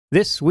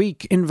This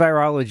Week in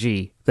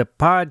Virology, the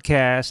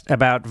podcast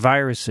about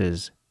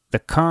viruses, the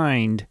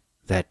kind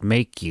that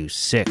make you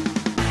sick.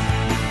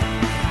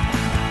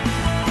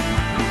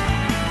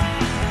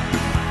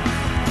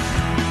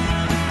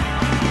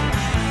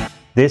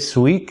 This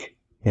Week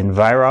in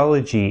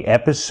Virology,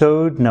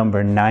 episode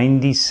number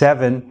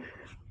 97,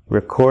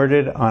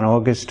 recorded on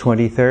August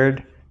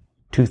 23rd,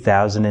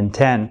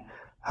 2010.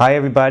 Hi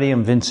everybody,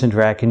 I'm Vincent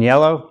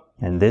Racaniello,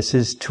 and this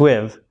is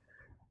TWiV.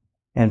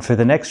 And for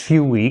the next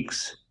few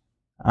weeks,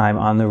 I'm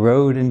on the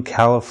road in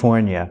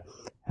California,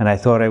 and I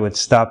thought I would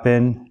stop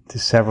in to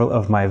several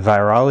of my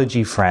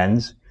virology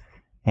friends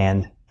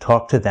and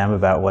talk to them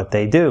about what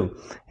they do.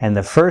 And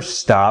the first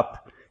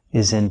stop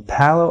is in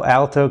Palo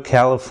Alto,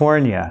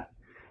 California,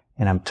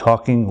 and I'm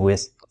talking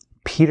with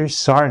Peter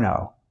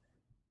Sarnow.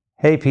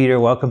 Hey Peter,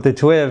 welcome to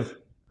TWiV.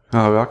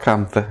 Oh,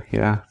 welcome.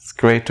 Yeah, it's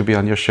great to be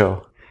on your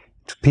show.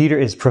 Peter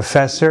is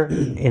professor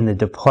in the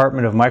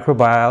Department of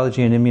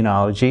Microbiology and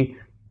Immunology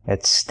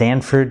at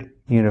Stanford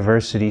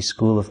University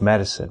School of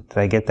Medicine. Did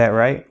I get that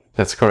right?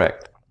 That's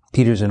correct.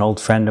 Peter's an old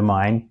friend of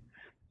mine,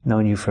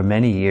 known you for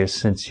many years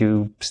since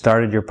you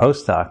started your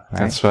postdoc, right?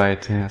 That's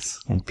right,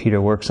 yes. And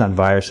Peter works on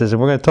viruses, and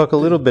we're going to talk a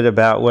little bit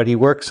about what he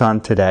works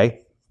on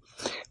today.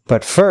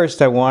 But first,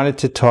 I wanted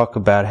to talk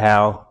about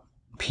how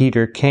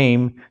Peter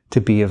came to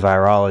be a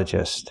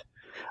virologist.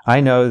 I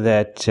know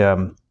that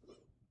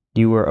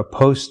you were a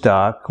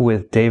postdoc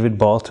with David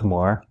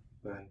Baltimore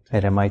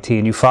at MIT,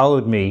 and you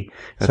followed me.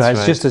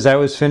 Just as I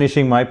was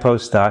finishing my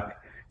postdoc,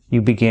 you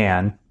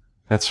began.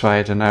 That's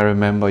right, and I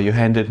remember you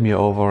handed me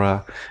over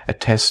a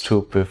test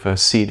tube with a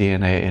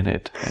cDNA in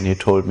it, and you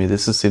told me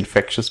this is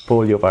infectious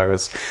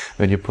poliovirus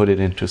when you put it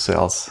into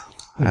cells.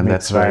 And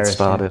that's where it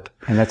started.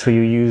 And that's what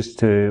you used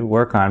to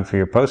work on for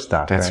your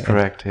postdoc, That's right?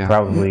 correct, yeah.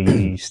 Probably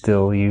you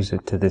still use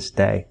it to this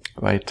day.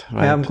 Right.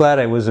 Yeah, I'm glad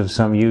I was of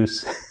some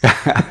use.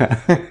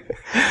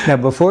 Now,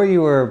 before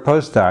you were a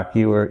postdoc,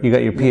 you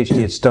got your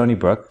PhD at Stony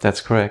Brook.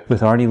 That's correct.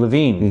 With Arnie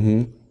Levine,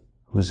 Mm-hmm.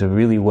 who's a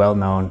really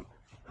well-known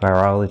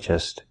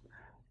virologist.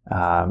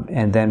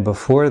 And then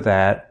before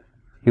that,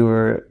 you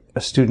were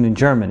a student in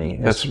Germany.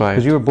 That's right.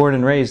 Because you were born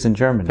and raised in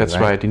Germany, That's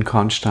right, in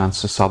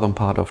Konstanz, the southern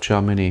part of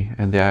Germany.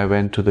 And there I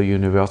went to the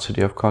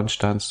University of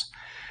Konstanz.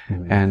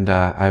 Mm-hmm. And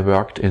I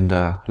worked in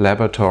the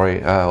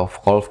laboratory of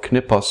Rolf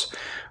Knippers,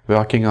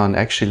 working on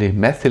actually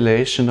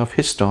methylation of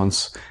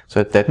histones. So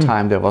at that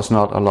time there was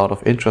not a lot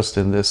of interest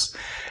in this.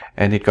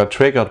 And it got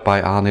triggered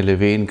by Arnie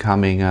Levine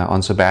coming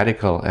on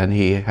sabbatical, and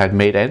he had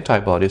made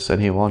antibodies,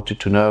 and he wanted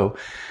to know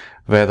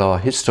whether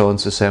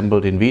histones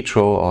assembled in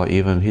vitro or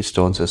even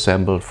histones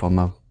assembled from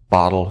a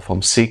bottle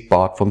from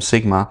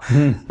Sigma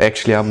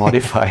actually are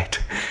modified.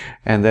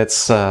 And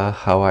that's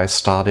how I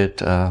started.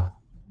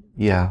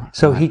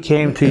 So he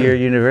came to your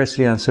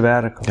university on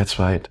sabbatical. That's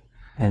right.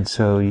 And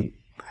so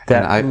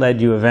that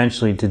led you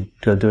eventually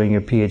to doing your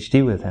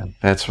PhD with him.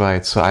 That's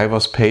right. So I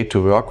was paid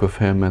to work with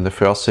him, and the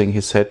first thing he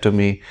said to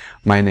me,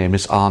 "My name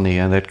is Arnie,"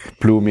 and that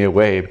blew me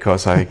away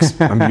because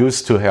I'm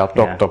used to Herr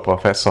Doctor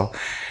Professor.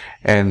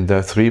 And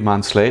 3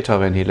 months later,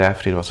 when he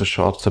left, it was a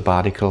short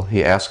sabbatical.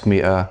 He asked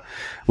me,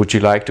 would you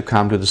like to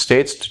come to the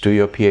States to do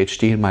your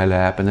PhD in my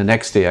lab? And the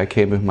next day I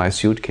came with my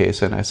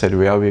suitcase and I said,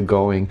 where are we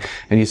going?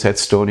 And he said,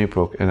 Stony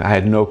Brook. And I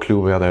had no clue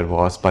where that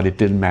was, but it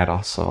didn't matter.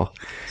 So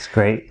it's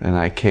great. And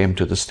I came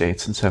to the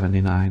States in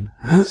 79.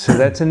 So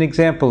that's an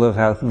example of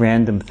how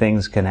random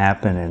things can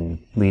happen and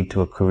lead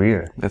to a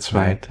career. That's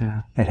right.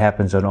 Yeah. It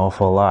happens an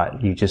awful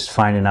lot. You just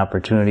find an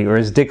opportunity. Or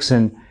as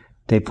Dixon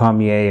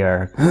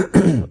Despommier,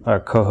 our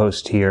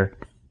co-host here,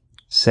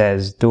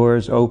 says,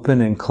 doors open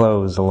and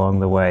close along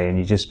the way, and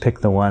you just pick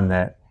the one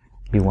that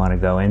you want to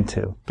go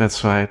into.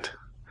 That's right.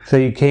 So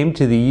you came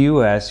to the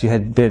U.S., you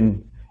had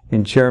been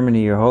in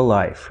Germany your whole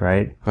life,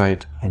 right?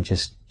 Right. And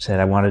just said,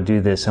 I want to do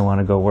this, I want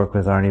to go work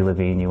with Arnie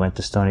Levine. You went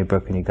to Stony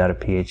Brook and you got a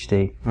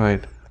PhD.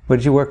 Right. What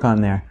did you work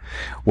on there?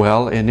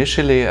 Well,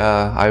 initially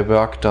I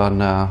worked on,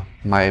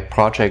 my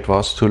project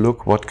was to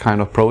look what kind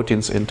of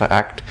proteins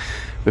interact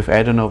with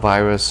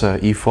adenovirus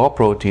E4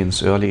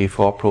 proteins, early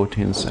E4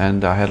 proteins,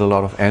 and I had a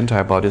lot of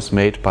antibodies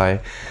made by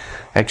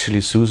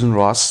actually Susan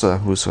Ross,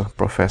 who's a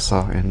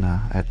professor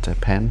at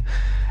Penn,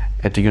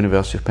 at the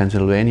University of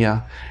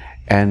Pennsylvania,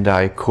 and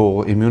I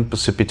co-immune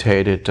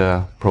precipitated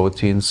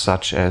proteins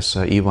such as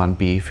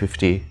E1B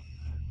 58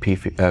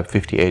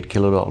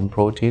 kilodalton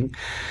protein.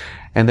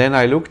 And then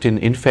I looked in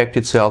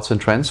infected cells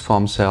and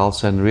transformed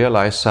cells and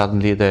realized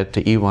suddenly that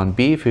the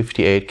E1B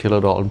 58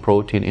 kilodalton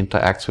protein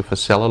interacts with a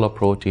cellular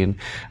protein,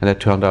 and it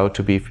turned out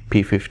to be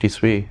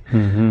P53.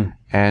 Mm-hmm.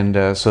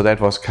 And so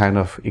that was kind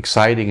of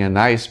exciting and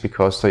nice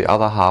because the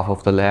other half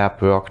of the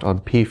lab worked on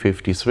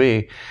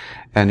P53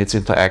 and its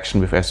interaction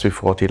with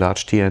SV40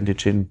 large T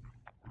antigen.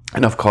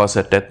 And of course,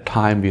 at that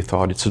time, we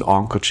thought it's an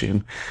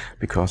oncogene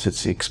because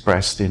it's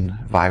expressed in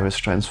virus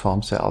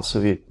transformed cells.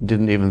 So we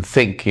didn't even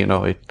think,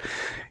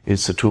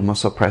 it's a tumor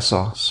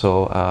suppressor.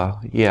 So,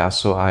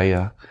 so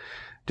I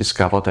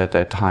discovered at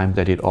that time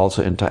that it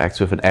also interacts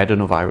with an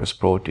adenovirus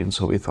protein.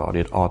 So we thought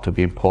it ought to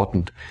be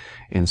important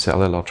in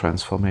cellular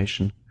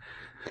transformation.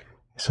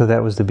 So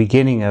that was the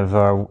beginning of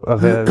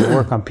the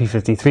work on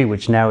P53,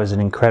 which now is an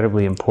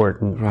incredibly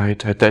important.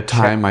 Right. At that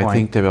time, checkpoint. I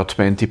think there were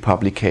 20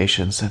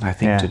 publications, and I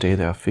think Yeah. today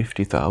there are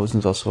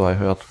 50,000 or so. I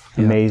heard.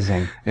 Yeah.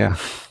 Amazing. Yeah.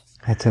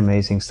 That's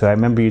amazing. So I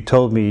remember you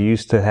told me you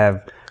used to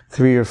have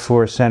 3 or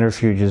 4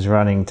 centrifuges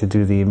running to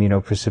do the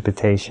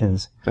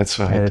immunoprecipitations. That's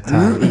right. At a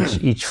time,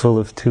 each full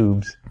of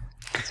tubes.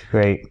 That's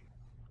great.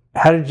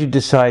 How did you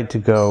decide to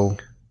go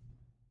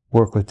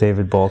work with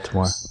David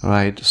Baltimore?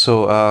 Right.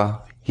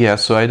 So,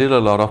 so I did a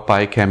lot of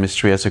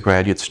biochemistry as a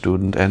graduate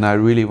student, and I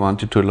really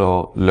wanted to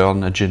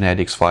learn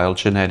genetics, viral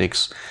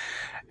genetics.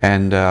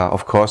 And,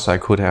 of course, I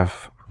could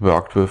have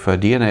worked with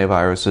DNA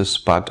viruses,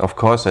 but of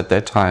course at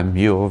that time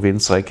you,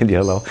 Vincent,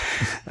 Racaniello,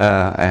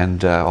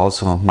 and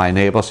also my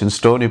neighbors in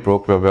Stony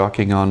Brook were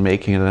working on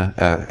making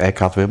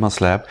Eckhard Wimmer's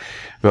lab,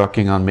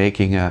 working on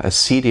making a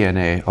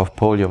cDNA of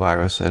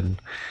poliovirus,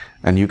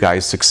 and you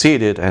guys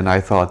succeeded, and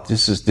I thought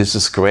this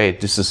is great,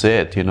 this is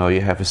it, you know,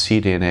 you have a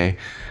cDNA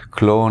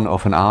clone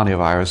of an RNA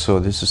virus, so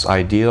this is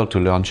ideal to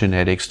learn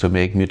genetics, to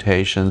make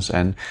mutations,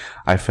 and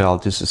I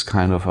felt this is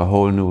kind of a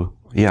whole new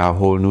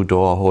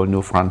door, a whole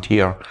new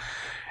frontier.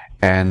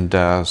 And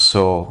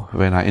so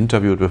when I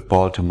interviewed with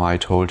Baltimore, I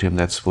told him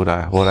that's what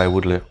I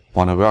would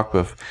want to work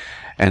with.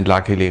 And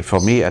luckily for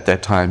me at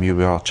that time, you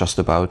were just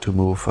about to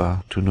move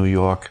to New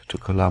York, to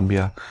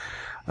Columbia.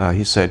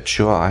 He said,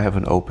 sure, I have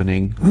an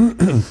opening.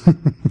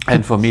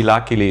 And for me,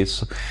 luckily,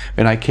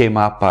 when I came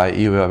up,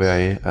 you were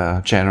very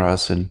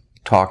generous in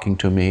talking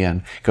to me,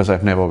 and because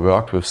I've never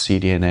worked with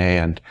cDNA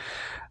and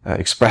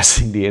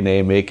expressing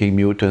DNA, making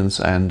mutants,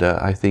 and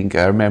I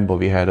remember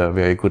we had a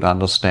very good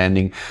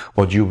understanding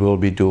what you will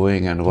be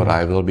doing and what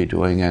I will be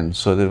doing, and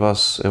so it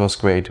was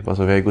great. It was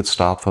a very good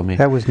start for me.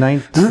 That was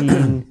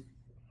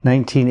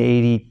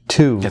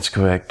 1982. That's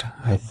correct.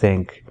 I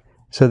think.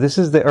 So this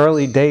is the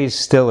early days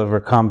still of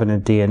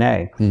recombinant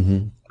DNA.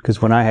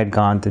 Because when I had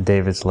gone to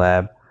David's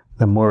lab,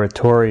 the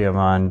moratorium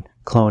on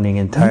cloning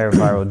entire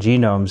viral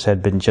genomes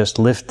had been just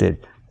lifted.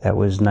 That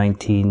was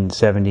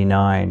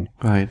 1979.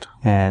 Right.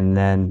 And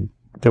then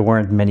there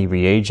weren't many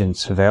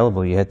reagents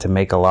available. You had to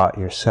make a lot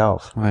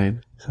yourself. Right.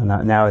 So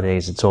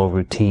nowadays it's all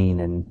routine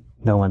and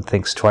no one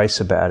thinks twice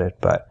about it.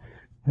 But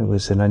it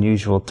was an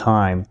unusual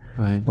time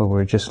where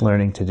we're just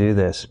learning to do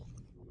this.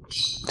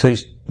 So,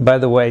 by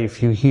the way,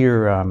 if you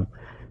hear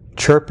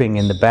chirping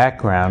in the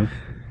background,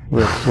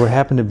 we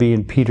happen to be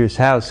in Peter's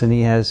house, and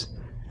he has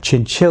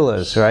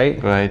chinchillas, right?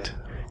 Right.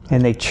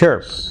 And they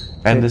chirp.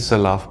 And it's a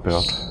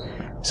lovebird.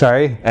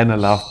 Sorry? And a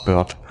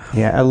lovebird.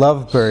 Yeah, a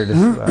lovebird.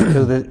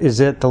 Is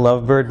it the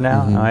lovebird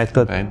now? No, I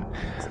thought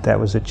that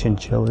was a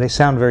chinchilla. They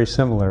sound very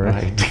similar,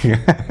 right?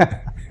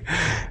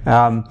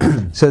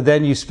 So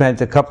then you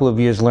spent a couple of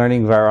years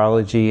learning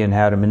virology and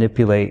how to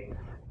manipulate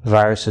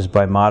viruses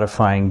by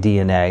modifying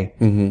DNA.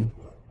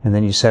 And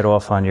then you set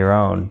off on your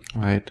own.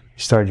 Right.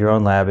 You started your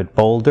own lab at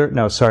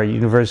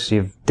University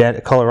of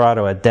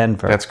Colorado at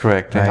Denver. That's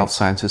correct, the Health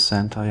Sciences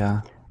Center,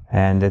 yeah.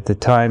 And at the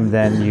time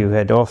then you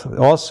had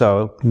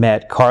also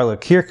met Carla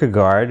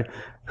Kierkegaard,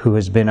 who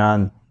has been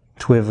on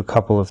TWiV a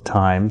couple of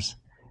times.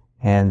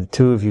 And the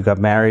two of you got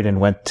married and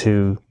went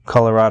to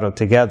Colorado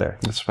together.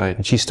 That's right.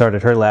 And she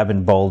started her lab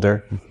in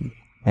Boulder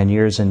and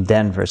yours in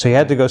Denver. So you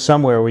had to go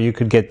somewhere where you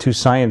could get 2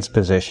 science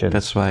positions.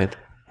 That's right.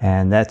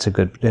 And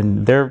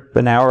and they're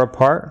an hour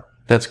apart?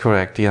 That's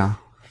correct, yeah.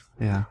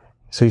 Yeah.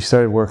 So you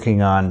started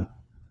working on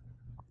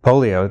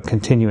polio,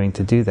 continuing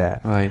to do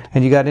that. Right.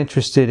 And you got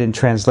interested in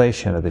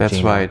translation of the genome.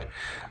 That's right.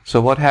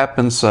 So what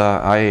happens,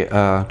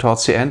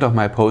 towards the end of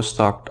my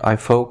postdoc, I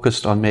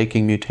focused on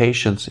making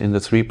mutations in the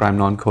 3'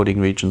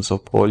 non-coding regions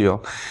of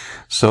polio.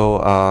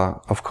 So,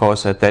 of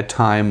course, at that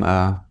time,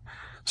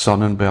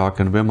 Sonnenberg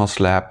and Wimmer's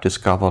lab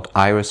discovered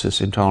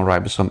irises, internal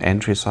ribosome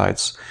entry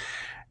sites.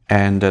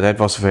 And that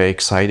was very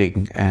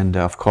exciting. And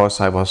of course,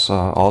 I was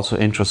also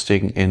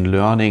interested in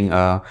learning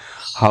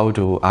how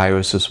do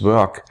irises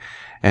work.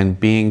 And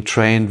being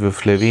trained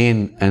with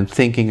Levine and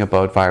thinking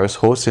about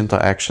virus-host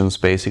interactions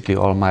basically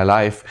all my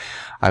life,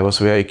 I was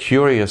very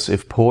curious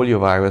if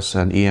poliovirus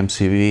and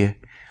EMCV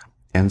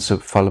and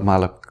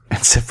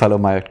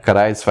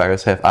encephalomyelitis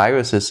virus have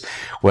irises.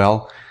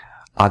 Well,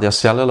 are there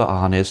cellular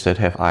RNAs that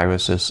have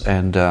irises?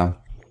 And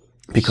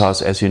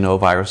because, as you know,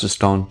 viruses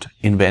don't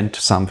invent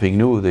something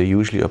new. They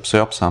usually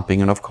observe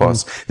something. And of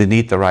course, they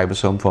need the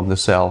ribosome from the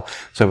cell.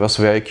 So I was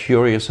very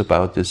curious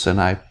about this. And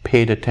I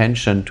paid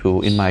attention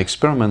to, in my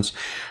experiments,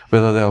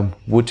 whether there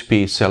would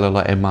be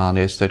cellular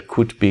mRNAs that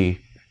could be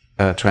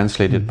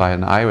translated by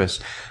an iris.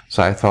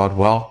 So I thought,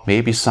 well,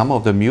 maybe some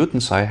of the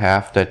mutants I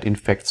have that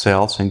infect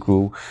cells and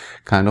grew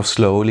kind of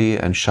slowly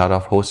and shut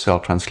off host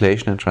cell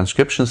translation and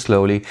transcription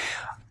slowly.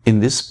 In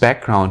this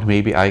background,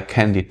 maybe I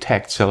can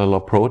detect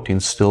cellular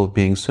proteins still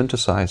being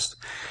synthesized.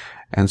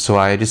 And so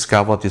I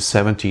discovered this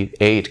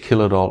 78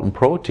 kilodalton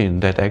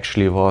protein that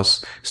actually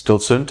was still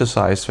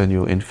synthesized when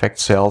you infect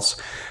cells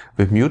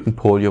with mutant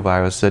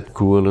poliovirus that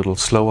grew a little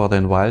slower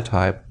than wild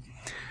type.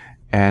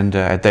 And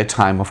at that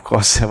time, of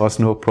course, there was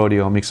no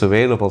proteomics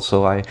available.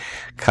 So I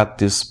cut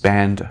this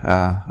band,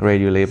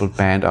 radio-labeled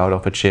band out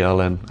of a gel,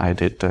 and I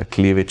did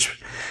cleavage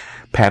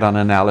pattern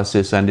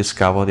analysis and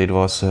discovered it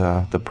was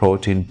the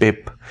protein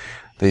BIP,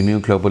 the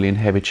immune globulin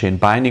heavy chain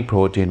binding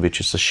protein, which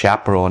is a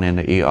chaperone in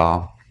the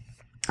ER.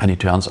 And it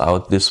turns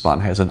out this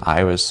one has an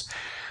iris.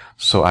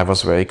 So I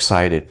was very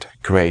excited.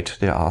 Great,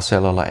 there are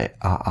cellular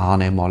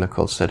RNA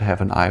molecules that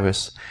have an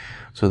iris.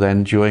 So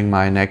then during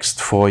my next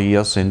 4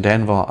 years in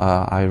Denver,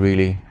 I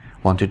really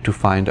wanted to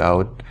find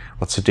out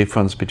what's the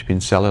difference between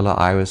cellular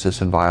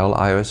irises and viral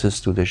irises.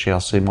 Do they share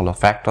similar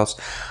factors?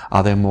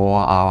 Are there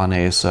more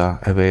RNAs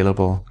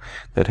available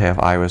that have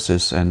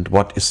irises, and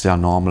what is their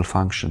normal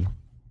function?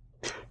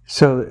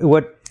 So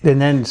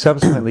and then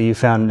subsequently you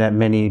found that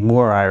many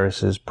more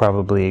irises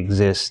probably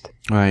exist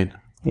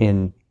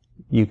in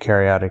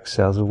eukaryotic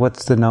cells.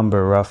 What's the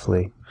number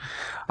roughly?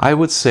 I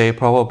would say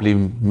probably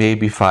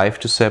maybe 5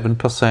 to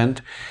 7%.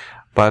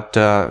 But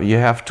you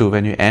have to,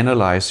 when you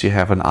analyze, you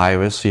have an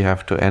iris, you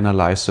have to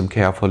analyze them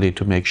carefully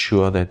to make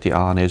sure that the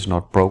RNA is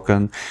not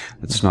broken,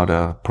 it's not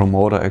a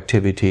promoter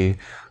activity.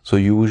 So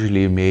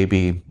usually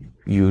maybe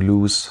you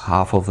lose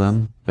half of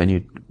them when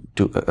you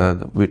do,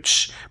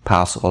 which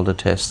pass all the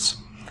tests.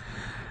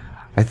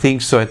 I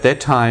think so. At that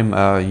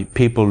time,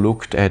 people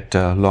looked at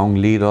long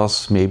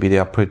leaders. Maybe they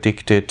are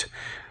predicted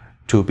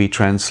to be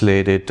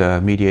translated,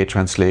 mediate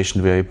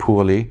translation very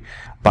poorly.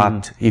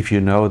 But if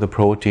you know the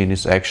protein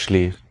is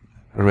actually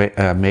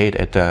made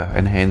at an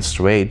enhanced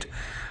rate,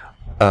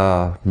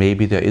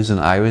 maybe there is an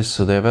iris.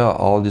 So there were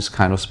all these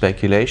kind of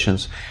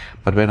speculations.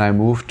 But when I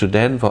moved to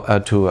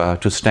Denver,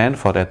 to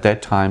Stanford at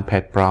that time,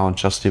 Pat Brown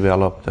just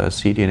developed a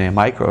cDNA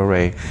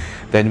microarray.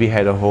 Then we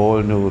had a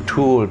whole new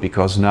tool,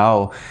 because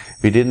now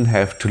we didn't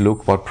have to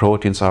look what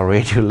proteins are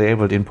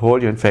radio-labeled in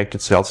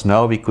polio-infected cells.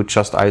 Now we could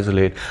just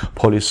isolate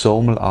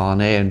polysomal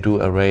RNA and do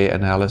array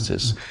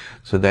analysis.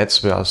 So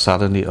that's where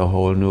suddenly a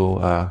whole new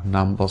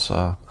numbers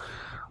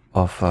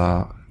of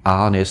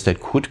RNAs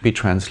that could be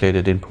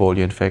translated in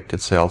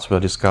polio-infected cells were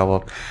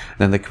discovered.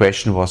 Then the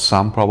question was,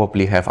 some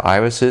probably have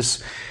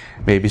irises,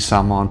 maybe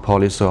some on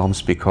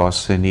polysomes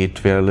because they need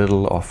very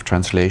little of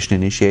translation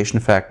initiation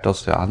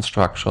factors, they're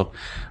unstructured,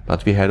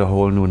 but we had a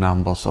whole new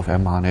numbers of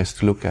mRNAs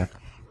to look at.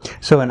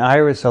 So an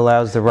iris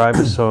allows the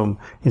ribosome,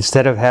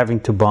 instead of having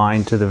to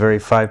bind to the very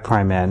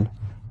 5' end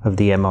of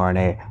the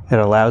mRNA, it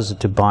allows it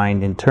to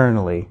bind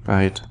internally.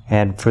 Right.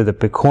 And for the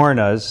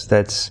picornas,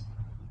 that's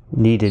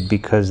needed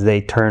because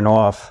they turn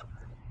off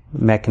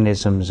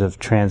mechanisms of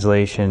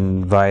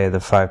translation via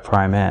the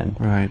 5' end.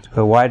 Right.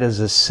 But why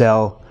does a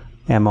cell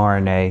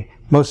mRNA,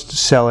 most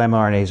cell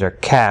mRNAs are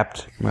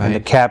capped, and the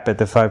cap at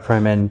the 5'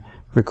 end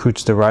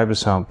recruits the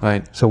ribosome.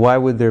 Right. So why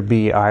would there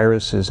be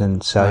irises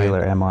in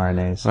cellular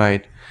mRNAs?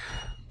 Right.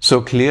 So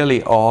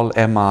clearly all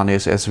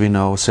mRNAs, as we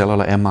know,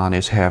 cellular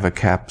mRNAs have a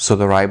cap, so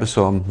the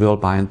ribosome will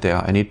bind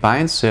there. And it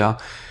binds there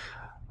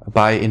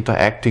by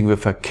interacting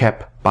with a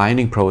cap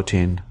binding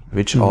protein,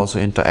 which also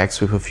interacts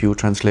with a few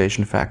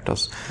translation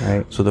factors.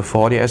 Right. So the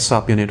 40S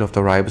subunit of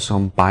the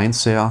ribosome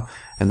binds there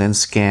and then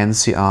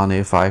scans the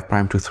RNA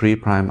 5' to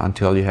 3'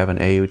 until you have an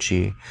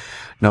AUG.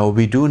 Now,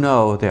 we do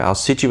know there are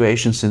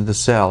situations in the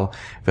cell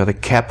where the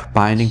cap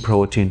binding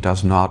protein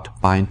does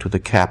not bind to the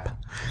cap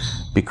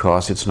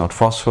because it's not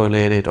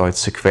phosphorylated or it's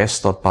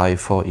sequestered by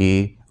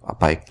 4E,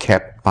 by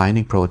cap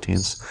binding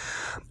proteins.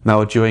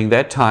 Now, during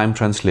that time,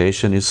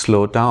 translation is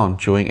slowed down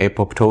during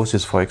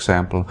apoptosis, for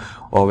example,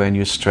 or when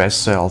you stress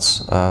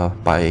cells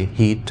by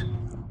heat,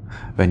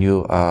 when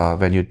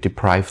you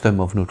deprive them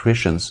of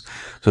nutrition.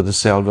 So the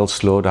cell will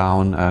slow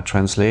down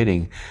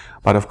translating.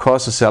 But of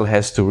course, the cell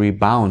has to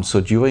rebound.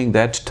 So during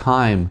that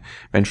time,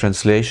 when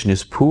translation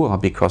is poor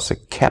because the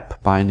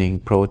cap binding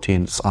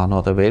proteins are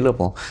not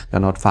available, they're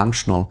not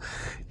functional,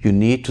 you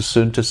need to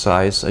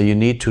synthesize, you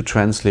need to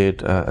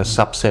translate a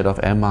subset of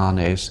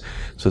mRNAs.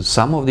 So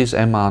some of these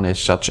mRNAs,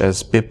 such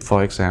as BIP,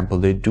 for example,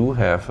 they do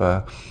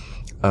have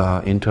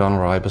internal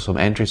ribosome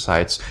entry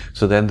sites.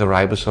 So then the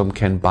ribosome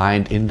can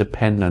bind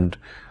independent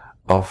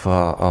of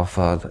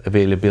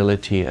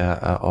availability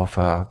of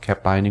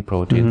cap binding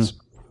proteins.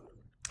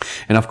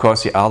 And of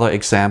course, the other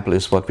example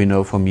is what we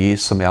know from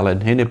yeast, Semler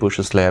and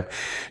Hinnebusch's lab.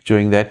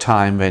 During that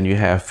time, when you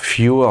have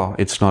fewer,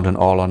 it's not an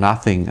all or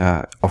nothing,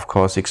 of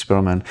course,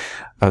 experiment,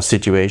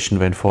 situation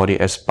when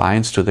 40S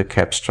binds to the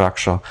cap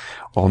structure,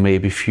 or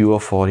maybe fewer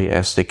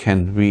 40S, they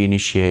can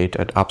reinitiate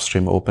at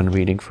upstream open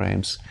reading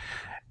frames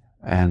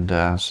and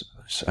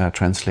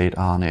translate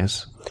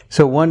RNAs.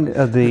 So one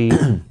of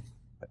the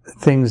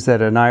things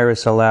that an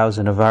iris allows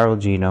in a viral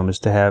genome is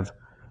to have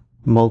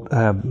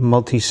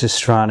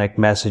multicistronic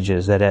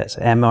messages, that is,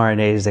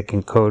 mRNAs that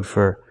can code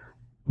for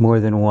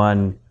more than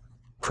one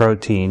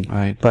protein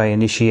by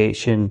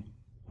initiation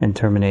and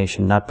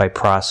termination, not by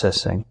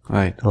processing.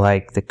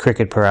 Like the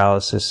cricket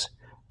paralysis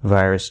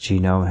virus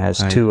genome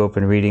has 2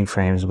 open reading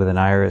frames with an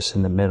iris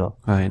in the middle.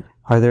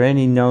 Are there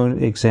any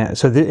known examples?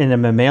 So in a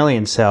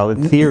mammalian cell,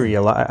 in theory,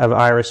 an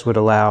iris would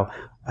allow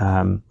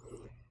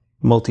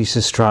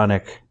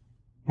multicistronic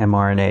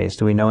mRNAs.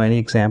 Do we know any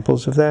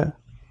examples of that?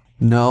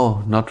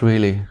 No, not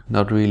really,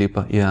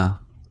 but yeah.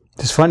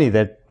 It's funny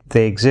that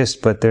they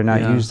exist, but they're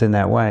not used in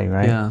that way,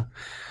 right? Yeah.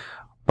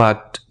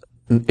 But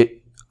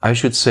I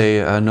should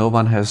say no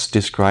one has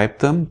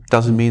described them.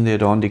 Doesn't mean they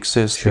don't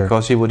exist, Sure.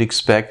 because you would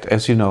expect,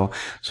 as you know,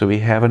 so we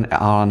have an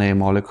RNA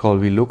molecule,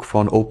 we look for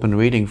an open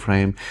reading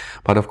frame,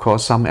 but of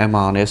course some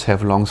mRNAs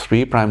have long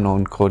 3'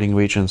 non-coding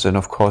regions, and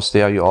of course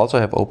there you also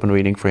have open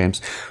reading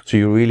frames. So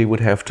you really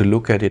would have to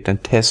look at it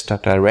and test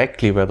that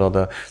directly whether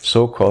the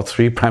so-called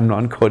 3'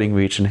 non-coding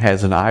region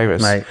has an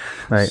iris. Right,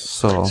 right.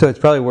 So it's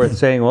probably worth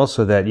saying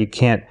also that you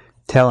can't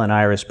tell an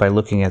iris by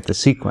looking at the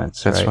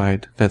sequence. That's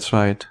right. That's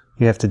right.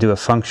 You have to do a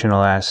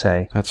functional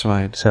assay. That's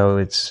right. So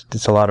it's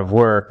a lot of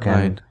work.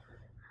 Right.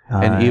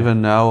 And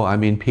even now, I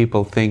mean,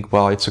 people think,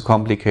 well, it's a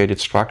complicated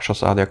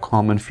structures. Are there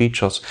common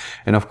features?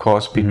 And of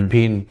course,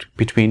 between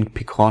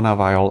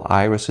picornaviral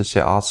irises,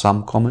 there are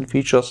some common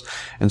features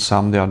and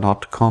some they are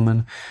not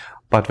common.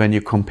 But when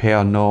you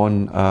compare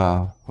known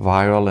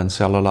viral and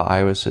cellular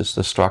irises,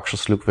 the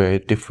structures look very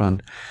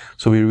different.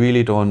 So we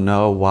really don't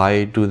know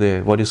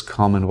what is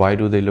common, why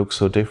do they look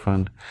so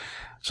different?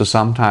 So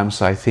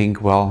sometimes I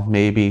think, well,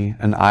 maybe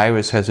an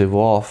iris has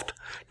evolved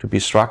to be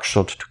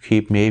structured to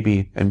keep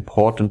maybe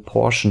important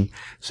portion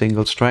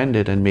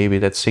single-stranded, and maybe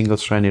that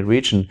single-stranded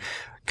region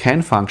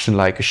can function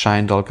like a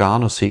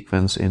Shine-Dalgarno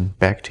sequence in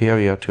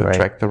bacteria to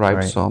attract the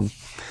ribosome. Right.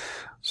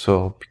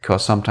 So,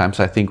 because sometimes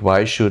I think,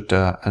 why should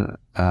an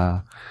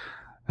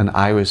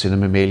iris in a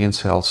mammalian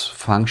cells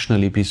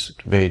functionally be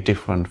very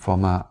different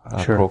from a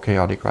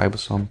prokaryotic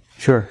ribosome?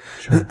 Sure.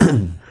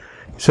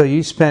 So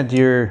you spent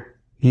your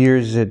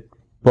years at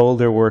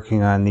Boulder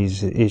working on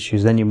these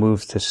issues, then you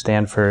moved to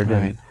Stanford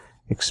and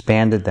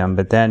expanded them,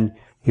 but then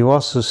you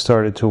also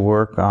started to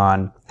work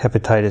on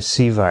hepatitis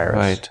C virus.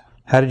 Right.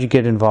 How did you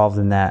get involved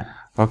in that?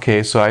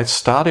 Okay, so I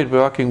started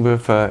working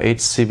with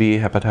HCV,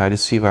 hepatitis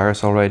C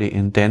virus, already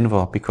in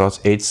Denver, because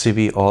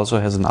HCV also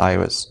has an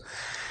iris.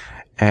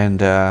 And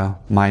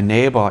my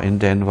neighbor in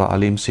Denver,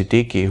 Alim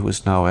Siddiqui,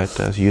 who's now at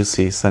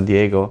UC San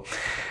Diego,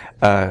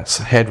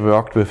 had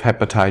worked with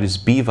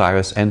hepatitis B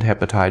virus and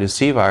hepatitis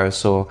C virus.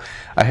 So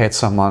I had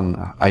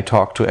someone I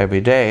talked to every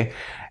day,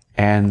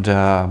 and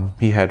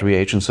he had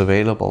reagents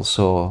available.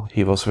 So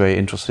he was very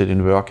interested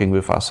in working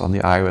with us on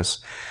the iris.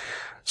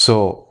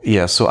 So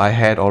so I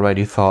had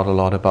already thought a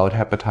lot about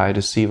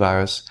hepatitis C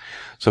virus.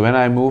 So when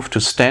I moved to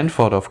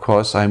Stanford, of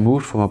course, I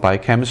moved from a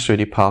biochemistry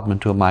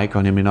department to a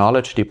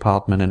microimmunology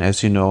department. And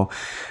as you know,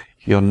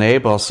 your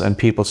neighbors and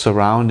people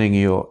surrounding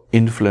you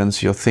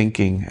influence your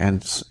thinking,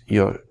 and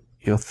your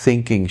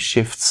thinking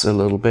shifts a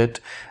little bit,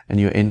 and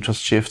your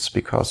interest shifts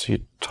because you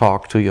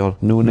talk to your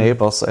new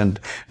neighbors and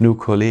new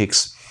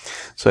colleagues.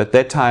 So at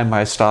that time,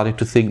 I started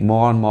to think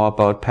more and more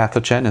about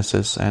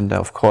pathogenesis, and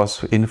of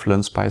course,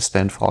 influenced by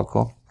Stan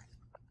Falco.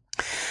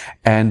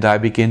 And I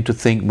began to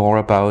think more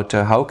about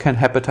how can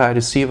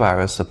hepatitis C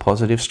virus, a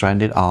positive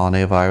stranded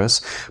RNA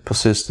virus,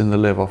 persist in the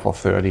liver for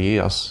 30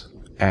 years?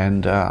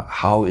 And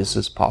how is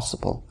this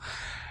possible?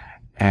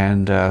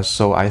 And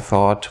so I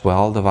thought,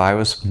 well, the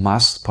virus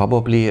must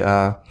probably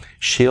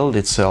shield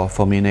itself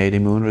from innate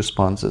immune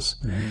responses.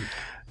 Mm-hmm.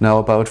 Now,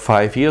 about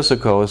 5 years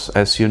ago,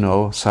 as you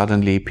know,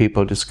 suddenly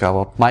people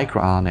discovered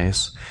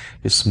microRNAs,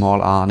 these small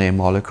RNA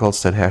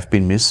molecules that have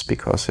been missed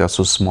because they are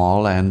so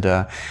small, and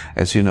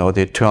as you know,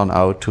 they turn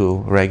out to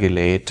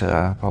regulate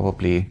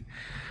probably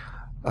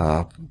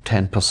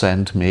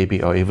 10%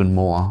 maybe, or even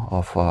more,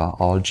 of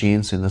all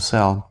genes in the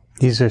cell.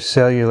 These are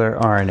cellular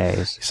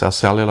RNAs. These are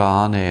cellular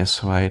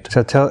RNAs, right?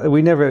 So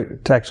we never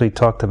actually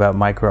talked about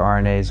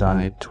microRNAs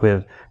on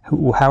TWiV.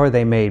 How are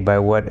they made? By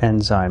what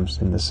enzymes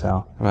in the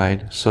cell?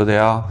 Right. So they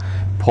are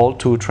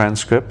Pol2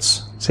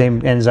 transcripts.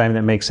 Same enzyme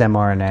that makes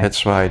mRNA.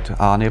 That's right.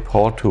 RNA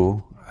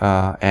Pol2.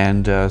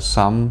 And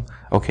some,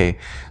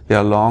 they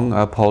are long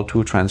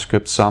Pol2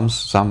 transcripts.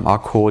 Some are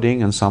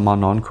coding and some are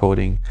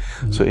non-coding.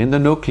 Mm-hmm. So in the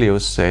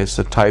nucleus, there's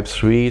a type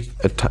 3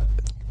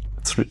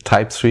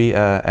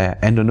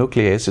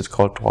 endonuclease, it's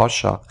called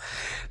TWiV,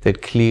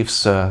 that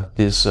cleaves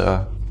this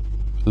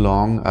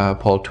long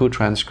Pol2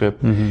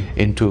 transcript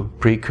into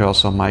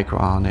precursor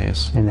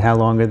microRNAs. And how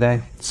long are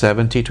they?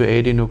 70 to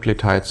 80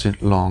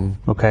 nucleotides long.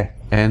 Okay.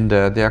 And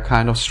they are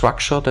kind of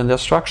structured, and their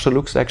structure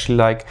looks actually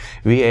like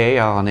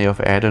VA-RNA of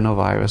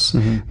adenovirus.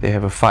 Mm-hmm. They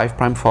have a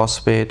 5'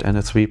 phosphate and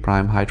a 3'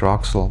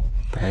 hydroxyl.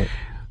 Right.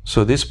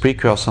 So this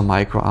precursor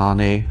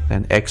microRNA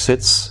then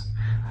exits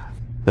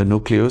the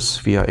nucleus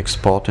via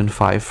exportin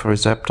 5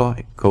 receptor.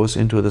 It goes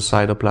into the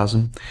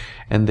cytoplasm,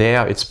 and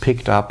there it's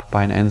picked up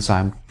by an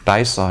enzyme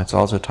DICER, it's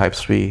also type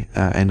 3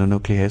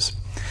 endonuclease,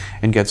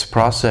 and gets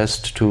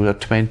processed to a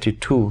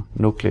 22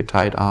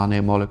 nucleotide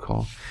RNA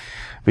molecule,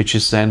 which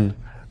is then,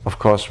 of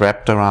course,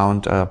 wrapped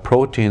around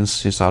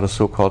proteins. These are the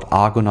so-called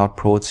Argonaute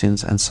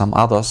proteins and some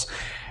others.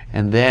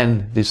 And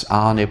then this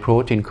RNA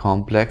protein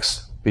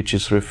complex, which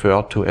is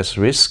referred to as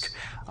RISC,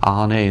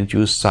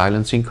 RNA-induced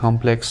silencing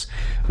complex,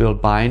 will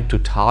bind to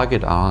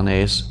target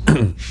RNAs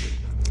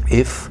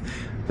if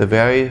the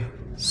very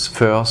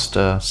first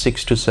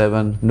 6 to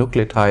 7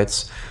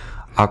 nucleotides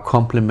are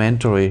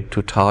complementary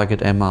to target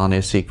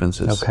mRNA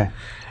sequences. Okay.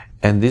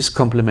 And this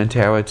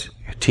complementarity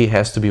T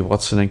has to be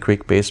Watson and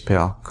Crick base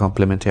pair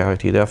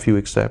complementarity. There are a few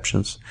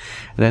exceptions.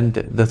 And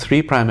then the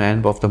 3'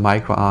 end of the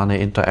microRNA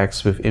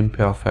interacts with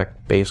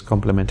imperfect base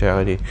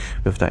complementarity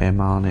with the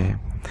mRNA.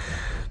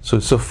 So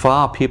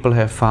far people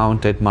have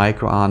found that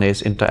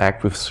microRNAs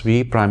interact with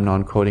 3'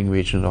 non-coding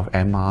regions of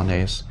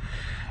mRNAs.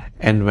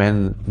 And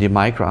when the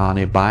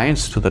microRNA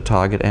binds to the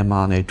target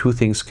mRNA, two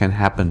things can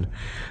happen.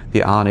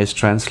 The RNA is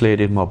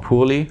translated more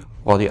poorly,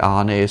 or the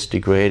RNA is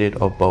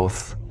degraded, or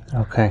both.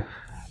 Okay.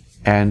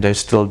 And they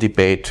still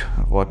debate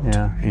what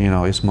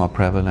is more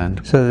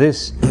prevalent. So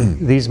these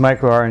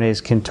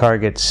microRNAs can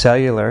target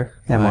cellular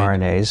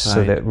mRNAs,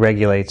 so that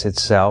regulates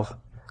itself,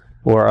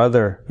 or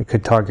it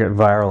could target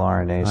viral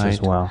RNAs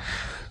as well.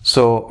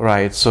 So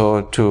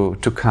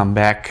to come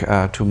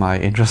back to my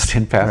interest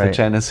in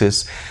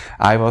pathogenesis,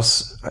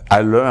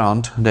 I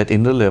learned that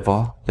in the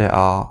liver there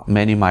are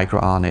many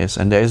microRNAs,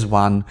 and there is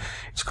one.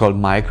 It's called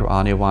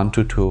microRNA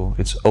 122.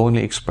 It's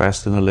only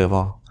expressed in the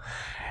liver.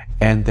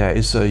 And there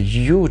is a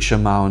huge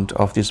amount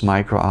of this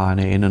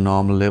microRNA in a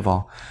normal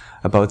liver,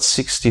 about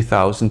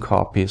 60,000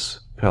 copies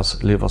per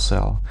liver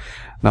cell.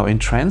 Now in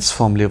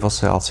transformed liver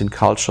cells, in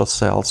cultured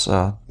cells,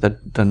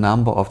 the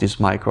number of this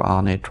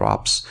microRNA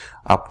drops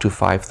up to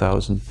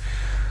 5,000.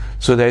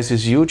 So there's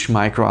this huge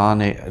number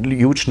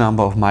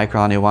of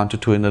microRNA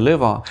 122 in the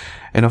liver.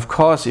 And of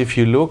course, if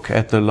you look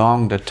at the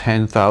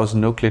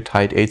 10,000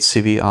 nucleotide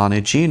HCV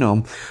RNA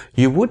genome,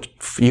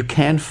 you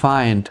can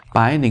find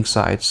binding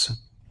sites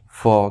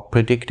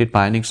predicted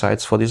binding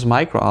sites for this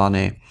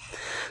microRNA.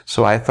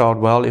 So I thought,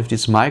 well, if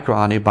this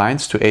microRNA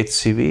binds to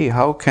HCV,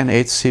 how can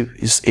is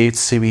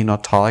HCV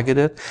not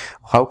targeted?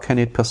 How can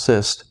it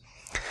persist?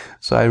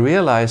 So I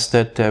realized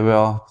that there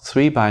were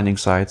 3 binding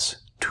sites,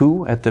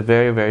 2 at the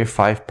very, very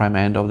 5'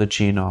 end of the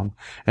genome,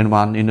 and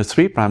 1 in the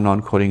 3'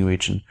 non-coding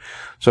region.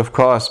 So of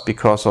course,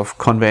 because of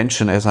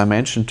convention, as I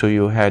mentioned to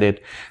you, had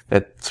it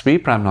that 3'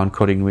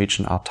 non-coding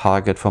region are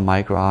target for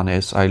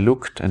microRNAs, I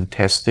looked and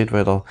tested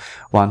whether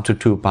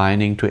 122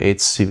 binding to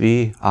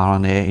HCV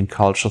RNA in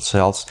cultured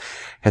cells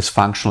has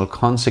functional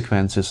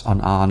consequences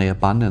on RNA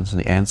abundance, and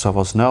the answer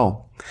was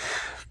no.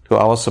 To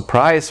our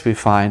surprise, we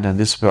find, and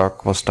this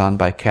work was done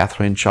by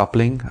Catherine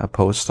Jopling, a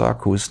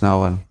postdoc who is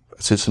now an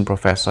assistant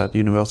professor at the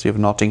University of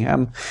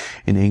Nottingham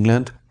in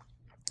England.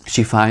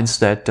 She finds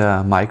that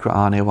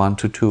microRNA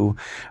 122,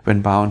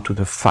 when bound to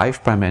the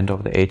 5' end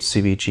of the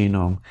HCV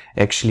genome,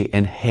 actually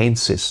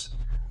enhances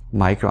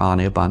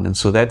microRNA abundance.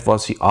 So that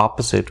was the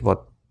opposite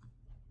what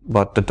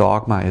the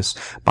dogma is.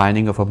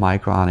 Binding of a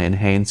microRNA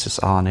enhances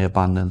RNA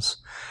abundance.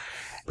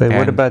 But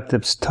what about the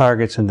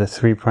targets in the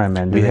 3'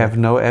 end? We have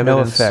no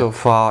evidence so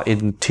far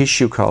in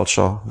tissue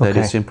culture that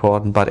is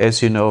important. But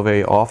as you know,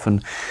 very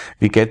often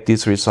we get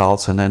these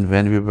results, and then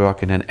when we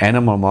work in an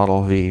animal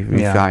model, we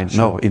find,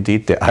 no,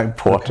 indeed, they are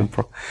important.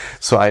 Okay.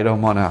 So I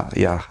don't want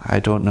to, I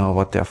don't know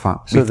what they're found.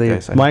 So the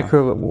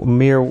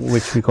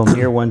which we call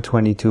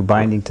miR-122,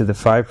 binding to the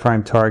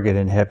 5' target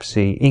in hep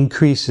C,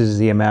 increases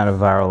the amount of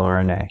viral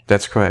RNA.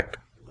 That's correct.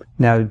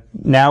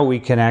 Now we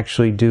can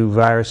actually do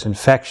virus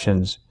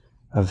infections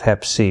of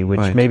hep C,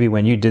 which maybe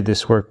when you did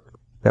this work,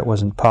 that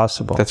wasn't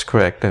possible. That's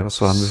correct. That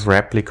was one with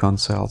replicon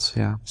cells,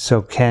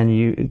 So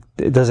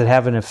does it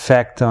have an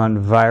effect on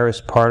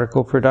virus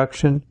particle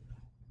production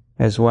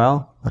as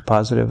well? A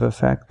positive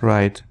effect?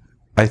 Right.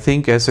 I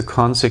think as a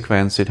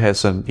consequence it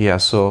has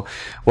so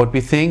what we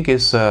think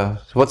is,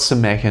 what's the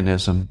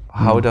mechanism?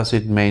 How does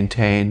it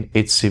maintain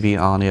HCV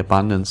RNA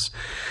abundance?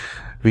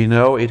 We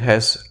know it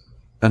has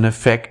an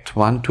effect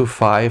 1 to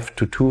 5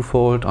 to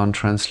 2-fold on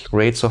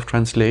rates of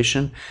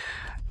translation.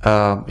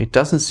 It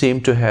doesn't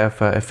seem to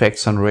have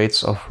effects on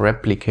rates of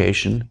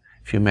replication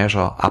if you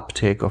measure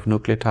uptake of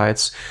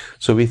nucleotides.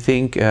 So we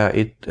think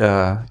it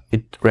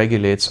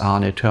regulates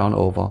RNA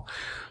turnover.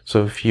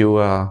 So if you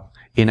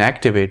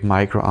inactivate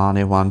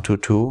microRNA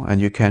 122,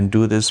 and you can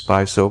do this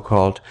by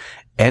so-called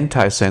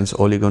antisense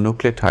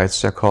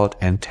oligonucleotides, they're called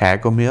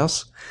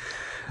antagomers.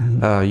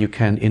 You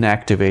can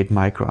inactivate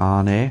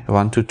microRNA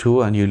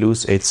 122 and you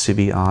lose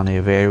HCV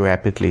RNA very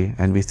rapidly,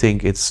 and we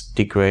think it's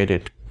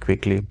degraded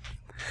quickly.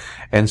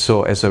 And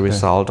so as a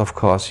result, of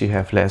course, you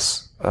have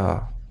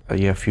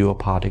fewer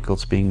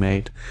particles being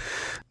made.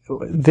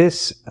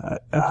 This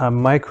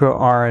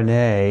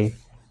microRNA,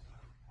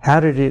 how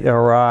did it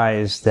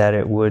arise that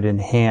it would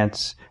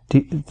enhance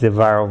the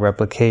viral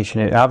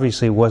replication? It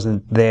obviously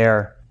wasn't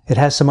there. It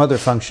has some other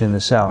function in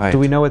the cell. Right. Do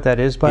we know what that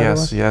is, by the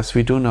way? Yes,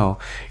 we do know.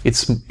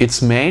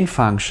 Its main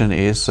function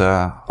is,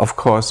 of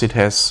course, it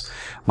has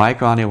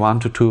microRNA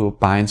 122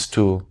 binds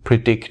to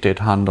predicted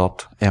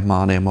 100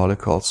 mRNA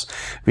molecules.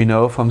 We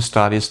know from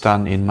studies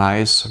done in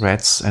mice,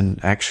 rats, and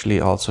actually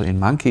also in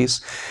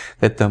monkeys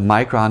that the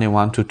microRNA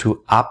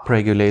 122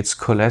 upregulates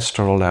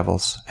cholesterol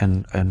levels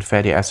and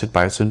fatty acid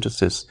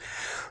biosynthesis.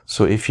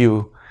 So if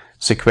you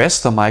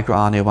sequester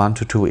microRNA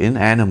 122 in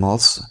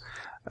animals,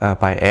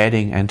 by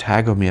adding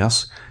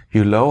antagomers,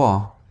 you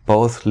lower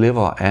both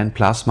liver and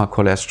plasma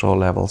cholesterol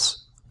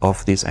levels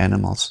of these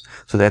animals.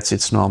 So that's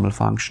its normal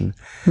function.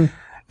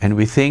 And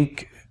we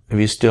think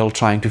we're still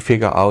trying to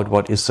figure out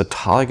what is the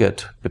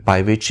target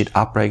by which it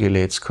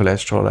upregulates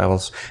cholesterol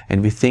levels.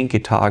 And we think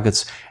it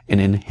targets an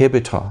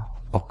inhibitor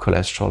of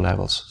cholesterol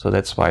levels. So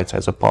that's why it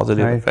has a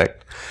positive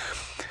effect.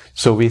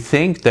 So we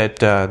think that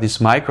this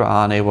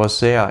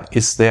microRNA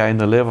is there in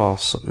the liver,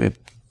 so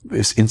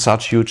is in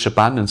such huge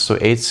abundance. So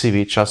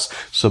HCV just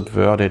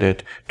subverted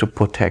it to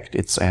protect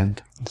its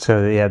end.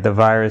 So yeah, the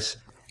virus,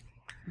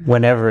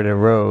 whenever it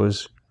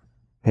arose,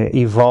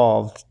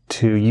 evolved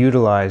to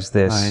utilize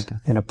this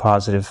in a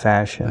positive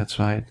fashion. That's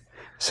right.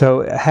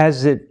 So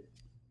the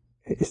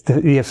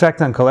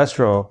effect on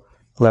cholesterol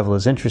level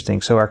is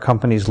interesting. So are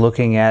companies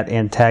looking at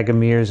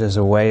antagomeres as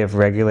a way of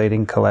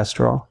regulating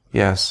cholesterol?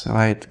 Yes,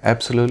 right,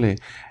 absolutely.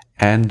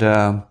 And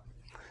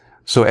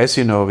so as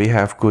you know, we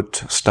have good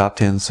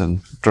statins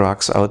and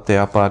drugs out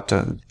there, but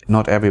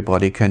not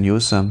everybody can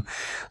use them.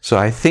 So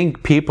I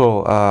think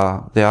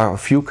there are a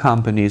few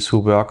companies who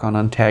work on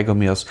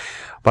antagomeres,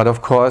 but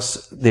of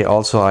course they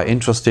also are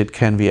interested,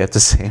 can we at the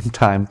same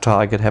time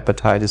target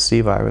hepatitis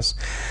C virus?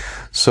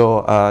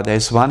 So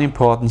there's one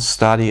important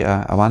study,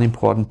 one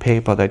important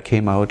paper that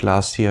came out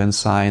last year in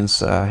Science,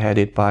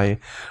 headed by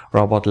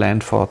Robert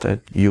Lanford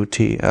at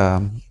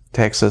UT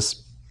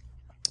Texas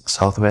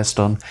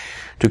Southwestern,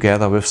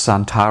 together with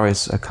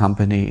Santaris, a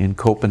company in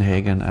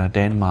Copenhagen,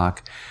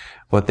 Denmark.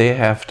 What they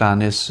have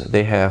done is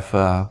they have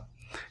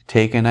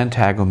taken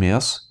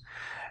antagomeres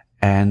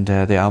and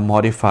they are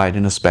modified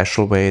in a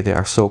special way. They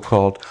are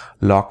so-called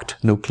locked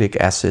nucleic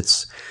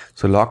acids.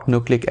 So locked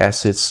nucleic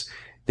acids,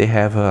 they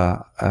have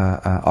a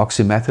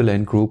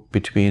oxymethylene group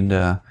between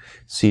the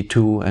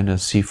C2 and the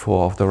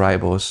C4 of the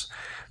ribose.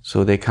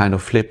 So they kind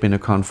of flip in a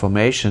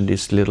conformation,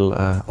 these little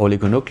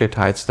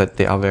oligonucleotides, that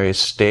they are very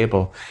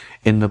stable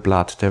in the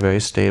blood. They're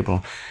very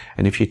stable.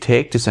 And if you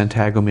take these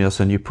antagomeres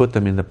and you put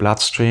them in the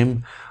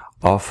bloodstream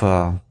of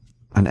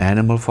an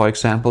animal, for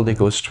example, they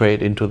go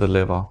straight into the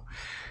liver.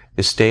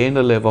 They stay in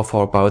the liver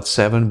for about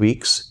 7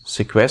 weeks,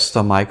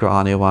 sequester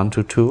microRNA 1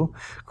 to 2,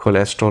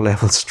 cholesterol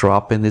levels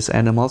drop in these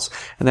animals,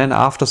 and then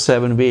after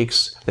 7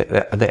 weeks, the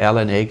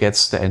LNA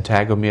gets, the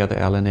antagomere, the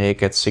LNA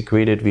gets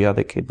secreted via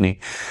the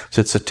kidney.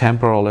 So it's a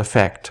temporal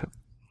effect.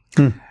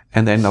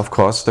 And then, of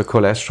course, the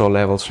cholesterol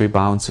levels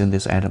rebounds in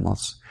these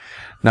animals.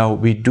 Now,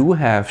 we do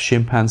have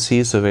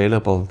chimpanzees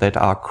available that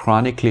are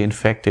chronically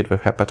infected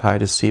with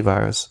hepatitis C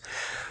virus.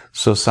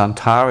 So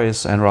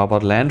Santaris and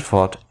Robert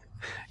Lanford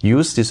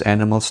use these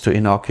animals to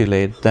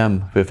inoculate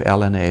them with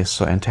LNAs,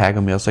 so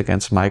antagomeres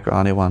against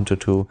microRNA 1 to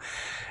 2.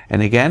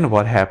 And again,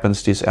 what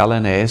happens, these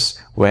LNAs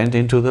went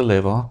into the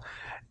liver,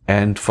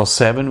 and for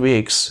 7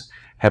 weeks,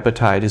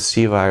 hepatitis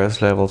C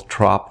virus levels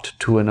dropped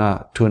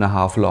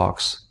 2.5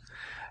 logs.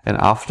 And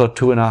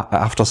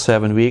after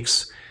 7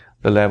 weeks,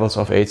 the levels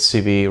of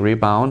HCV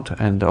rebound,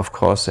 and of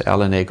course the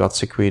LNA got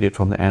secreted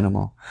from the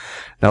animal.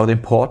 Now the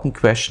important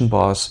question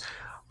was,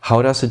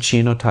 how does a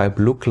genotype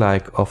look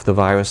like of the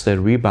virus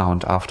that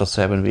rebound after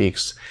 7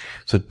 weeks?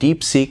 So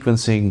deep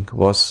sequencing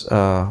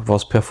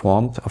was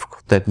performed.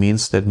 That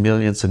means that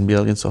millions and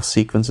millions of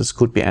sequences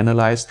could be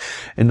analyzed,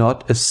 and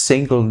not a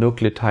single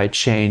nucleotide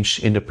change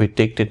in the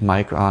predicted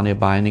microRNA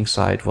binding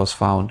site was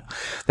found.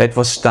 That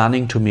was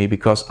stunning to me,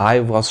 because I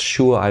was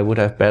sure I would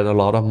have bet a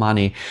lot of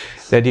money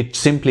that it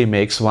simply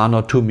makes 1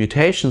 or 2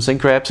 mutations and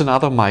grabs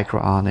another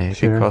microRNA,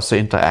 because the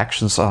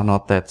interactions are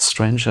not that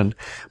stringent.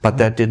 But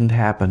that didn't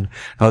happen.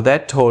 Now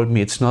that told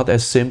me it's not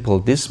as simple.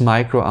 This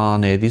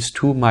microRNA, these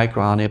 2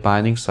 microRNA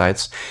binding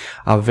sites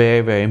are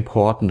very, very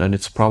important, and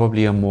it's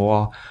probably a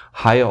more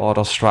higher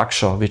order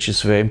structure, which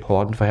is very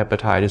important for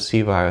hepatitis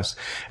C virus.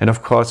 And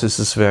of course, this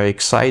is very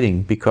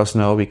exciting, because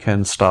now we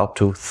can start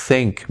to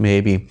think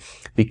maybe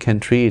we can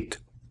treat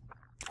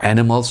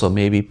animals or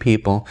maybe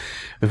people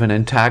with an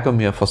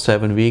antagomere for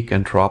 7 weeks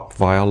and drop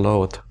viral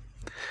load.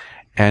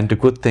 And the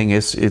good thing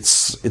is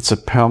it's a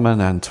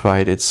permanent,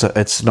 right?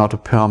 It's not a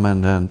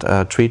permanent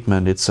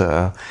treatment. It's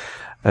a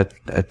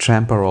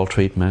temporal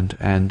treatment,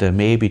 and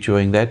maybe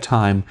during that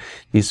time,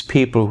 these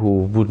people who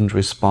wouldn't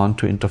respond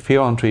to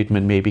interferon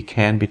treatment maybe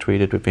can be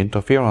treated with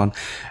interferon,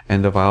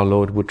 and the viral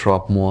load would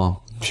drop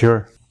more.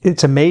 Sure.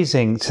 It's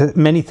amazing.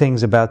 Many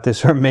things about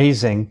this are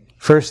amazing.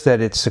 First, that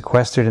it's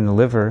sequestered in the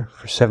liver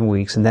for 7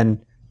 weeks, and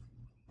then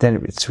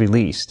it's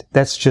released.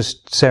 That's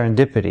just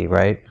serendipity,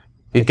 right?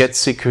 It gets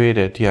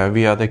secreted,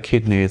 via the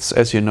kidney. It's,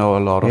 as you know, a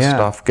lot of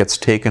stuff gets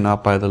taken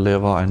up by the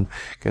liver and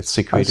gets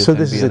secreted. So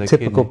this is a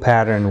typical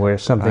pattern where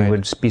something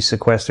would be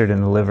sequestered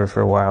in the liver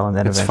for a while and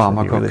then it's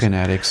eventually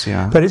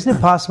pharmacokinetics, But isn't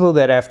it possible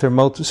that after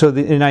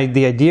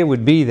the idea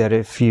would be that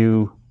if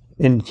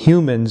in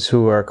humans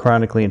who are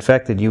chronically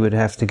infected, you would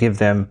have to give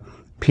them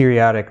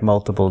periodic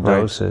multiple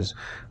doses.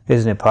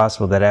 Isn't it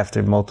possible that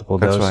after multiple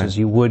doses,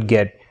 you would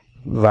get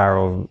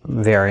viral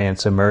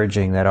variants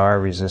emerging that are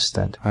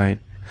resistant?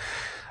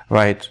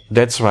 Right,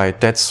 that's right.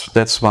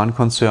 That's one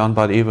concern,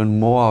 but even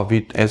more,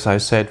 as I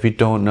said, we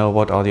don't know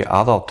what are the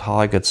other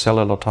targets,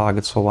 cellular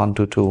targets for 1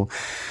 to 2.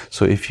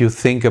 So if you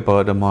think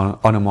about them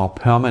on a more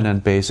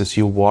permanent basis,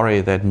 you worry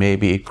that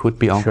maybe it could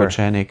be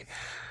oncogenic.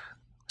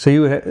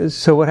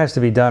 So what has to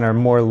be done are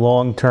more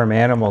long-term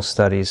animal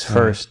studies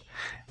first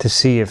to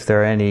see if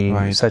there are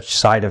any such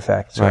side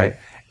effects, right?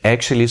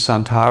 Actually,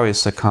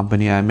 Sarnow, the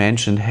company I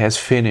mentioned, has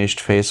finished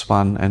phase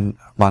 1 and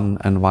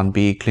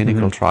 1B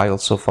clinical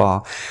trials so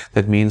far.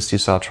 That means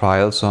these are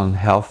trials on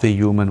healthy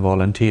human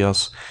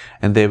volunteers,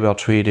 and they were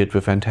treated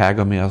with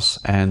antagomers,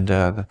 and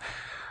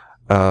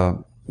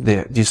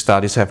these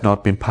studies have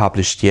not been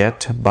published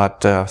yet, but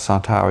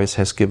Sarnow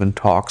has given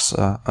talks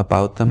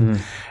about them,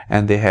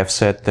 and they have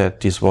said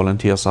that these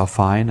volunteers are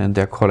fine and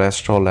their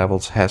cholesterol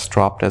levels has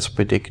dropped as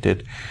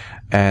predicted,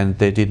 and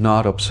they did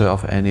not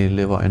observe any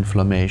liver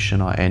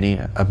inflammation or any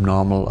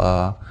abnormal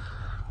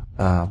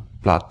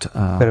blood.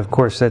 But of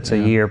course, that's a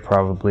year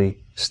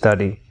probably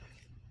study.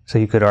 So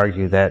you could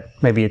argue that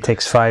maybe it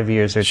takes 5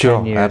 years or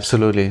 10 years.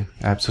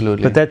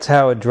 Absolutely. But that's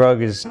how a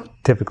drug is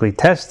typically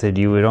tested.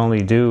 You would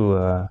only do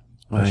a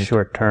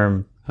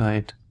short-term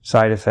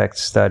side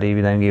effects study,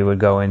 then you would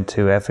go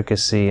into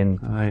efficacy and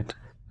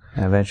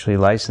eventually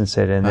license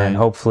it. And then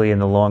hopefully in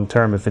the long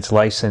term, if it's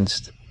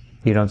licensed,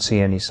 you don't see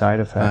any side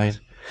effects.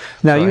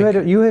 Now,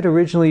 you had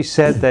originally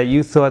said that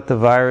you thought the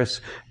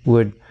virus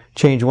would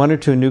change 1 or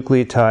 2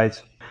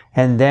 nucleotides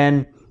and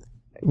then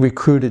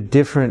recruit a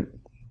different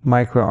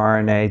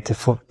microRNA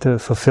to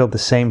fulfill the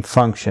same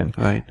function.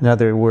 In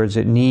other words,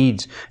 it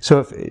needs.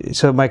 So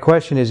my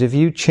question is, if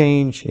you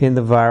change in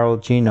the viral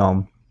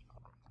genome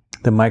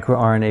the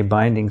microRNA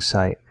binding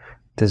site,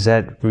 does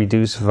that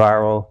reduce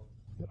viral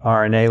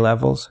RNA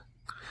levels?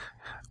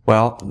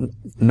 Well,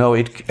 no,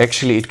 it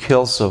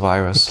kills the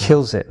virus. It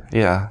kills it.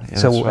 Yeah,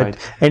 so that's right.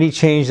 Any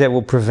change that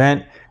will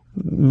prevent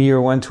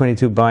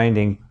miR-122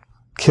 binding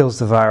kills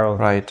the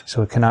viral,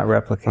 so it cannot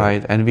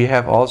replicate. And we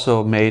have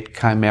also made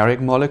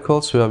chimeric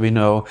molecules where we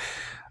know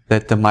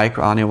that the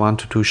microRNA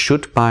 122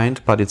 should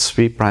bind, but its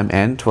 3'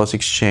 end was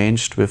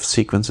exchanged with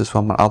sequences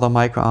from other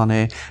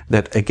microRNA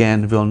that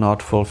again will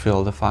not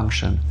fulfill the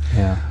function.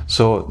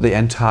 So the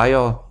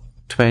entire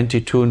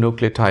 22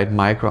 nucleotide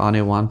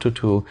microRNA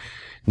 122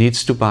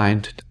 needs to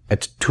bind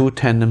at 2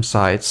 tandem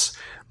sites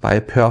by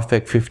a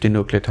perfect 50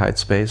 nucleotide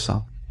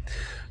spacer.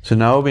 So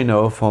now we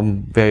know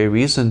from very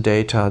recent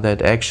data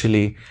that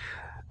actually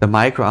the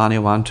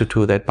microRNA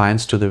 122 that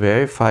binds to the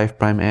very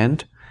 5'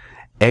 end,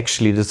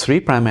 actually the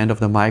 3' end of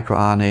the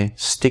microRNA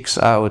sticks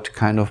out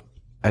kind of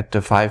at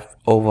the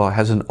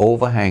has an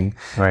overhang,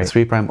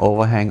 3'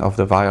 overhang of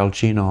the viral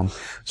genome.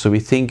 So we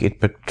think it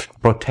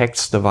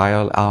protects the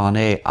viral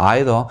RNA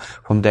either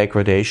from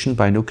degradation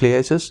by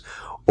nucleases,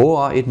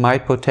 or it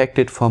might protect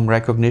it from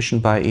recognition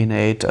by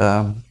innate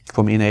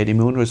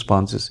immune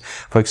responses.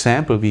 For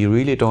example, we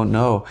really don't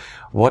know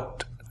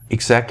what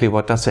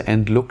does the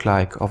end look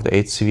like of the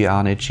HCV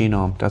RNA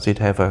genome. Does it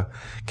have a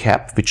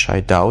cap, which I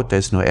doubt.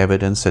 There's no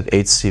evidence that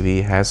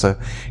HCV has a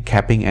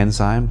capping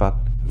enzyme, but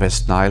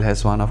West Nile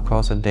has one, of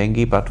course, and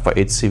dengue, but for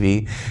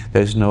HCV,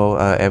 there's no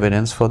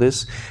evidence for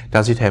this.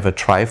 Does it have a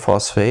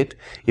triphosphate?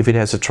 If it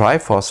has a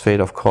triphosphate,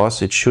 of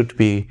course, it should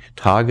be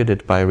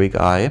targeted by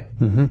RIG-I.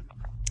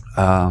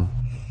 The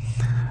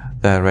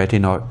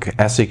retinoic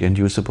acid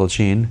inducible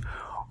gene,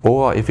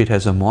 or if it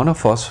has a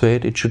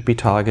monophosphate, it should be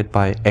targeted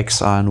by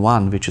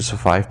XRN1, which is a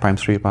 5'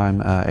 3'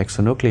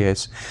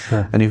 exonuclease.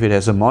 And if it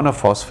has a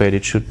monophosphate,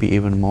 it should be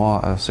even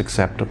more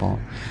susceptible.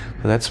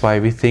 So that's why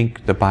we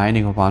think the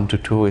binding of 1 to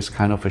 2 is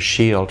kind of a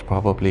shield,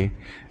 probably,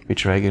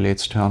 which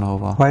regulates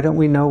turnover. Why don't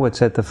we know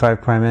what's at the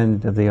 5'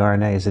 end of the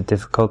RNA? Is it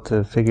difficult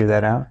to figure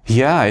that out?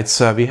 Yeah, it's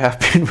we have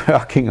been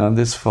working on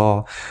this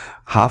for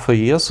half a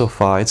year so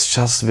far. It's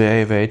just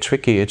very, very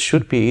tricky. It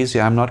should be easy.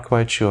 I'm not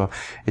quite sure.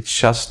 It's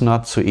just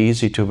not so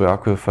easy to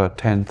work with a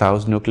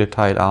 10,000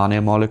 nucleotide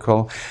RNA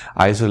molecule,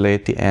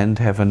 isolate the end,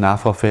 have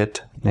enough of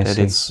it.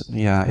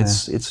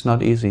 It's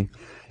not easy.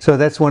 So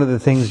that's one of the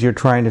things you're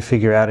trying to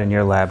figure out in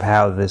your lab,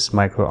 how this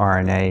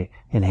microRNA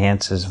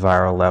enhances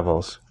viral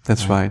levels.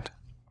 That's right.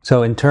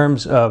 So in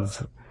terms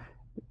of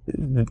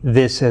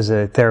this as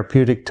a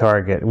therapeutic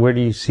target, where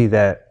do you see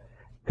that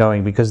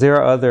going? Because there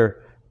are other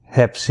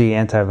Hep C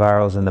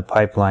antivirals in the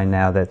pipeline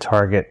now that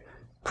target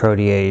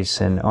protease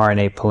and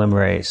RNA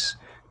polymerase.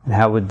 And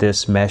how would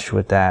this mesh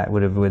with that?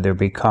 Would there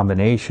be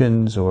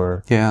combinations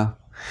or? Yeah,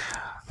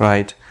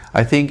 right.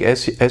 I think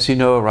as you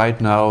know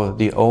right now,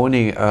 the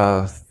only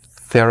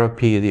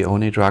therapy, the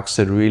only drugs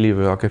that really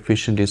work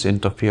efficiently is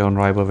interferon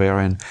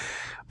ribavirin.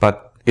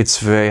 But it's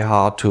very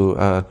hard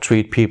to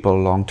treat people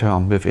long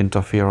term with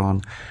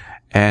interferon.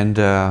 And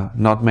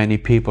not many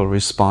people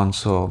respond,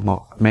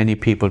 so many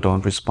people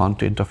don't respond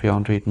to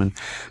interferon treatment.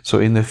 So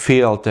in the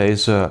field, there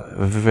is a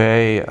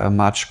very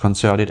much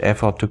concerted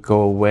effort to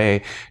go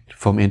away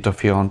from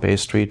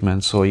interferon-based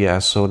treatment. So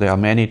so there are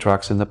many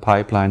drugs in the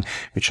pipeline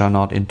which are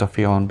not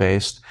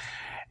interferon-based.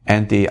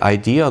 And the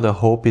idea, the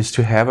hope is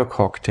to have a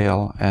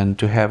cocktail and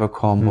to have a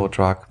combo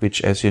drug,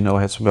 which, as you know,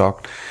 has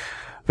worked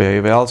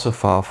very well so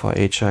far for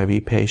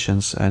HIV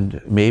patients.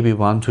 And maybe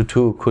 1 to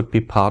 2 could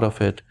be part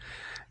of it.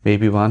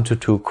 Maybe 1 to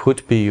 2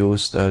 could be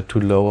used to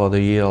lower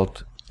the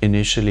yield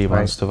initially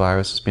once the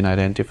virus has been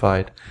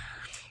identified.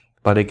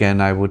 But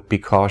again, I would be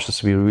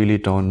cautious. We really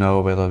don't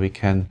know whether we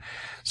can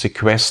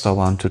sequester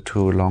 1 to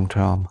 2 long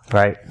term.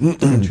 Right.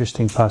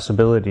 Interesting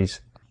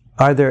possibilities.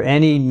 Are there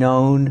any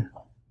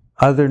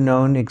other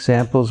known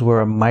examples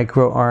where a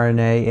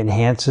microRNA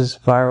enhances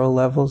viral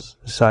levels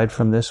aside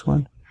from this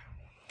one?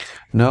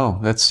 No,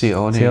 that's the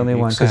only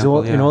one. Because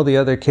in all the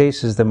other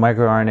cases, the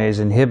microRNAs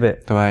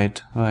inhibit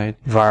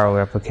viral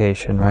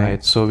replication,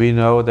 right? So we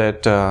know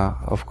that,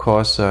 of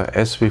course,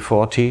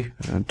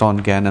 SV40, Don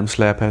Gannam's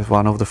lab has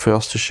one of the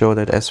first to show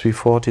that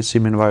SV40,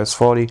 Simian virus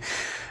 40,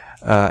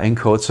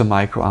 encodes a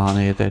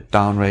microRNA that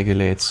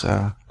downregulates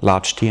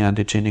large T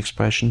antigen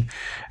expression.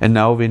 And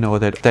now we know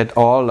that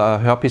all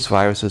herpes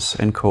viruses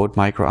encode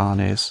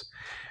microRNAs.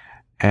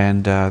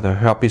 And the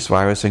herpes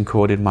virus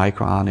encoded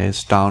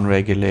microRNAs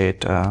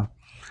downregulate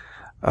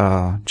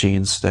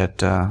genes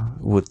that are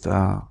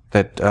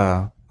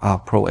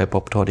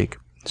pro-apoptotic.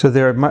 So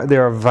there are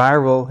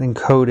viral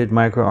encoded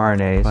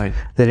microRNAs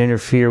that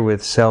interfere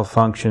with cell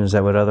functions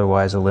that would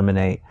otherwise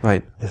eliminate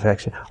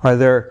infection. Are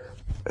there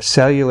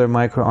cellular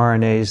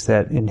microRNAs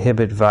that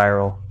inhibit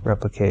viral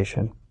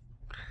replication?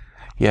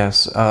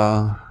 Yes.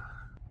 I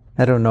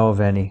don't know of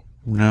any.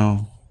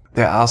 No.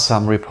 There are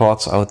some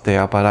reports out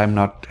there, but I'm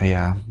not,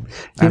 they're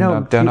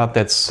not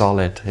that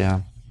solid,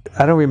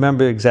 I don't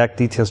remember exact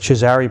details.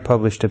 Cesari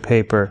published a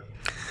paper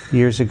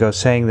years ago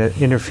saying that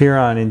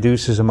interferon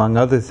induces, among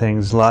other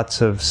things,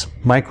 lots of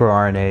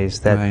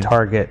microRNAs that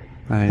target,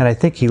 and I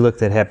think he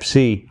looked at hep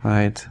C.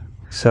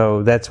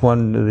 So that's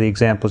one of the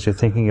examples you're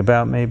thinking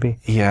about, maybe?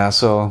 Yeah,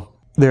 so...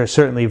 There are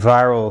certainly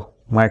viral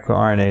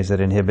microRNAs that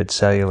inhibit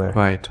cellular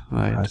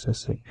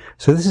processing.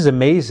 So this is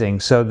amazing.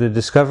 So the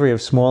discovery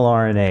of small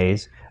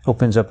RNAs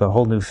opens up a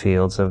whole new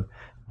fields of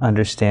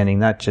understanding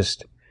not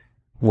just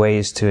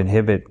ways to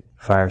inhibit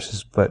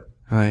viruses, but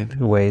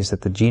ways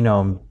that the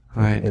genome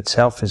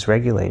itself is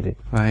regulated.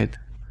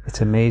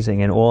 It's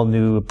amazing. And all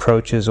new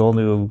approaches, all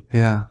new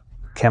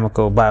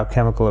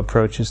biochemical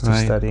approaches to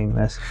studying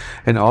this.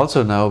 And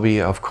also now we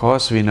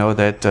know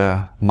that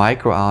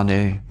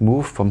microRNA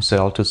move from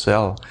cell to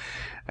cell.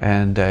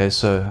 And there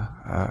is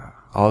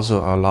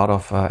also a lot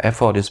of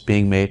effort is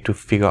being made to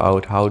figure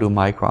out how do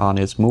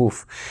microRNAs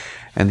move.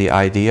 And the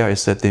idea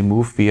is that they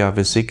move via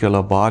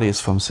vesicular bodies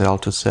from cell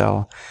to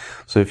cell.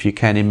 So if you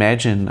can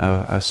imagine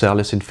a cell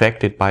is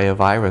infected by a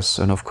virus,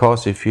 and of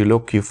course if you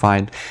look, you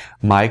find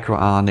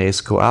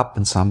microRNAs go up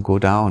and some go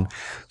down.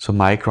 So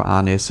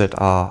microRNAs that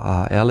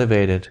are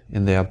elevated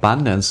in their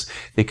abundance,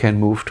 they can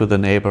move to the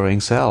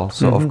neighboring cell.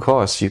 So of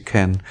course you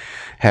can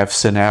have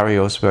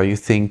scenarios where you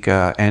think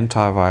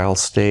antiviral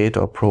state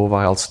or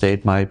proviral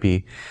state might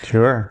be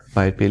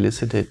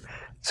elicited.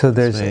 So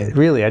there's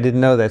really, I didn't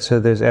know that. So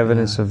there's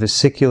evidence of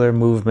vesicular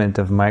movement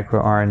of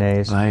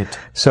microRNAs.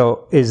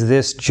 So is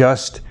this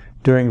just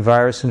during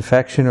virus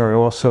infection or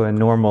also in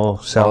normal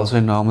cells? Also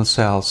in normal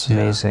cells.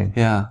 Amazing.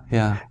 Yeah.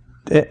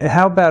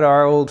 How about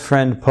our old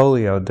friend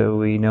polio? Do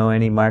we know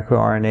any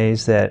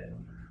microRNAs that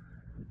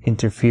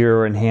interfere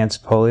or enhance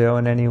polio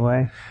in any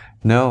way?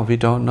 No, we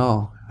don't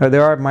know.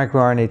 There are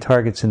microRNA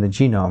targets in the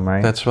genome,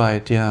 right? That's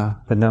right, yeah.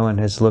 But no one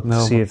has looked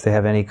to see if they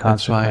have any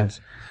consequence. That's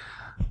right.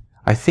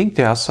 I think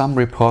there are some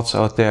reports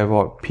out there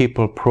where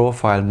people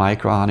profile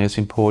microRNAs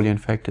in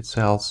polio-infected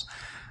cells,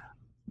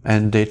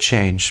 and they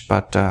change.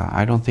 But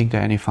I don't think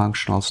that any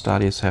functional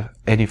studies have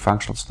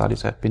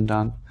been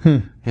done.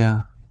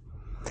 Yeah.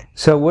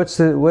 So what's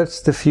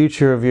the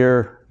future of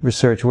your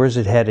research? Where's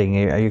it heading?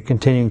 Are you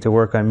continuing to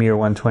work on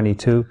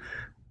miR-122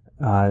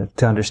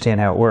 to understand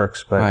how it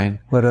works? But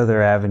what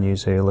other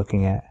avenues are you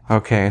looking at?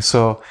 Okay,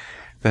 so.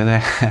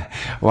 Then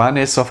one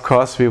is, of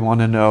course, we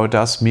want to know,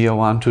 does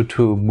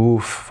miR-122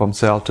 move from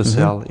cell to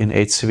cell in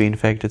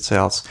HCV-infected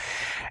cells?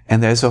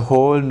 And there's a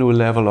whole new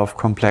level of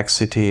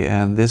complexity,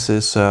 and this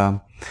is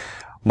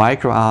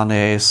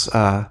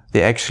microRNAs,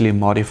 they're actually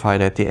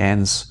modified at the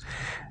ends.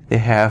 They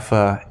have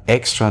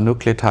extra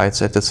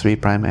nucleotides at the 3'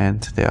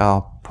 end. They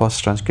are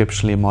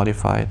post-transcriptionally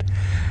modified.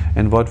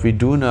 And what we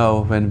do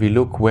know when we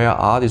look where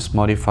are these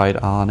modified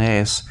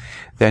RNAs,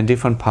 they're in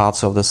different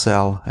parts of the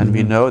cell. And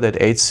we know that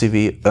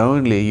HCV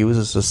only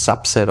uses a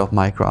subset of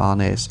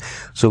microRNAs.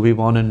 So we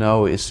want to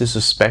know, is this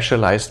a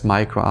specialized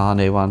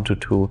microRNA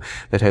 122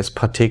 that has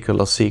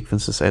particular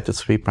sequences at the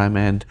 3'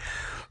 end?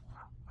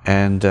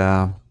 And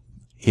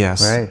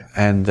yes.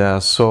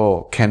 And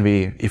so can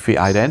we, if we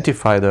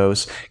identify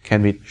those,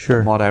 can we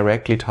more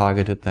directly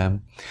target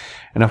them?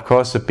 And of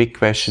course, the big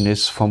question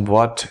is, from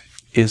what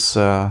is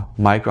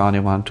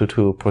microRNA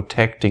 122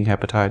 protecting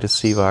hepatitis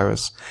C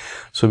virus?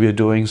 So we are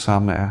doing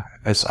some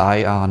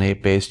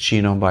siRNA-based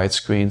genome-wide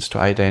screens to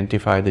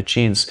identify the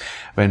genes.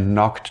 When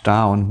knocked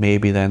down,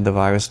 maybe then the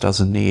virus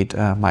doesn't need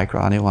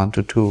microRNA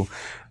 122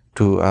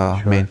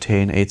 to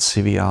maintain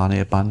HCV RNA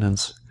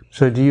abundance.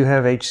 So do you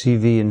have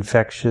HCV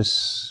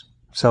infectious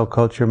cell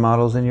culture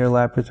models in your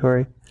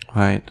laboratory?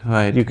 Right.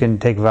 You can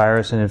take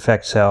virus and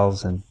infect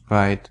cells and...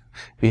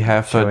 We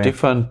have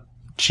different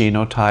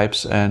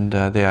genotypes, and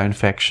they are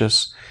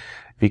infectious.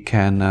 We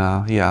can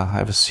have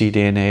a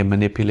cDNA,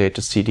 manipulate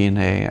the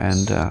cDNA,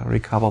 and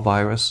recover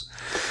virus.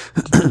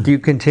 Do you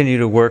continue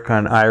to work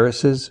on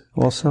irises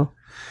also?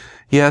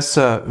 Yes,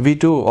 we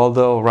do.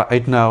 Although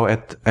right now,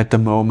 at the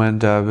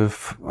moment,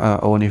 with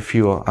only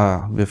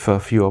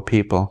fewer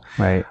people.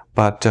 Right.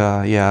 But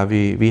yeah,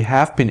 we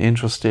have been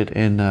interested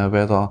in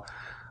whether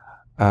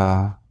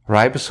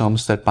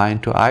ribosomes that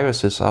bind to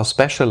irises are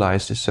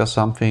specialized. Is there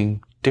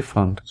something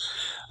different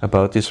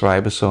about these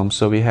ribosomes?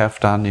 So we have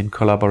done, in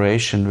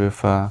collaboration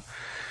with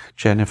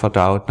Jennifer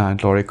Doudna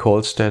and Laurie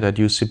Kolstad at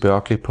UC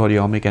Berkeley,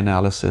 proteomic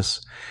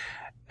analysis.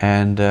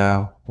 And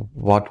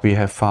what we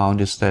have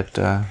found is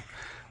that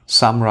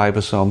some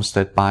ribosomes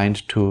that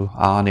bind to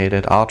RNA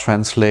that are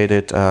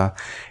translated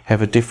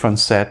have a different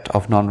set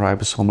of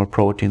non-ribosomal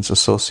proteins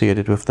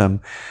associated with them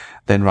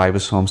than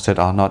ribosomes that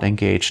are not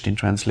engaged in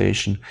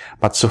translation.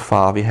 But so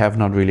far we have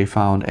not really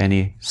found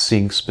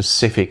anything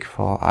specific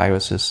for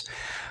irises.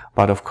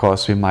 But of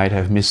course we might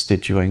have missed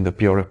it during the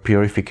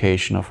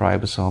purification of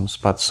ribosomes.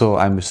 But so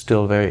I'm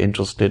still very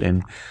interested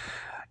in,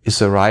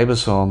 is a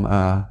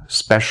ribosome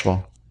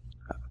special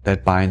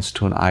that binds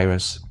to an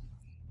iris?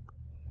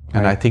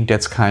 And I think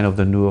that's kind of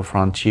the newer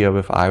frontier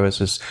with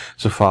irises.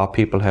 So far,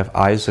 people have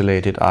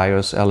isolated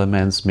iris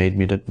elements, made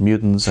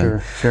mutants,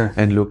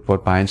 and looked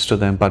what binds to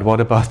them. But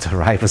what about the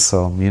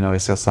ribosome? You know,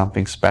 is there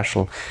something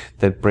special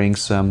that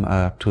brings them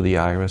to the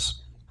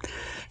iris?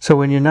 So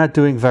when you're not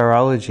doing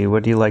virology,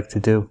 what do you like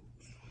to do?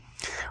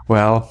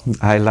 Well,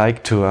 I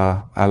like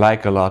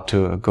a lot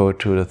to go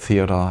to the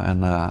theater,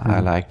 and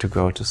I like to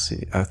go to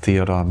see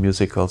theater,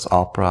 musicals,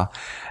 opera,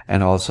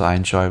 and also I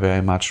enjoy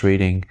very much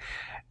reading.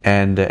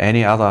 And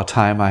any other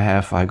time I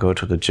have, I go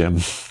to the gym.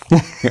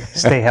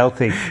 Stay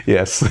healthy.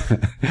 Yes.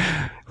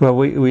 Well,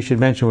 we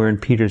should mention we're in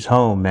Peter's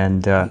home,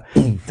 and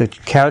the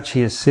couch he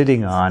is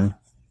sitting on,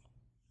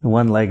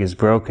 one leg is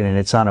broken, and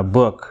it's on a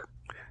book.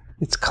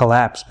 It's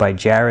Collapsed by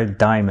Jared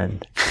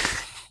Diamond.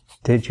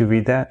 Did you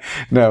read that?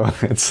 No,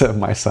 it's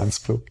my son's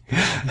book.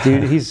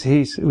 Dude,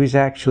 we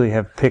actually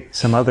have picked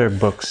some other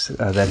books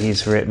that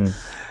he's written.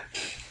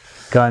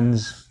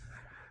 Guns,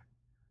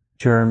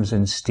 Germs,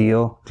 and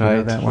Steel. Do you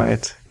know that one?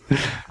 Right.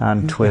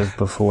 On TWiV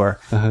before.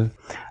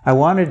 I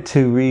wanted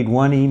to read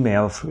one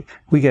email.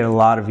 We get a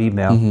lot of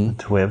email on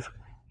TWiV,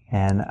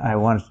 and I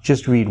want to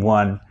just read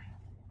one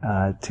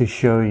to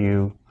show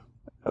you.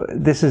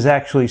 This is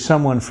actually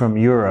someone from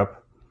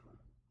Europe,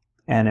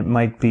 and it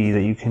might be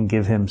that you can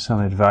give him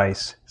some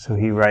advice. So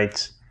he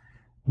writes,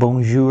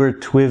 "Bonjour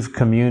TWiV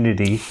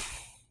community.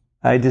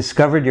 I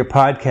discovered your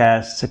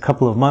podcasts a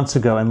couple of months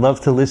ago and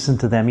love to listen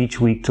to them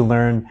each week to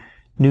learn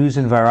news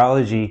in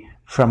virology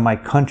from my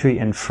country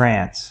in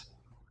France.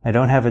 I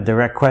don't have a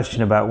direct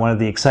question about one of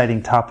the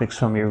exciting topics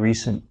from your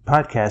recent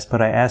podcast,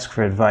 but I ask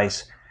for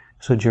advice."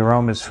 So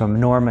Jerome is from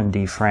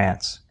Normandy,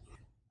 France.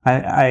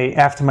 I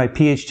after my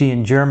PhD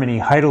in Germany,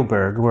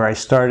 Heidelberg, where I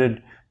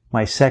started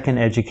my second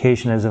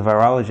education as a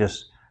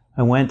virologist,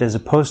 I went as a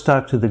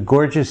postdoc to the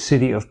gorgeous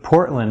city of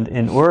Portland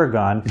in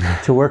Oregon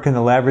to work in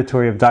the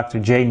laboratory of Dr.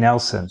 J.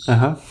 Nelson.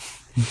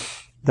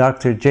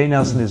 Dr. J.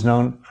 Nelson is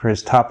known for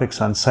his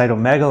topics on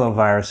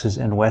cytomegaloviruses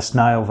and West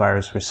Nile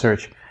virus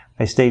research.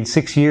 I stayed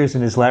 6 years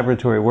in his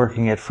laboratory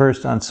working at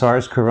first on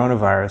SARS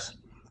coronavirus,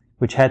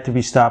 which had to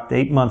be stopped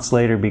 8 months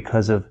later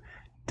because of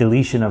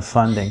deletion of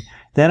funding.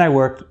 Then I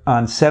worked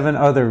on 7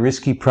 other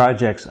risky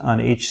projects on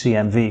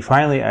HCMV.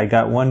 Finally, I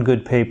got one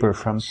good paper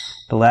from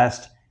the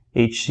last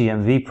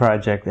HCMV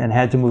project and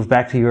had to move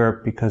back to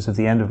Europe because of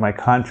the end of my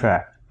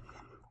contract.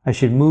 I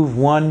should move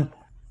one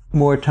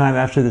more time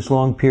after this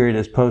long period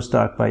as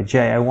postdoc by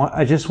Jay.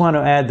 I just want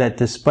to add that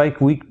despite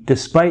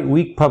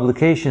weak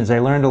publications, I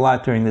learned a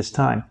lot during this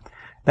time.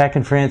 Back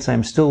in France,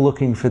 I'm still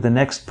looking for the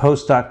next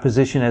postdoc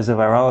position as a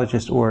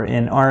virologist or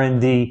in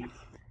R&D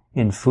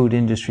in food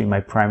industry,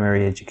 my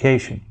primary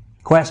education.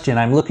 Question,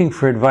 I'm looking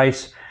for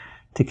advice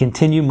to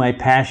continue my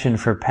passion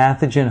for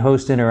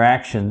pathogen-host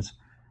interactions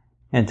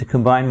and to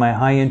combine my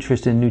high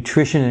interest in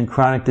nutrition and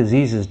chronic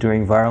diseases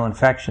during viral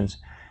infections.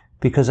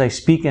 Because I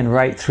speak and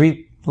write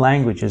 3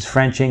 languages,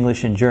 French,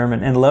 English, and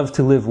German, and love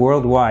to live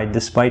worldwide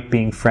despite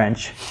being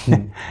French.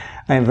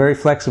 I am very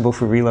flexible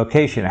for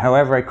relocation.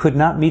 However, I could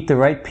not meet the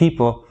right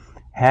people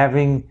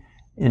having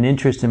an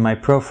interest in my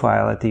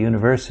profile at the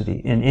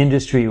university, in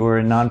industry, or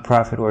in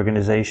nonprofit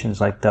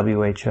organizations like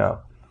WHO.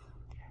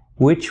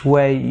 Which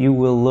way you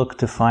will look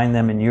to find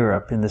them in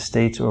Europe, in the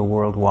States, or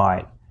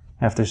worldwide?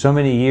 After so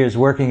many years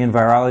working in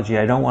virology,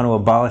 I don't want to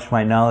abolish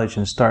my knowledge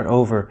and start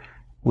over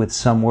with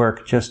some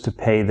work just to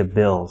pay the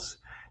bills.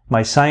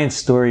 My science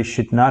story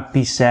should not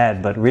be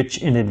sad, but rich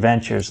in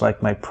adventures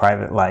like my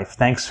private life.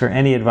 Thanks for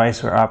any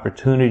advice or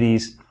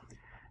opportunities.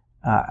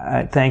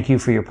 Thank you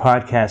for your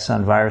podcasts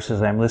on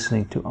viruses. I'm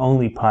listening to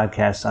only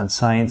podcasts on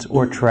science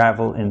or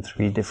travel in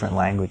 3 different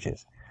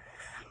languages.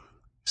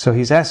 So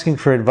he's asking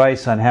for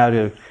advice on how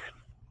to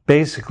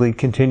basically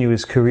continue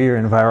his career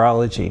in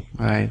virology.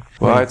 Right.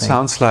 Well, it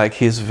sounds like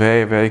he's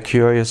very, very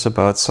curious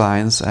about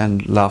science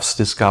and loves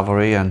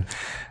discovery and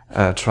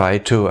try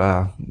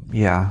to,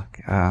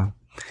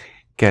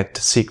 get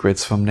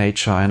secrets from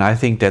nature. And I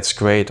think that's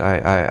great.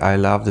 I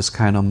love this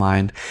kind of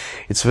mind.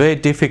 It's very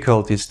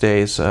difficult these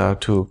days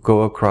to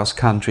go across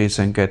countries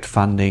and get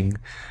funding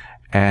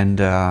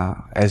And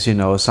as you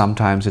know,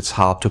 sometimes it's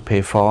hard to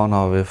pay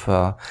foreigner with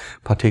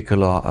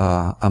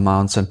particular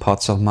amounts and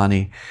pots of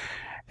money.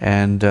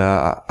 And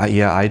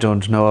yeah, I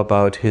don't know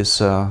about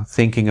his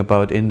thinking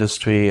about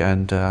industry,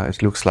 and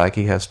it looks like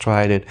he has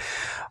tried it.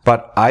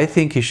 But I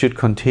think he should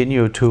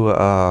continue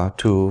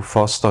to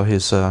foster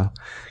his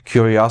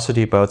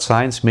curiosity about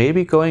science,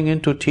 maybe going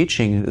into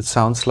teaching. It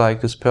sounds like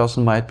this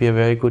person might be a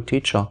very good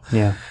teacher.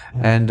 Yeah.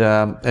 And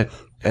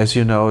as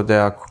you know,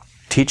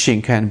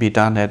 teaching can be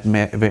done at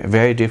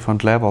very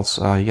different levels,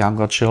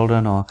 younger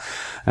children,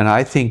 and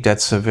I think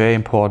that's a very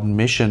important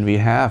mission we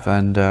have,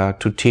 and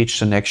to teach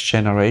the next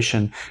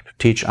generation, to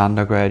teach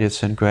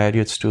undergraduates and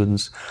graduate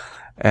students.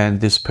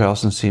 And this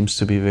person seems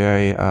to be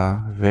very,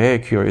 very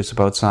curious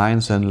about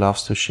science and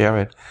loves to share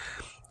it.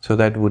 So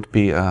that would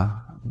be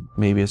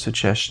maybe a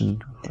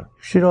suggestion.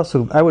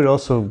 I would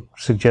also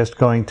suggest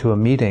going to a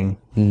meeting.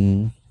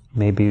 Mm-hmm.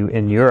 Maybe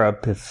in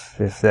Europe, if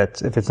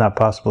it's not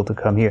possible to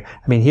come here.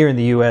 I mean, here in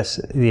the U.S.,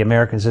 the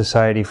American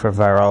Society for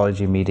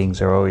Virology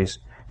meetings are always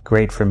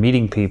great for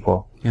meeting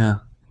people. Yeah.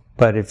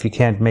 But if you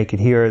can't make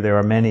it here, there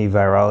are many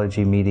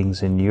virology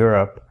meetings in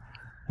Europe,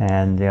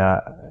 and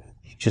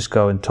you just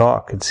go and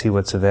talk and see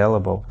what's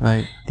available.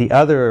 Right. The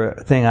other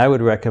thing I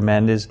would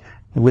recommend is,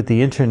 with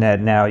the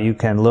internet now, you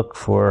can look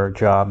for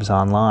jobs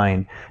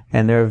online,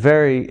 and there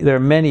are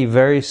many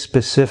very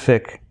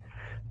specific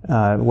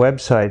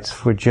websites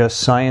for just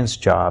science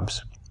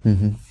jobs.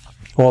 Mm-hmm.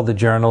 All the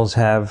journals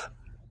have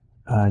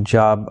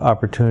job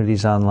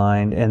opportunities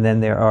online, and then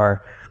there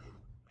are,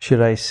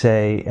 should I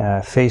say,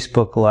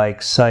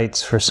 Facebook-like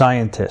sites for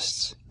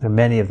scientists. There are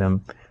many of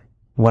them.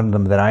 One of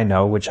them that I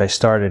know, which I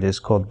started, is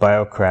called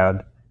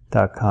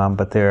biocrowd.com,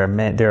 but there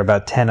are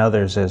about 10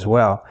 others as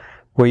well,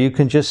 where you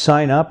can just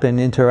sign up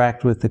and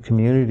interact with the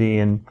community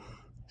and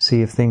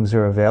see if things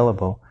are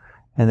available.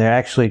 And there are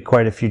actually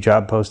quite a few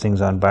job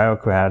postings on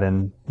BioCrowd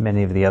and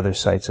many of the other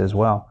sites as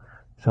well.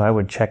 So I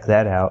would check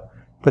that out.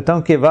 But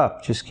don't give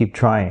up. Just keep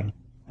trying.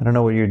 I don't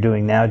know what you're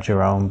doing now,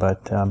 Jerome,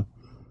 but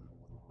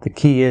the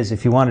key is,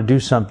 if you want to do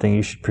something,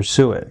 you should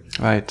pursue it.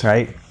 Right.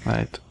 Right?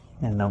 Right.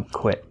 And don't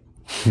quit.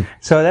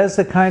 So that's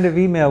the kind of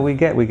email we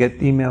get. We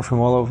get email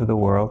from all over the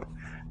world,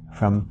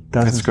 from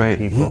dozens of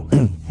people.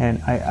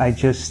 And I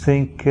just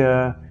think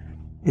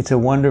it's a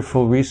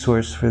wonderful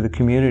resource for the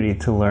community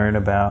to learn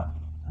about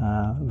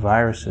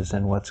viruses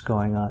and what's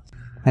going on.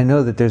 I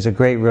know that there's a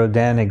great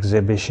Rodin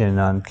exhibition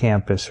on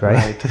campus,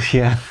 right? Right,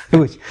 yeah.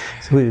 which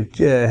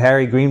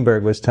Harry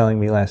Greenberg was telling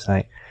me last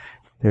night.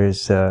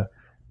 There's the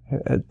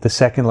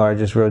second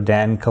largest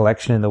Rodin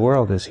collection in the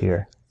world is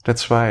here.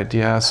 That's right,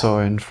 yeah. So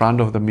in front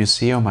of the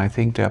museum, I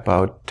think there are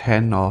about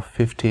 10 or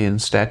 15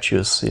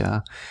 statues,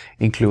 yeah,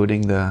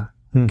 including the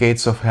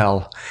gates of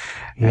hell.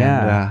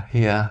 Yeah.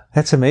 And, yeah.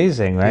 That's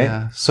amazing, right?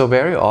 Yeah. So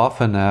very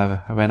often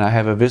when I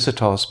have a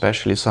visitor,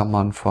 especially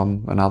someone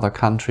from another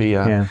country,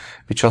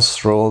 we just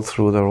stroll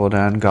through the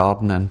Rodin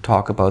garden and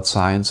talk about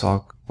science,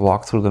 or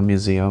walk through the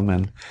museum,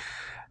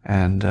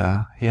 and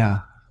yeah.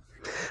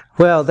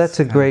 Well, that's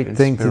a great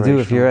thing to do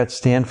if you're at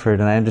Stanford,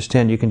 and I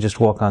understand you can just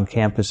walk on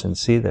campus and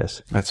see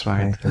this. That's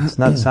right. It's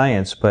not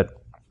science, but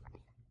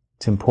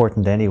it's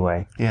important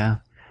anyway. Yeah.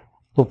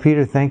 Well,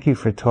 Peter, thank you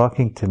for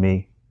talking to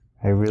me.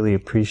 I really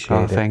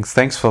appreciate it. Thanks.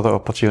 Thanks for the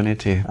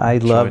opportunity. I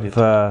love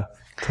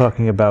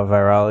talking about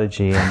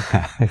virology,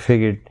 and I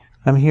figured,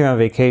 I'm here on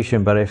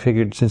vacation, but I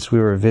figured since we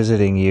were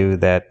visiting you,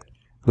 that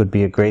would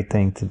be a great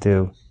thing to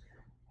do.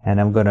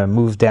 And I'm going to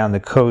move down the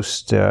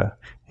coast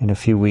in a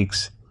few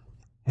weeks,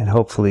 and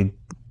hopefully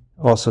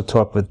also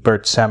talk with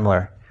Bert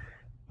Semler,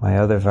 my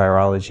other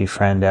virology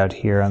friend out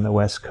here on the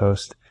West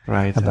Coast,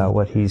 about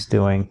what he's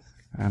doing.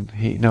 And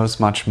he knows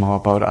much more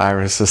about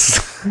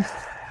irises.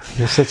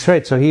 Yes, that's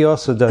right. So he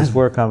also does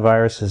work on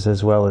viruses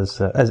as well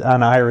as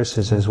on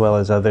irises, as well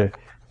as other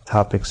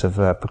topics of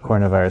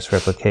coronavirus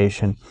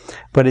replication.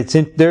 But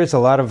there's a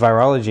lot of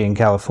virology in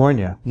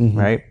California,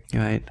 right?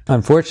 Right.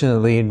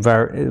 Unfortunately,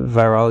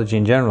 virology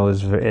in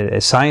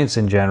general science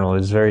in general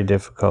is very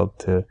difficult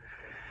to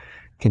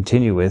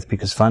continue with,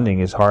 because funding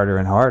is harder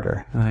and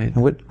harder. Right.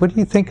 And what do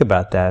you think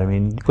about that? I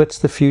mean, what's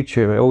the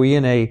future? Are we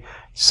in a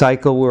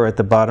cycle where we're at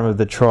the bottom of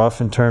the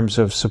trough in terms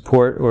of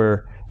support,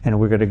 and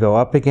we're going to go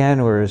up again,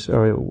 or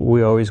are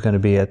we always going to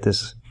be at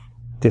this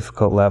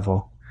difficult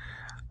level?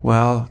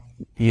 Well,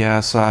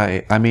 yes,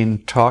 I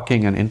mean,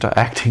 talking and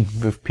interacting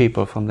with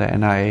people from the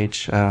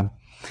NIH,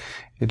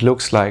 it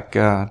looks like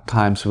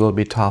times will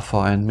be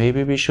tougher, and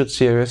maybe we should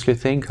seriously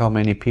think how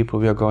many people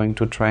we are going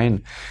to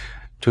train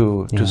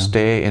to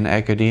stay in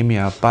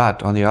academia.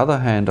 But on the other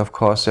hand, of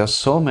course, there's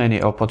so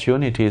many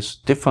opportunities,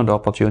 different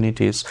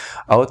opportunities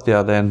out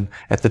there than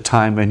at the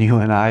time when you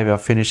and I were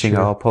finishing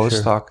our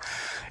postdoc. Sure.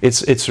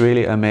 It's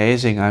really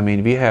amazing. I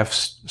mean, we have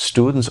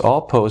students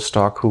or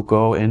postdoc who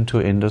go into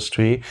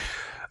industry,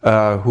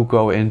 who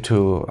go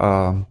into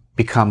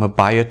become a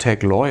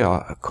biotech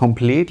lawyer,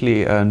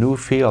 completely new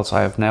fields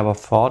I have never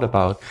thought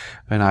about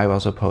when I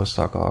was a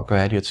postdoc or a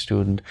graduate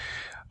student.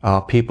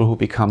 people who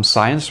become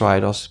science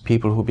writers,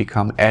 people who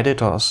become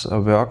editors,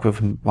 work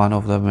with one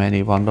of the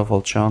many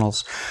wonderful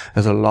journals.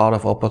 There's a lot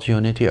of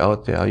opportunity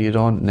out there. You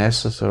don't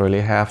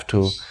necessarily have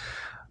to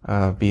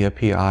be a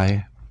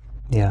PI.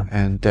 Yeah.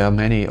 And there are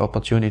many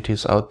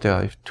opportunities out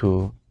there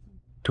to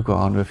go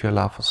on with your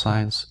love for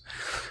science.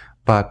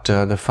 But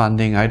the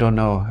funding, I don't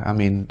know. I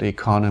mean, the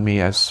economy,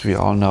 as we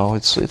all know,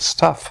 it's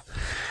tough.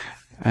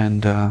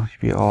 And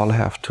we all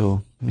have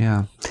to,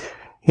 yeah.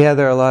 Yeah,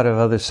 there are a lot of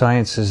other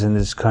sciences in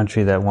this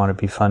country that want to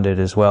be funded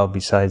as well,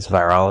 besides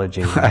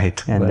virology.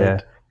 Right. And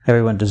right.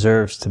 Everyone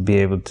deserves to be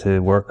able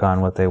to work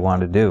on what they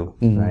want to do,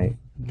 right?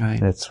 Right.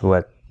 That's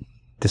what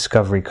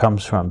discovery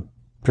comes from,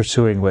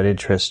 pursuing what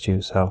interests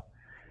you. So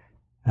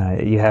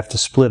you have to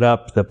split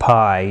up the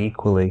pie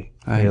equally,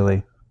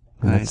 really.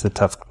 And that's the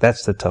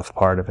tough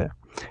part of it.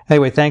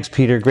 Anyway, thanks,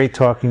 Peter. Great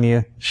talking to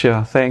you.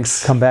 Sure,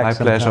 thanks. Come back My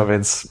sometime. pleasure,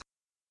 Vince.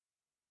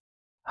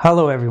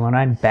 Hello, everyone.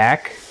 I'm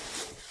back.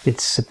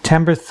 It's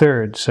September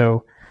 3rd,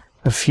 so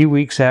a few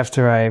weeks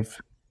after I've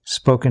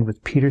spoken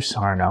with Peter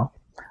Sarnow,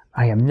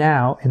 I am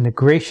now in the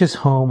gracious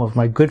home of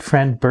my good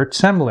friend Bert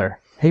Semler.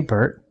 Hey,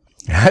 Bert.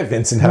 Hi,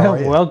 Vincent. How are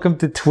you? Welcome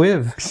to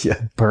TWiV,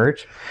 Yeah.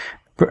 Bert.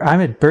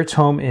 I'm at Bert's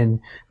home in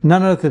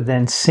none other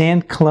than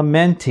San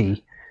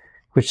Clemente,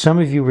 which some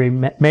of you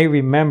may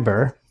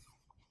remember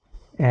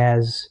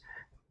as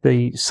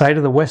the site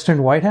of the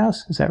Western White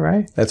House. Is that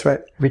right? That's right.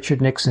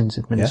 Richard Nixon's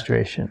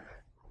administration.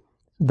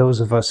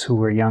 Those of us who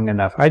were young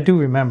enough. I do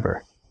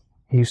remember.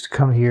 He used to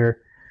come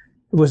here.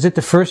 Was it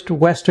the first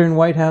Western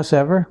White House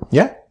ever?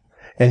 Yeah.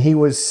 And he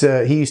used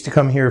to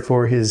come here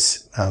for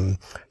his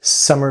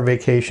summer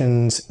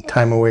vacations,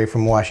 time away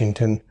from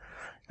Washington,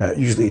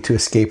 usually to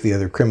escape the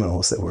other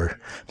criminals that were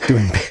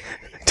doing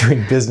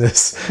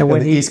business on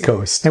the East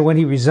Coast. And when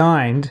he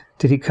resigned,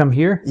 did he come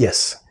here?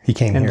 Yes, he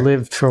came and here.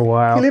 Lived for a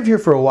while. He lived here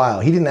for a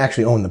while. He didn't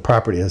actually own the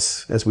property,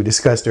 as we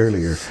discussed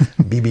earlier. I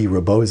think B.B.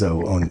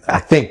 Rebozo owned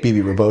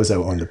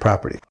the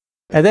property.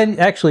 And then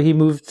actually he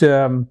moved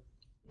to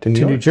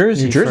New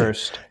Jersey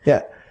first.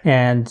 Yeah.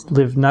 And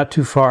lived not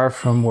too far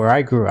from where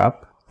I grew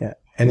up. Yeah.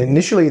 And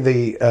initially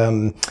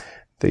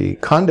the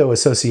condo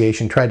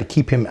association tried to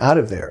keep him out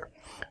of there.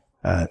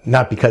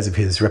 Not because of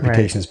his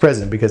reputation as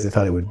president, because they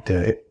thought it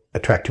would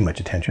attract too much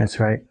attention.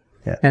 That's right.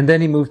 Yeah. And then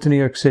he moved to New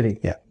York City.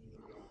 Yeah.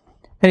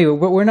 Anyway,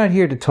 but we're not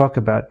here to talk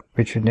about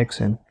Richard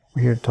Nixon.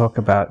 We're here to talk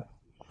about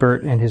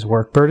Bert and his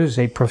work. Bert is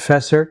a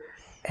professor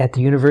at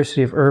the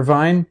University of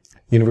Irvine.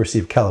 University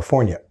of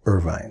California,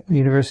 Irvine.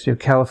 University of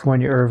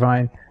California,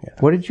 Irvine. Yeah.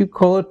 What did you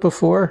call it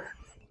before?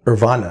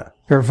 Irvana.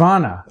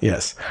 Irvana.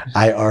 Yes.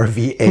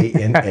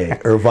 I-R-V-A-N-A.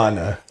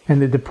 Irvana.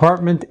 And the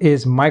department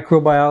is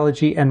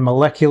microbiology and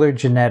molecular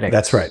genetics.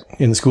 That's right.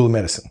 In the School of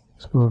Medicine.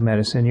 School of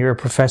Medicine. You're a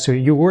professor.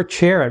 You were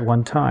chair at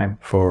one time.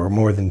 For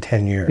more than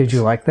 10 years. Did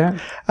you like that?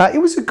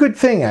 It was a good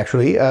thing,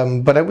 actually.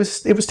 But it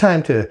was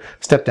time to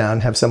step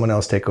down, have someone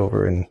else take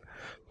over and,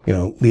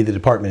 lead the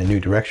department in new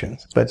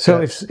directions. But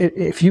so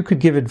if you could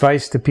give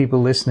advice to people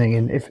listening,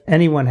 and if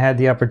anyone had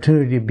the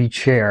opportunity to be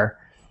chair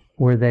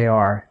where they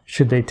are,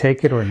 should they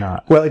take it or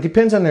not? Well, it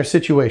depends on their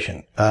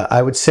situation.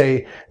 I would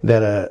say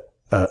that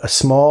a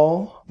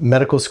small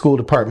medical school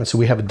department, so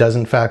we have a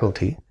dozen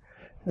faculty,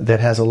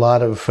 that has a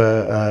lot of,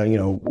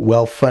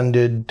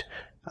 well-funded,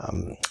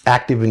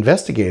 active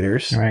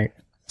investigators, right.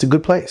 It's a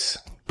good place.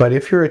 But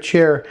if you're a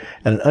chair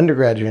at an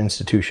undergraduate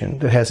institution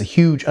that has a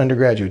huge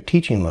undergraduate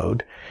teaching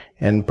load,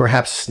 and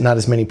perhaps not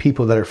as many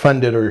people that are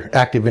funded or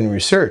active in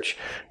research,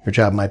 your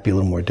job might be a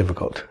little more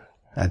difficult.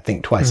 I'd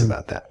think twice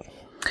about that.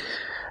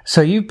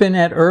 So you've been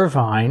at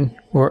Irvine,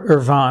 or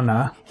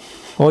Irvana,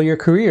 all your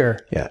career.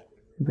 Yeah.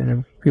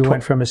 You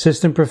went from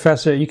assistant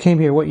professor. You came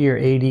here what year?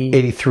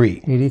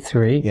 83.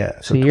 83.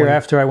 Yeah. So a year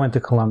after I went to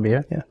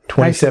Columbia. Yeah.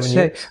 27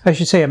 years. I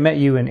should say I met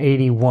you in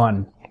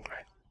 81.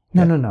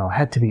 No. It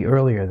had to be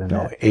earlier than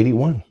that.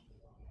 81.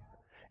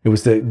 It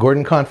was the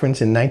Gordon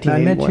Conference in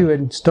 1981. I met you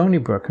in Stony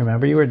Brook,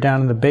 remember? You were down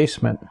in the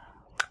basement.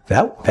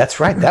 That's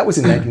right. That was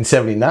in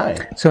 1979.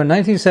 So in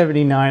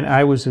 1979,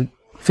 I was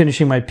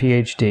finishing my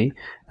PhD.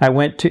 I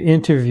went to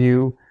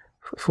interview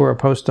for a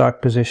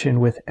postdoc position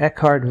with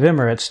Eckhard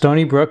Wimmer at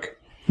Stony Brook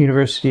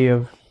University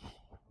of,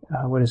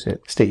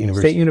 State University.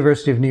 State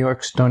University of New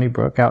York, Stony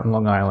Brook, out in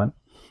Long Island.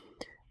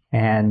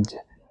 And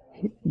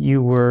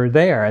you were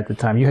there at the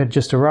time. You had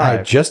just arrived. I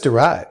had just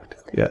arrived.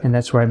 Yeah. And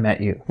that's where I met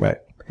you. Right.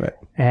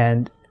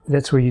 And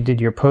that's where you did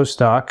your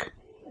postdoc,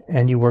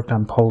 and you worked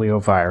on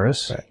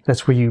poliovirus. Right.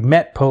 That's where you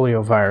met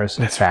poliovirus,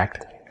 in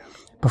fact.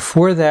 Right.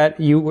 Before that,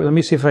 let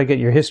me see if I get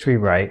your history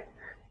right.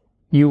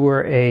 You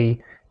were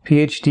a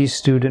PhD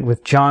student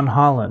with John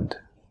Holland,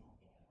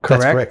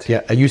 correct? That's correct, yeah,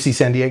 at UC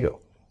San Diego.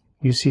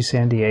 UC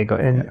San Diego.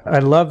 And I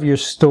love your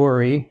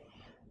story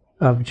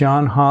of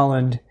John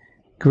Holland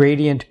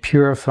gradient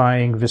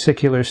purifying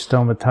vesicular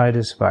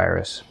stomatitis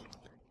virus.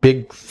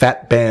 Big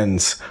fat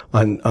bands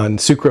on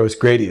sucrose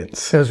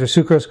gradients. Those are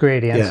sucrose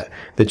gradients. Yeah,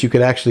 that you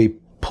could actually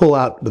pull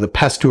out with a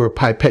Pasteur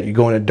pipette. You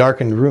go in a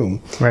darkened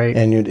room, right,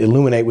 and you'd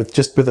illuminate with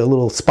a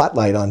little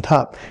spotlight on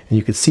top, and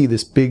you could see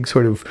this big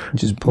sort of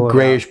just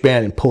grayish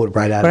band and pull it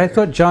right out. But I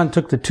thought John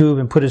took the tube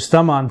and put his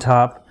thumb on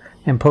top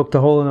and poked a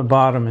hole in the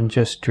bottom and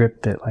just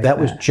dripped it like that. That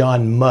was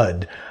John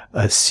Mudd,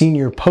 a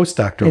senior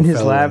postdoctoral in his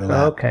fellow lab. in the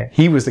lab. Okay,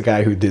 he was the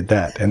guy who did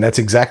that, and that's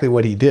exactly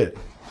what he did.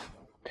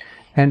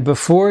 And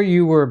before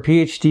you were a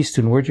PhD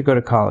student, where'd you go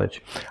to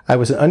college? I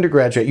was an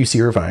undergraduate at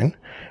UC Irvine,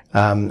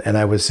 and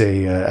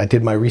I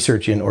did my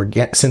research in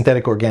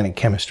synthetic organic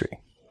chemistry.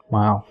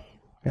 Wow.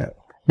 Yeah.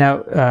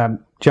 Now,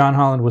 John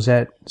Holland was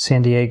at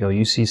San Diego,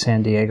 UC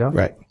San Diego.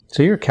 Right.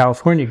 So you're a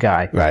California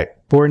guy. Right.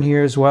 Born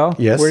here as well?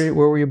 Yes. Where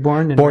were you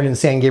born? Born in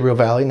San Gabriel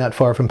Valley, not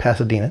far from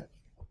Pasadena.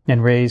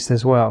 And raised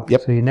as well.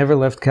 Yep. So you never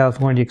left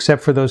California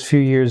except for those few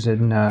years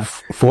in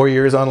 4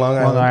 years on Long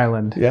Island. Long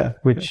Island. Yeah.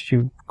 Which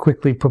you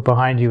quickly put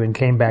behind you and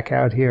came back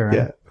out here.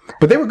 Yeah.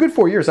 But they were good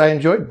 4 years. I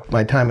enjoyed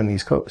my time on the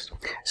East Coast.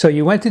 So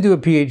you went to do a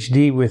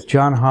PhD with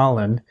John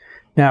Holland.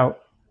 Now,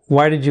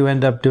 why did you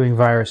end up doing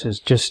viruses?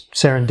 Just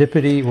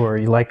serendipity, or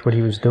you liked what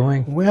he was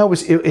doing? Well,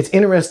 it's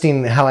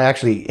interesting how I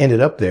actually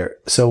ended up there.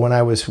 So when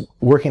I was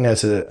working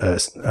as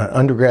an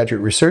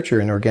undergraduate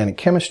researcher in organic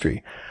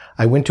chemistry,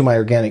 I went to my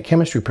organic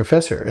chemistry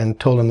professor and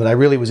told him that I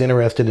really was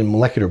interested in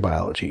molecular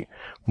biology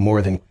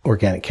more than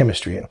organic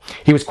chemistry. And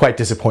he was quite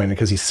disappointed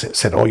because he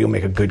said, "Oh, you'll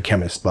make a good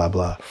chemist, blah,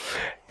 blah."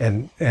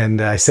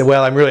 And I said,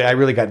 "Well, I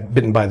really got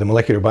bitten by the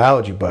molecular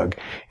biology bug."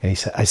 And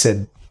I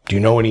said, "Do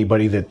you know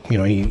anybody that,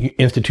 any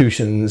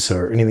institutions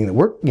or anything that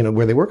work,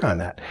 where they work on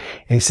that?"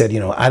 And he said,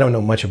 "I don't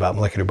know much about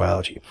molecular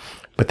biology,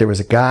 but there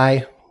was a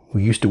guy who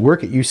used to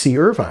work at UC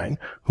Irvine,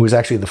 who was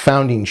actually the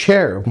founding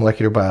chair of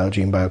molecular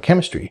biology and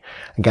biochemistry,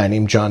 a guy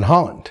named John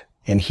Holland.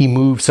 And he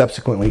moved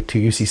subsequently to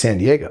UC San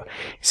Diego.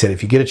 He said,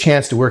 if you get a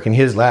chance to work in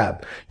his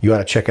lab, you ought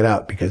to check it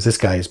out because this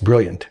guy is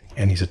brilliant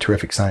and he's a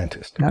terrific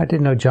scientist." No, I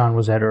didn't know John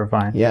was at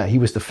Irvine. Yeah, he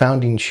was the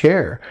founding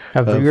chair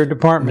of your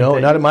department. No,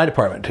 not in my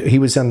department. He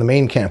was on the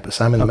main campus.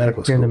 I'm in the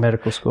medical school. You're in the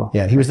medical school.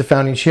 Yeah, he was the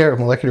founding chair of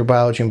molecular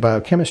biology and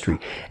biochemistry,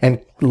 and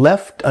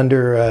left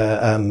under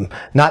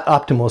not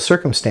optimal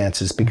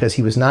circumstances because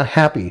he was not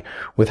happy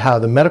with how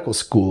the medical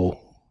school,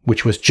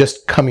 which was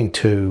just coming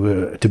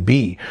to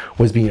be,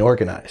 was being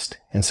organized.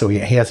 And so he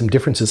had some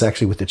differences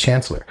actually with the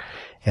chancellor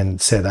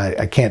and said,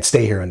 I can't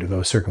stay here under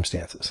those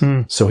circumstances.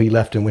 So he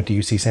left and went to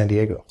UC San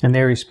Diego. And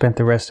there he spent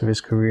the rest of his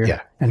career.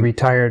 Yeah. And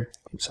retired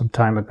some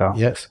time ago.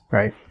 Yes.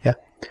 Right? Yeah.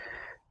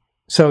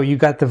 So you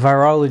got the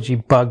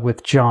virology bug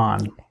with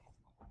John.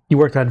 You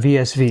worked on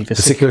VSV,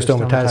 vesicular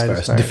stomatitis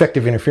virus,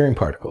 defective interfering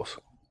particles.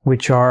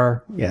 Which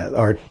are? Yeah,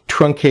 are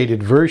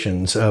truncated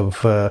versions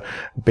of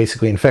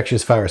basically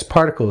infectious virus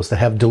particles that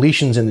have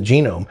deletions in the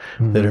genome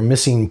that are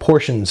missing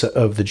portions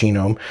of the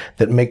genome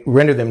that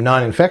render them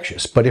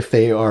non-infectious. But if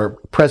they are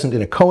present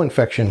in a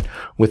co-infection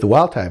with the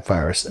wild-type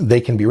virus,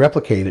 they can be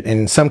replicated, and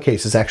in some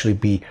cases actually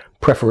be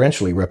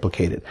preferentially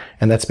replicated.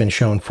 And that's been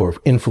shown for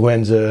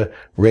influenza,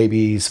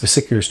 rabies,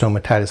 vesicular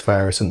stomatitis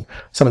virus, and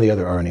some of the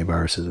other RNA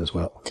viruses as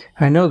well.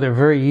 I know they're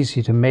very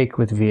easy to make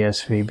with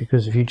VSV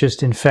because if you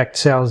just infect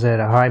cells at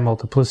a high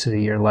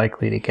multiplicity, you're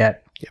likely to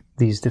get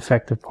these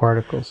defective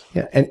particles.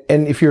 Yeah,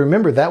 and if you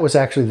remember, that was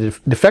actually, the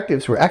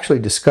defectives were actually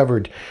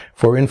discovered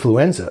for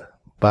influenza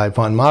by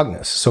von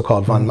Magnus,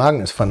 so-called von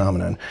Magnus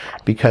phenomenon,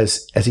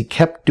 because as he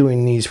kept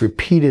doing these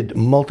repeated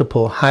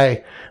multiple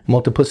high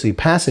multiplicity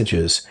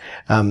passages,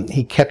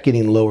 he kept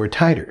getting lower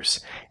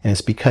titers. And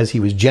it's because he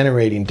was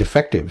generating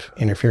defective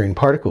interfering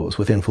particles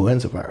with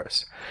influenza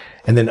virus.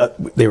 And then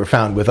they were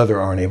found with other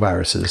RNA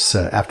viruses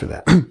after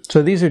that.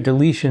 So these are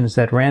deletions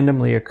that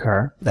randomly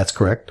occur. That's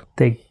correct.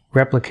 They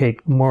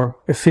replicate more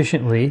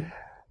efficiently,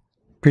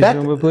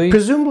 presumably?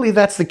 Presumably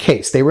that's the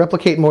case. They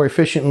replicate more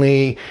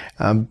efficiently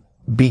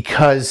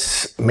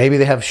because maybe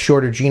they have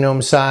shorter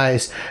genome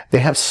size. They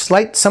have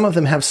some of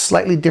them have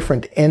slightly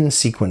different end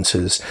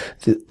sequences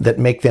that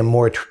make them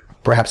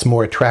perhaps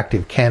more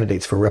attractive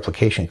candidates for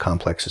replication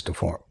complexes to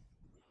form.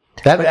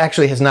 That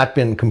actually has not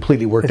been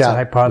completely worked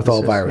out with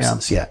all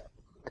viruses yet.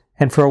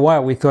 And for a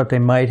while we thought they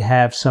might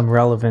have some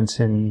relevance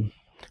in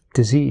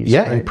disease.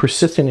 Yeah, right? in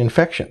persistent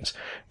infections,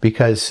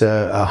 because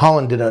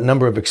Holland did a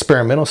number of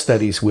experimental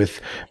studies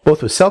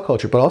both with cell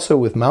culture, but also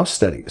with mouse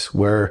studies,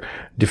 where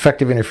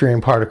defective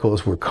interfering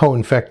particles were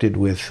co-infected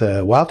with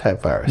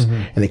wild-type virus,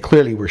 and they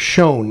clearly were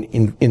shown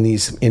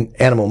in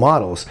animal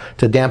models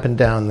to dampen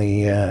down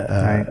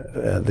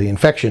the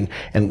infection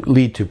and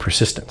lead to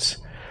persistence.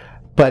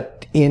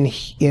 But in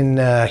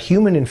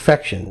human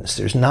infections,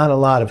 there's not a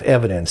lot of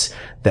evidence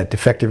that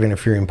defective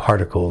interfering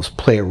particles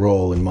play a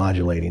role in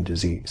modulating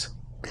disease.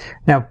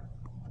 Now,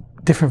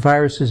 different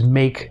viruses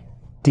make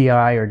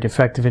DI or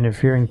defective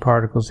interfering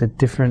particles at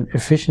different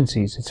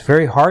efficiencies. It's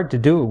very hard to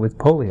do it with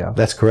polio.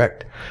 That's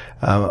correct.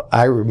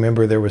 I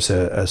remember there was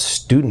a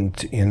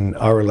student in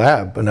our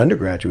lab, an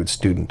undergraduate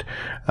student,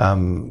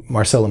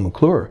 Marcella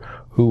McClure,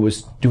 who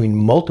was doing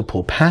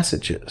multiple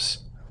passages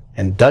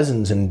and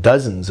dozens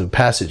of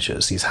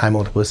passages, these high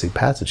multiplicity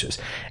passages.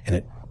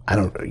 And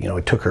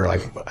it took her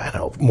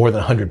more than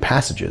 100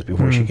 passages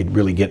before she could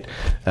really get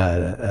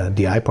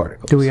DI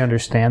particles. Do we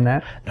understand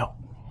that? No.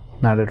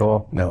 Not at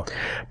all. No.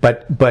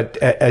 But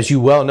as you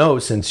well know,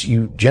 since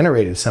you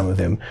generated some of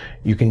them,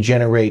 you can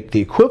generate the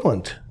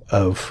equivalent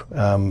of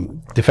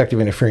defective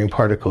interfering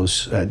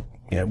particles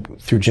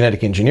through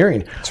genetic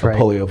engineering of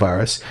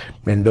poliovirus,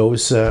 and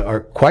those are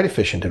quite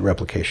efficient at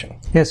replication.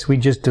 Yes, we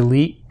just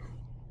delete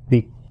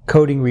the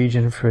coding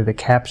region for the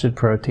capsid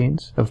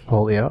proteins of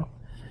polio,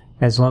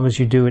 as long as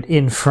you do it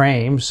in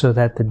frame so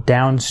that the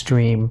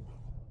downstream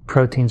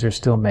proteins are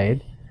still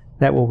made.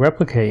 That will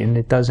replicate, and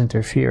it does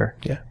interfere.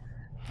 Yeah.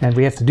 And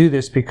we have to do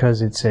this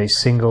because it's a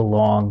single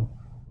long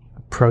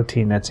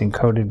protein that's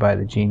encoded by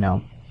the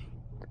genome.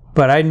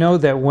 But I know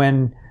that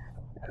when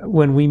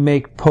we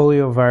make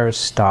poliovirus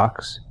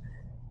stocks,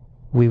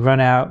 we run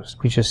out,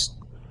 we just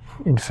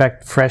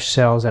infect fresh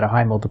cells at a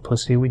high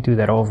multiplicity. We do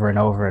that over and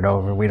over and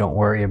over. We don't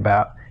worry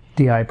about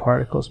DI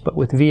particles. But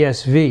with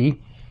VSV,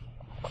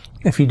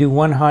 if you do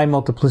one high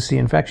multiplicity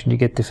infection, you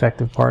get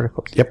defective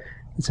particles. Yep.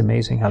 It's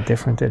amazing how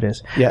different it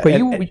is. Yeah, but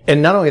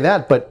and not only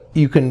that, but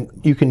you can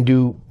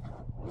do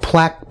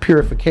plaque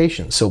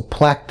purification. So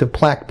plaque to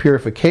plaque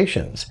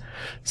purifications,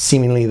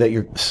 seemingly that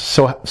you're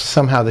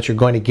somehow that you're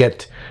going to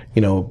get,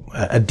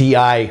 a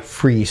DI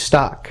free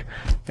stock.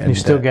 And you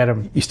still get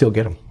them. You still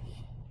get them.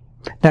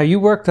 Now, you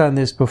worked on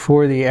this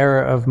before the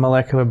era of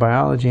molecular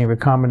biology and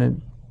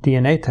recombinant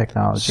DNA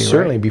technology,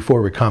 Certainly right?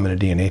 before recombinant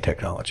DNA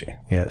technology,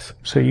 yes.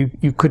 So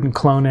you couldn't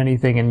clone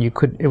anything, and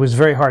it was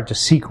very hard to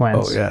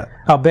sequence. Oh, yeah.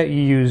 I'll bet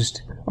you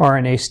used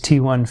RNase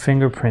T1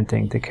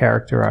 fingerprinting to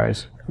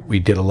characterize. We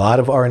did a lot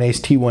of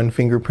RNase T1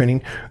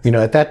 fingerprinting.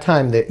 At that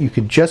time that you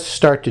could just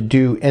start to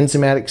do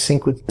enzymatic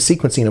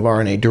sequencing of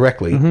RNA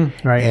directly,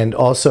 right. And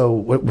also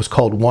what was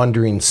called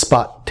wandering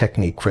spot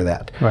technique for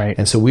that. Right.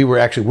 And so we were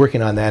actually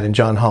working on that in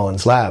John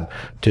Holland's lab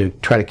to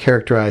try to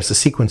characterize the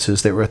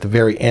sequences that were at the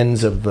very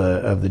ends of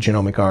the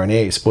genomic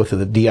RNAs, both of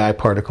the DI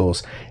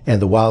particles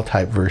and the wild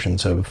type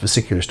versions of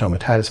vesicular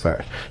stomatitis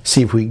virus.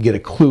 See if we could get a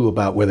clue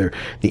about whether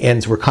the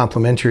ends were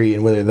complementary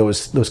and whether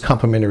those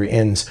complementary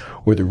ends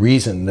were the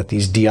reason that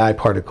these DI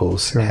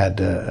particles had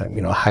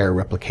a higher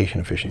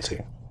replication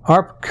efficiency.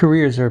 Our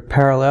careers are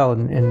parallel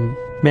in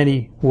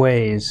many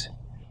ways,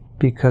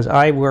 because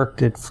I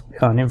worked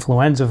on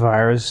influenza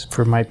virus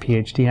for my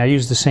PhD, and I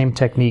used the same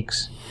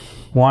techniques,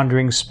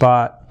 wandering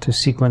spot to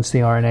sequence the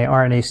RNA,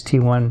 RNase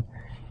T1,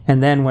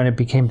 and then when it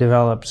became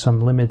developed,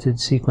 some limited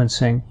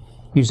sequencing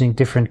using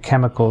different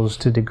chemicals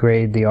to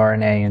degrade the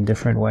RNA in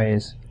different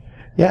ways.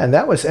 Yeah, and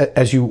that was,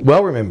 as you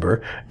well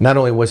remember, not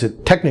only was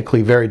it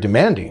technically very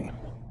demanding,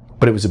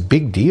 but it was a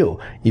big deal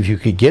if you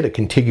could get a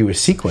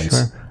contiguous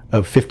sequence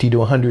of 50 to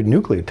 100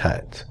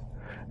 nucleotides.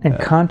 And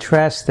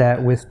contrast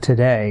that with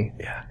today,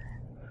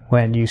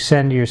 when you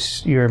send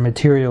your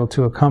material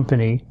to a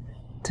company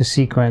to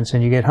sequence,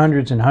 and you get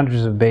hundreds and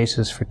hundreds of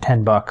bases for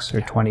 $10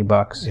 or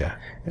 $20,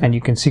 and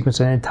you can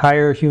sequence an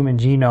entire human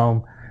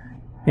genome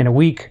in a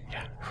week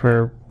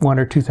for $1,000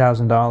 or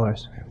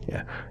 $2,000.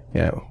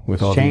 Yeah,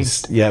 with all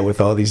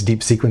these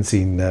deep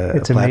sequencing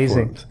it's platforms.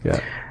 Amazing.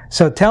 Yeah.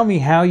 So tell me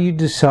how you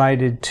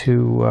decided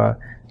to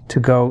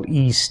go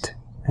east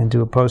and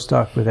do a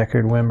postdoc with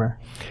Eckhard Wimmer.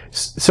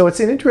 So it's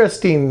an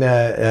interesting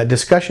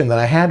discussion that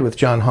I had with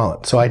John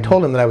Holland. So I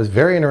told him that I was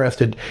very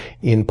interested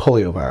in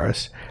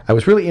poliovirus. I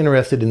was really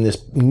interested in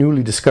this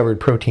newly discovered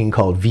protein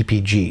called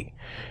VPG,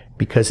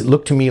 because it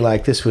looked to me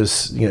like this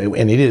was,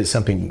 and it is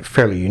something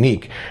fairly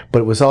unique, but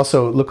it was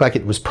also looked like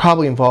it was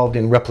probably involved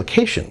in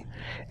replication.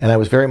 And I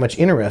was very much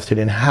interested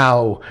in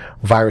how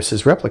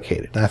viruses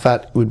replicated. And I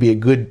thought it would be a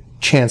good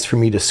chance for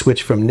me to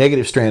switch from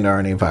negative strand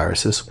RNA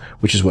viruses,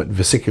 which is what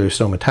vesicular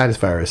stomatitis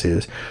virus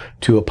is,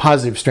 to a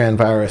positive strand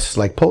virus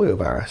like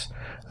poliovirus,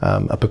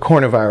 a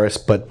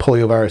picornavirus, but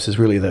poliovirus is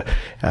really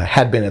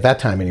had been at that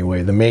time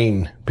anyway, the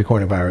main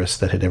picornavirus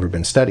that had ever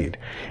been studied.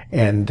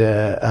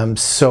 And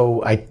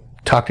so I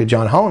talked to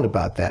John Holland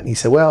about that, and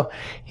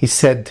he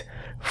said,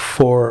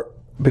 for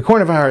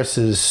picornavirus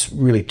is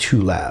really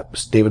two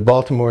labs, David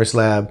Baltimore's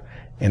lab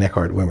and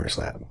Eckhard Wimmer's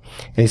lab.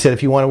 And he said,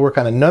 if you want to work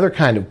on another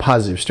kind of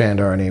positive strand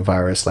RNA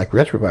virus like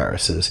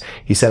retroviruses,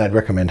 he said, I'd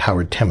recommend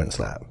Howard Temin's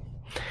lab.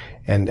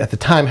 And at the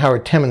time,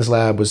 Howard Temin's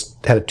lab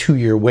had a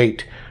 2-year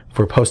wait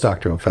for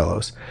postdoctoral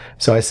fellows.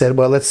 So I said,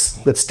 well, let's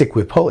stick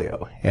with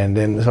polio. And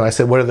then so I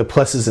said, what are the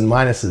pluses and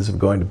minuses of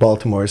going to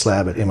Baltimore's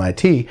lab at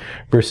MIT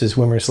versus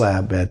Wimmer's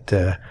lab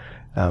at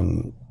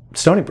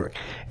Stony Brook?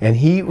 And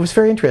he was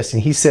very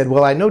interesting. He said,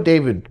 well, I know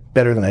David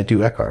better than I do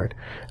Eckhard,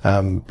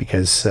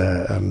 because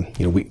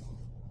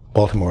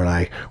Baltimore and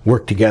I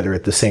worked together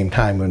at the same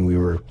time when we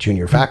were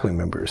junior faculty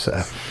members.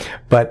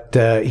 But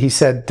he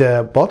said,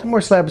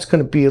 Baltimore's lab is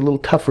going to be a little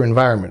tougher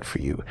environment for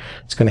you.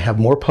 It's going to have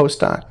more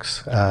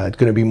postdocs. It's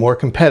going to be more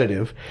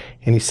competitive.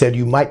 And he said,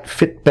 you might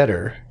fit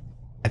better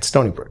at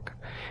Stony Brook.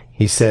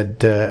 He said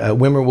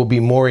Wimmer will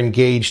be more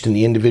engaged in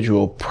the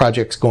individual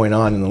projects going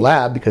on in the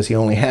lab because he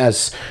only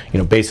has,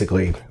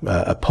 basically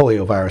a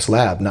poliovirus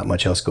lab, not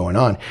much else going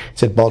on. He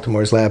said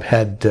Baltimore's lab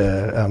had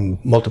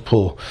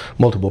multiple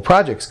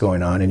projects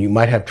going on, and you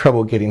might have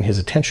trouble getting his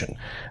attention.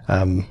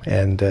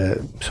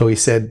 So he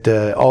said,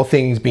 all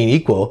things being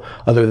equal,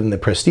 other than the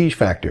prestige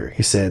factor,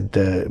 he said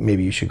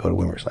maybe you should go to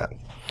Wimmer's lab.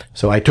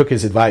 So I took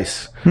his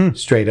advice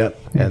straight up.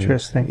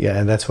 Interesting.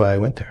 And that's why I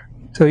went there.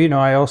 So,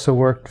 I also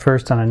worked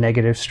first on a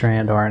negative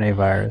strand RNA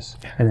virus,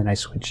 and then I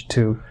switched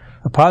to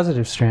a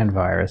positive strand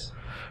virus,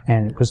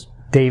 and it was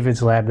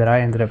David's lab that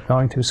I ended up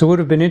going to. So it would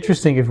have been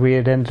interesting if we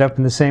had ended up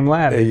in the same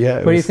lab. What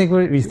do you think?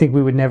 You think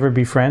we would never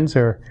be friends,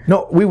 or?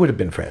 No, we would have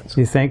been friends.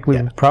 You think we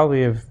would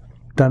probably have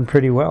done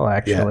pretty well,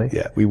 actually?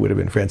 Yeah, we would have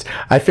been friends.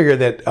 I figure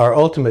that our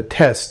ultimate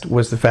test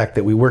was the fact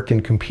that we worked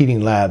in competing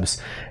labs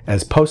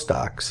as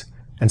postdocs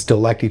and still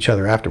liked each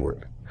other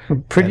afterward.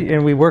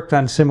 And we worked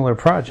on similar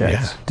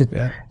projects.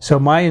 So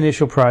my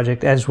initial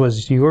project, as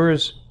was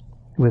yours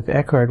with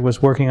Eckhard, was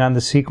working on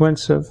the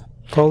sequence of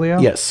polio?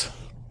 Yes.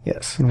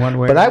 In one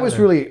way. But I was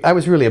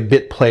really a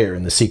bit player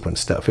in the sequence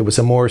stuff. It was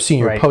a more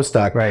senior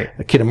postdoc,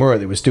 Kitamura,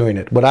 that was doing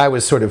it. But I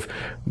was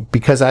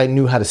because I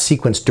knew how to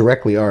sequence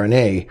directly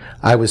RNA,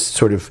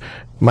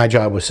 my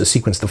job was to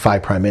sequence the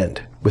 5'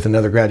 end. With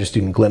another graduate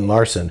student, Glenn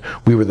Larson,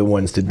 we were the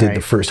ones that did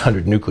the first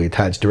 100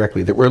 nucleotides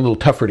directly that were a little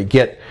tougher to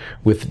get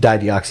with the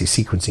dideoxy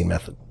sequencing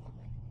method.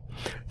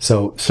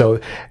 So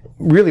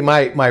really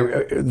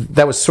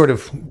that was sort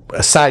of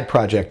a side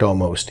project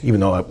almost,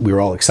 even though we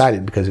were all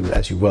excited because,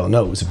 as you well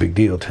know, it was a big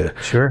deal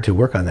to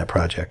work on that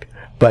project.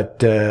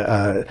 But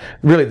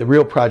really, the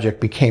real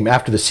project became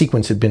after the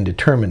sequence had been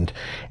determined,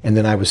 and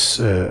then I was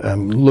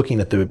looking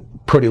at the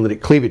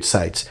proteolytic cleavage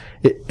sites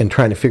and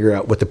trying to figure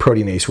out what the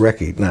proteinase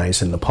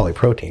recognized in the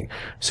polyprotein.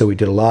 So we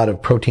did a lot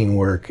of protein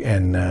work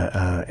and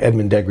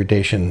Edmond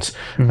degradations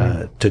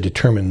to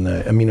determine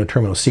the amino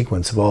terminal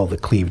sequence of all the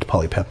cleaved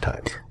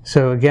polypeptides.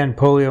 So again,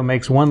 polio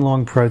makes one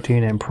long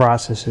protein and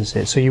processes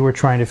it. So you were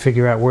trying to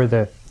figure out where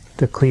the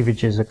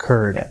cleavages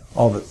occurred. Yeah,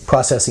 all the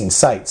processing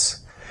sites.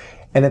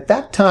 And at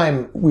that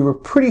time, we were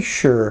pretty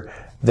sure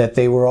that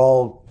they were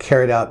all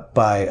carried out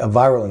by a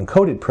viral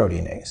encoded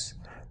proteinase.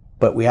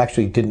 But we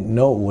actually didn't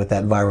know what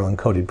that viral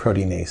encoded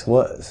proteinase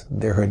was.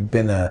 There had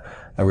been a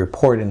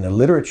report in the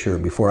literature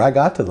before I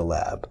got to the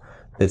lab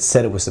that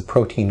said it was a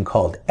protein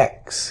called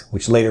X,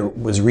 which later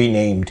was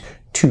renamed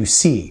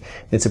 2C.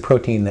 It's a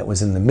protein that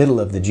was in the middle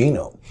of the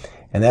genome.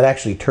 And that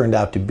actually turned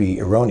out to be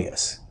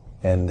erroneous.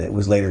 And it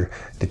was later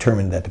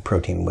determined that the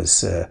protein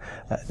was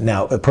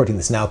now a protein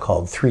that's now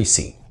called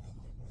 3C.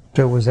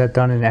 So was that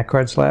done in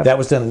Eckhard's lab? That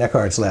was done in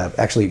Eckhard's lab,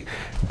 actually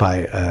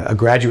by a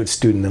graduate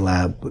student in the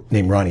lab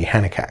named Ronnie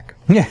Hanekak.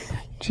 Yeah.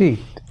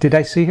 Gee, did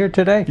I see her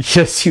today?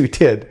 Yes, you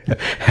did.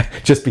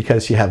 Just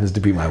because she happens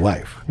to be my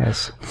wife.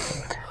 Yes.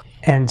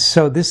 And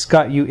so this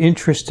got you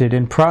interested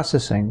in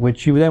processing,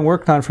 which you then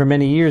worked on for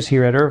many years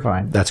here at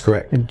Irvine. That's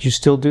correct. And do you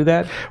still do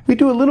that? We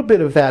do a little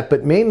bit of that,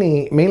 but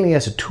mainly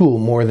as a tool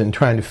more than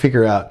trying to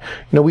figure out.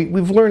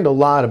 We've learned a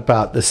lot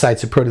about the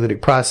sites of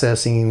proteolytic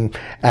processing,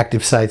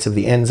 active sites of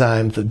the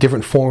enzyme, the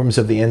different forms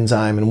of the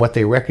enzyme, and what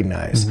they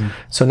recognize. Mm-hmm.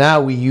 So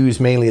now we use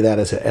mainly that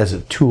as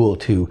a tool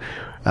to,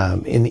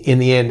 in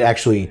the end,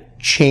 actually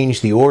change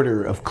the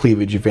order of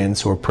cleavage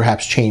events, or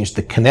perhaps change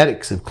the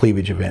kinetics of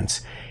cleavage events,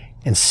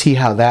 and see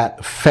how that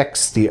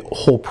affects the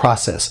whole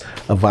process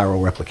of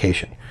viral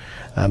replication.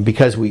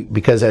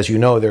 Because as you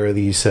know, there are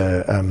these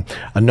a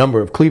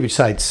number of cleavage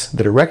sites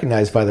that are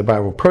recognized by the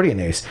viral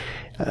proteinase,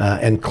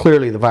 and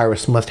clearly the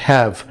virus must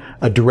have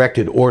a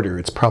directed order.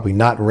 It's probably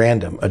not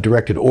random, a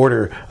directed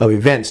order of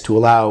events to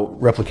allow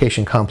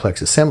replication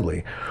complex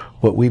assembly.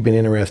 What we've been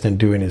interested in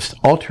doing is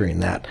altering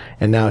that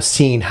and now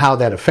seeing how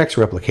that affects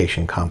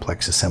replication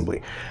complex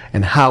assembly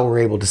and how we're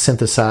able to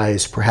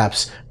synthesize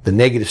perhaps the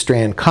negative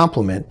strand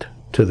complement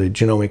to the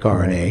genomic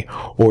RNA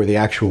or the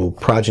actual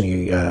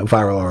progeny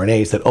viral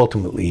RNAs that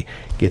ultimately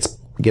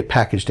get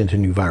packaged into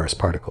new virus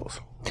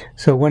particles.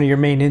 So one of your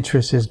main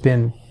interests has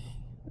been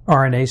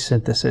RNA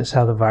synthesis,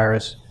 how the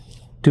virus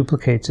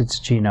duplicates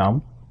its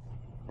genome.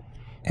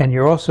 And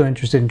you're also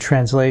interested in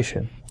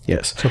translation.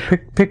 Yes. So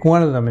pick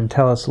one of them and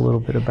tell us a little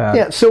bit about it.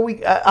 Yeah. So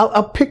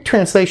I'll pick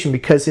translation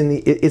because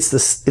it's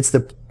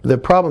the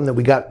problem that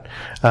we got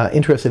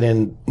interested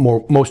in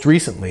most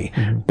recently,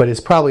 but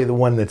it's probably the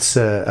one that's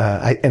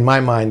in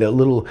my mind a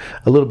little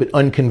bit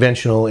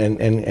unconventional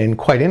and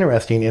quite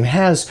interesting, and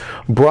has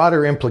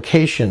broader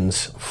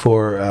implications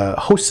for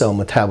host cell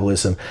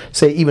metabolism,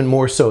 say even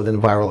more so than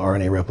viral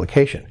RNA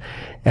replication.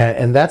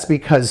 And that's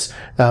because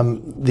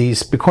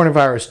these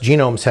picornavirus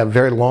genomes have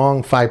very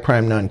long 5'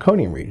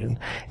 non-coding region,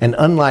 and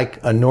unlike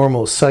a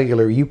normal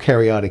cellular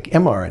eukaryotic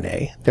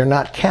mRNA, they're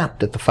not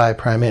capped at the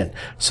 5' end,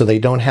 so they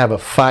don't have a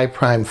 5'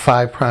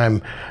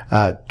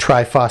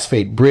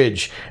 triphosphate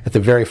bridge at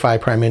the very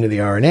 5' end of the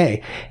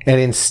RNA,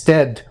 and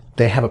instead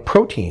they have a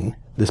protein,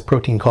 this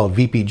protein called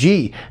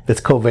VPG,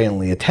 that's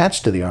covalently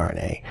attached to the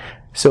RNA.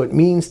 So it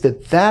means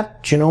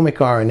that genomic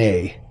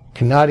RNA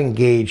cannot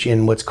engage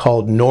in what's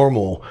called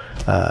normal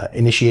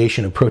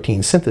initiation of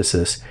protein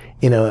synthesis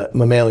in a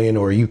mammalian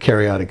or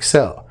eukaryotic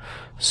cell.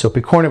 So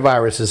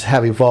picornaviruses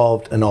have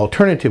evolved an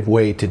alternative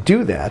way to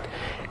do that,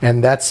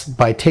 and that's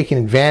by taking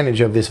advantage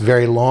of this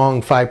very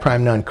long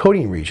 5'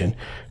 non-coding region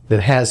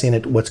that has in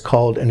it what's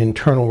called an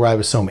internal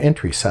ribosome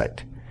entry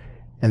site.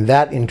 And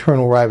that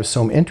internal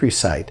ribosome entry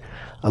site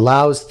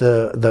allows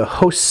the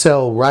host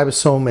cell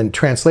ribosome and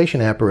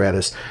translation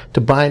apparatus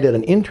to bind at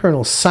an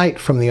internal site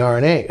from the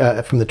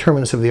RNA, from the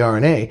terminus of the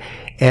RNA,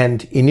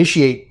 and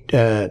initiate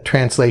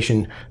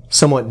translation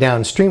somewhat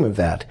downstream of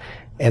that.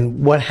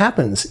 And what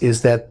happens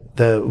is that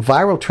the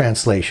viral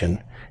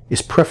translation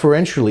is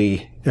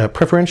preferentially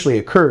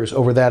occurs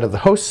over that of the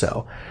host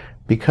cell,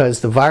 because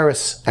the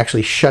virus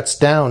actually shuts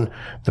down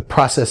the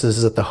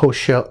processes that the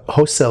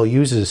host cell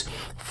uses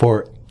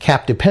for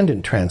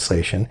cap-dependent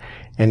translation,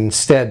 and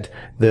instead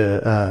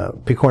the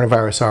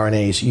picornavirus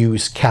RNAs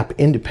use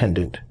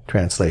cap-independent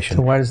translation.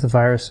 So why does the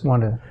virus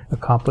want to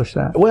accomplish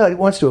that? Well, it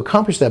wants to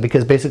accomplish that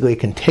because basically it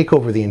can take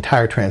over the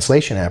entire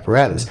translation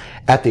apparatus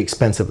at the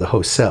expense of the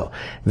host cell,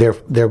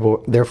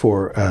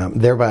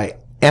 thereby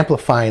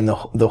amplifying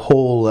the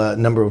whole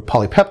number of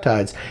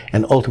polypeptides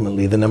and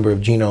ultimately the number of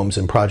genomes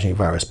and progeny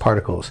virus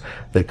particles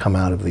that come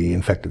out of the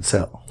infected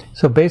cell.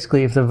 So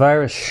basically, if the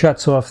virus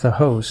shuts off the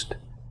host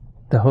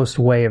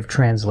way of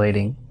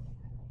translating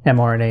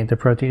mRNA into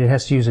protein, it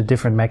has to use a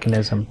different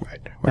mechanism.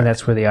 Right. And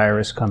that's where the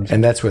iris comes in.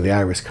 And that's where the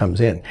iris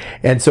comes in.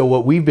 And so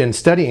what we've been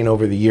studying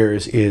over the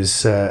years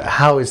is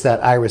how is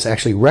that iris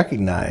actually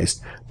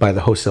recognized by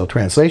the host cell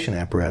translation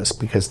apparatus,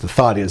 because the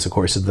thought is, of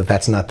course, that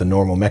that's not the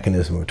normal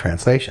mechanism of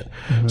translation.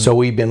 Mm-hmm. So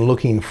we've been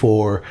looking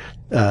for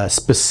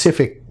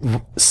specific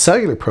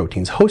cellular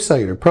proteins, host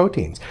cellular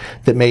proteins,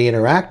 that may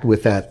interact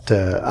with that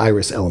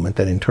iris element,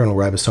 that internal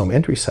ribosome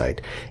entry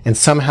site, and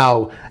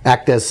somehow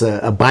act as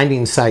a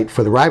binding site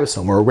for the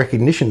ribosome, or a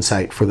recognition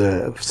site for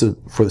the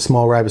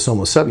small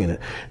ribosomal subunit,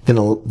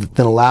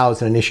 then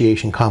allows an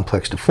initiation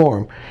complex to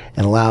form,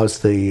 and allows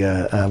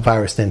the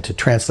virus then to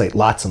translate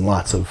lots and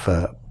lots of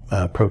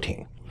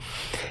protein.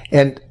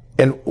 And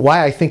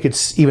why I think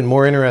it's even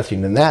more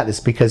interesting than that is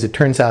because it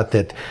turns out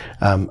that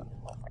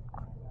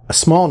a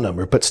small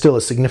number, but still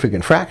a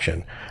significant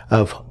fraction,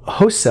 of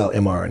host cell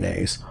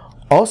mRNAs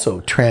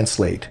also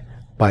translate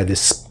by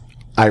this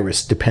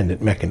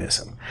iris-dependent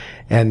mechanism.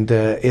 And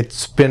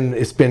it's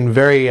been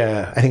very,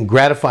 I think,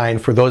 gratifying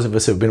for those of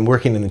us who have been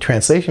working in the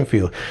translation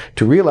field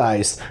to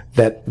realize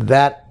that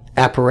that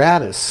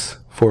apparatus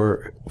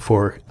for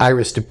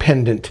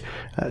iris-dependent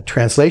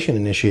translation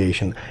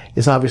initiation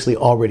is obviously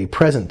already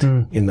present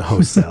in the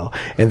host cell,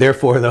 and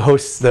therefore the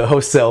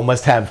host cell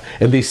must have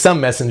at least some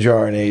messenger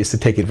RNAs to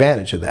take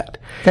advantage of that.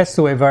 That's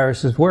the way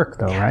viruses work,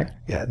 though, right?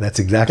 Yeah, that's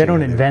exactly. They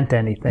don't invent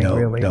anything,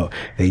 really. No,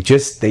 they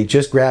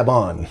just grab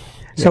on.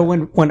 So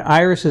when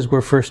irises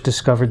were first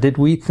discovered, did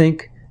we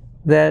think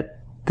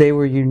that they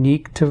were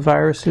unique to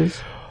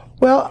viruses?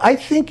 Well, I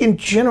think in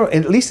general,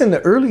 at least in the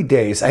early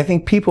days, I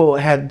think people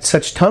had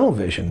such tunnel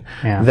vision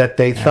that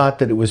they thought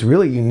that it was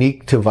really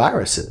unique to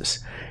viruses.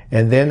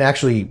 And then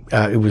actually,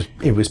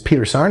 it was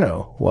Peter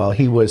Sarnow, while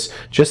he was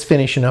just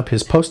finishing up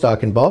his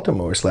postdoc in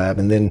Baltimore's lab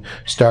and then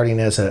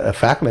starting as a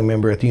faculty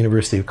member at the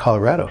University of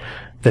Colorado,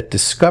 that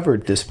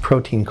discovered this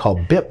protein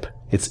called BIP.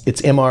 Its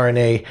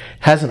mRNA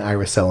has an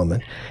iris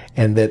element,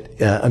 and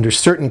that under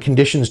certain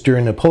conditions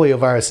during a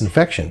poliovirus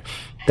infection,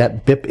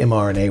 that BIP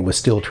mRNA was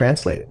still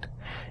translated.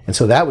 And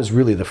so that was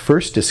really the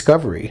first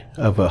discovery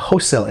of a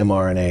host cell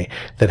mRNA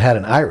that had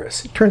an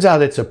iris. It turns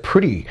out it's a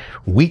pretty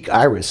weak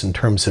iris in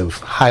terms of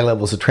high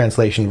levels of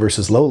translation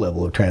versus low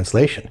level of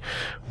translation.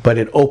 But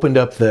it opened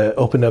up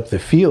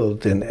the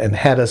field and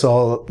had us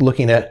all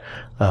looking at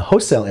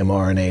host cell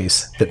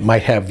mRNAs that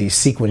might have these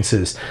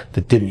sequences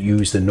that didn't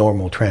use the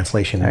normal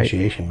translation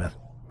initiation method.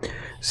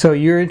 So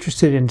you're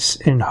interested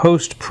in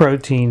host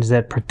proteins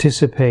that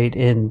participate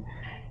in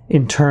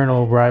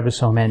internal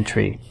ribosome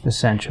entry,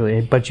 essentially,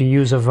 but you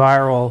use a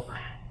viral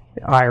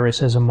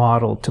iris as a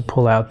model to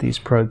pull out these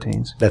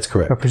proteins. That's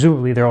correct. But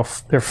presumably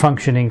they're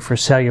functioning for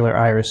cellular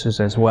irises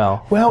as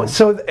well. Well,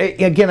 so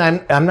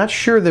again, I'm not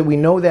sure that we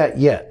know that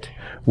yet.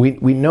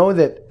 We know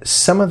that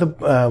some of the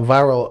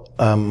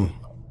viral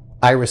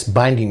iris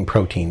binding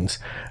proteins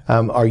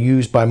are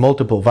used by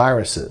multiple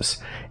viruses,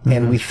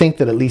 and we think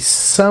that at least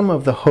some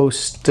of the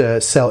host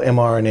cell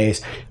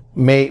mRNAs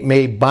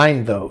may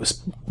bind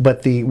those,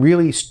 but the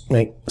really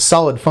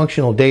solid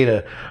functional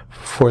data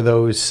for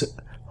those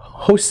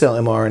host cell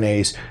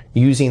mRNAs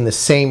using the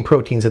same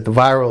proteins that the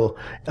viral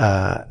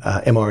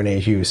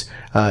mRNAs use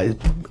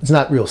is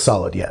not real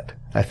solid yet.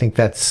 I think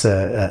that's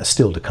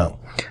still to come.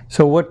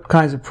 So what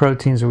kinds of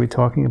proteins are we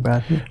talking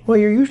about here? Well,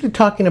 you're usually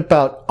talking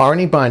about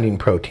RNA binding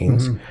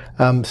proteins.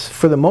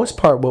 For the most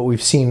part, what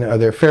we've seen are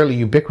they're fairly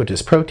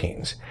ubiquitous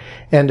proteins.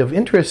 And of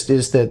interest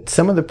is that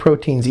some of the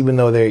proteins, even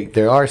though they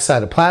are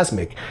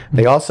cytoplasmic,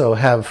 they also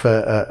have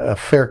a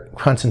fair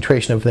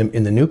concentration of them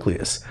in the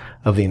nucleus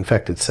of the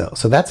infected cell.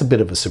 So that's a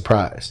bit of a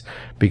surprise,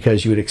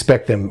 because you would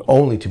expect them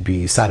only to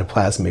be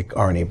cytoplasmic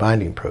RNA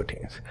binding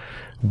proteins.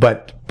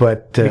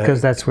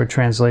 because that's where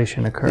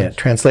translation occurs. Yeah,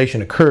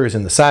 translation occurs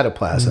in the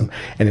cytoplasm,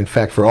 and in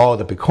fact, for all of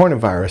the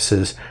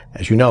picornaviruses,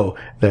 as you know,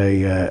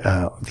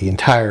 the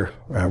entire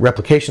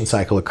replication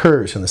cycle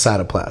occurs in the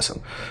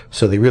cytoplasm.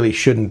 So they really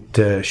shouldn't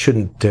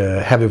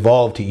have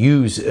evolved to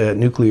use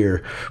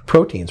nuclear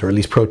proteins, or at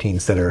least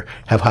proteins that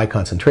have high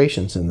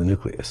concentrations in the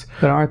nucleus.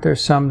 But aren't there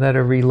some that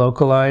are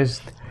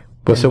relocalized?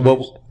 Well, so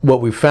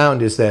what we've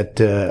found is that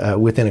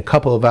within a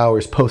couple of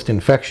hours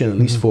post-infection, at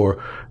least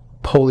for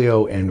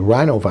polio and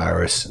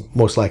rhinovirus,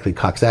 most likely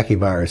Coxsackie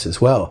virus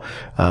as well,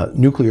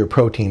 nuclear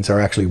proteins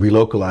are actually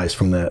relocalized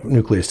from the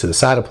nucleus to the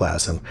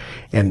cytoplasm,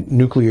 and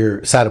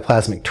nuclear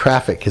cytoplasmic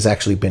traffic has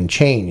actually been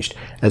changed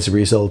as a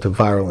result of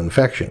viral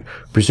infection,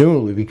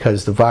 presumably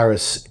because the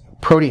virus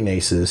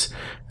proteinases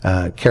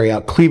carry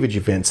out cleavage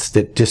events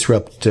that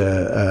disrupt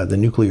the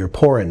nuclear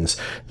porins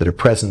that are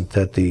present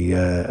at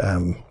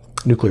the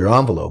nuclear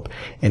envelope,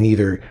 and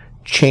either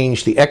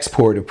change the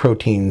export of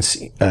proteins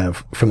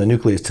from the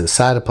nucleus to the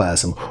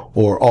cytoplasm,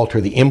 or alter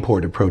the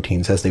import of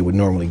proteins as they would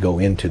normally go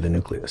into the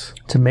nucleus.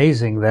 It's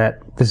amazing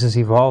that this has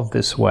evolved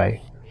this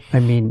way. I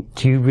mean,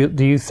 do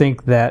you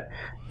think that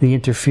the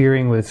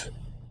interfering with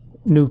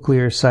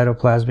nuclear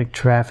cytoplasmic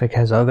traffic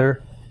has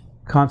other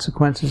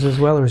consequences as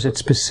well, or is it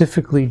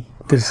specifically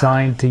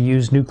designed to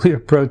use nuclear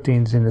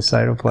proteins in the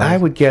cytoplasm? I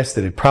would guess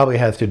that it probably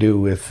has to do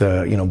with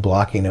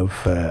blocking of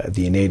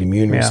the innate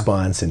immune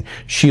response and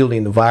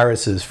shielding the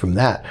viruses from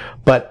that.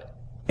 But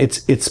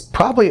it's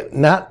probably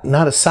not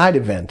a side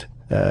event,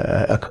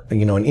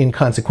 an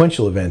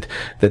inconsequential event,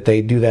 that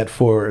they do that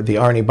for the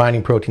RNA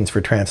binding proteins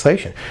for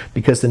translation,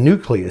 because the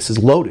nucleus is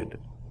loaded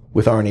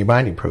with RNA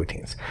binding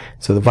proteins.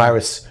 So the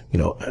virus,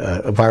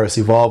 a virus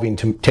evolving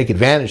to take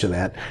advantage of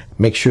that,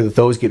 make sure that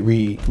those get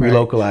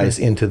relocalized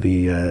into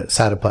the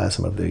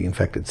cytoplasm of the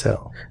infected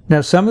cell.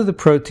 Now, some of the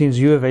proteins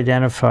you have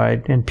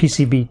identified, and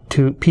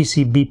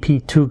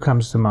PCBP2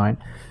 comes to mind,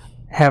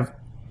 have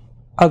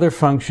other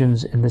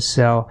functions in the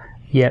cell,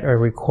 yet are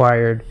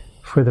required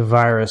for the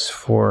virus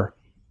for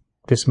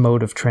this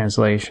mode of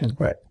translation.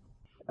 Right.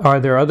 Are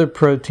there other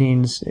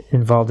proteins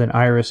involved in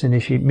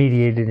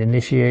iris-mediated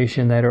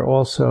initiation that are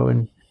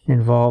also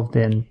involved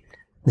in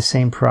the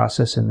same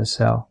process in the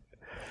cell?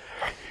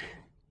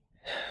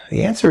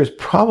 The answer is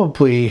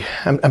probably,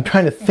 I'm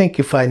trying to think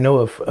if I know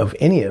of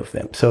any of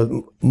them.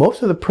 So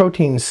most of the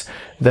proteins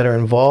that are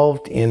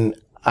involved in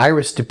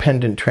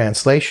iris-dependent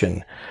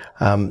translation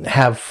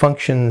have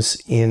functions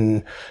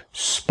in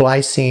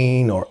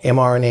splicing or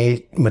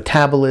mRNA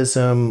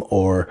metabolism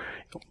or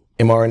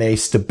mRNA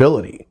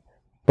stability.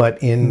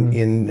 But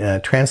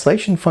in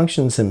translation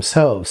functions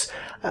themselves,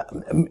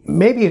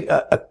 maybe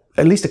at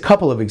least a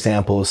couple of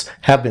examples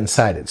have been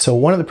cited. So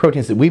one of the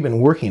proteins that we've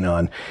been working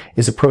on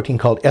is a protein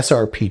called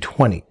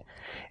SRP20.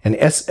 And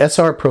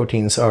SR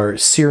proteins are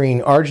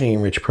serine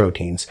arginine-rich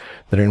proteins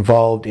that are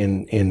involved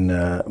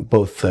in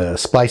both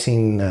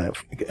splicing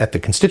at the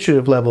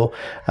constitutive level,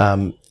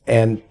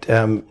 and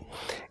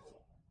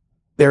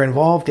they're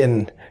involved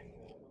in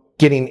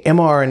getting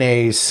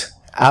mRNAs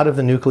out of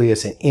the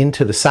nucleus and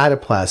into the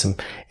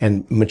cytoplasm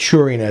and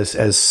maturing as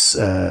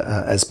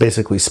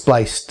basically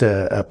spliced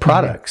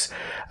products.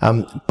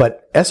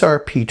 But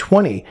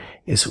SRP20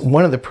 is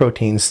one of the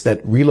proteins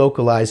that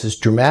relocalizes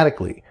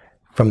dramatically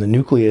from the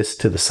nucleus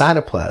to the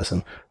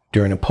cytoplasm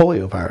during a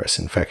poliovirus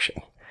infection.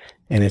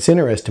 And it's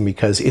interesting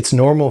because its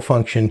normal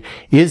function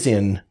is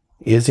in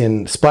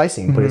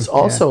splicing, but it's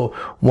also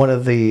one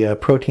of the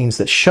proteins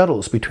that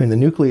shuttles between the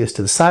nucleus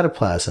to the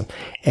cytoplasm,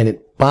 and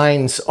it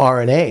binds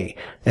RNA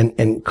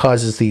and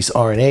causes these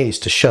RNAs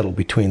to shuttle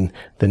between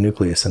the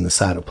nucleus and the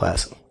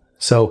cytoplasm.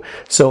 So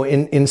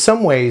in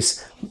some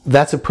ways,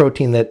 that's a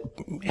protein that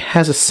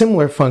has a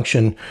similar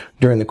function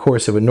during the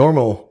course of a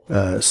normal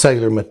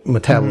cellular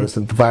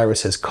metabolism that the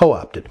virus has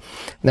co-opted.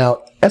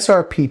 Now,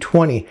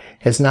 SRP20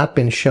 has not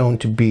been shown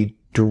to be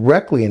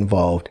directly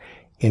involved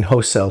in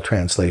host cell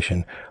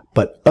translation,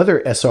 but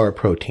other SR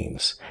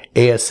proteins,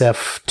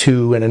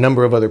 ASF2 and a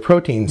number of other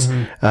proteins,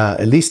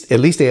 at least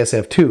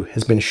ASF2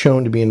 has been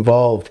shown to be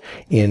involved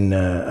in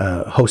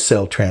host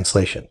cell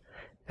translation,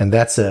 and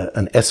that's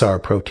an SR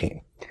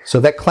protein. So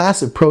that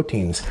class of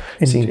proteins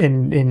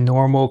in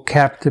normal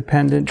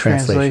cap-dependent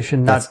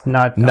translation, not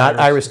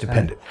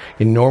iris-dependent.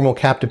 In normal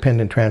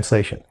cap-dependent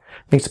translation,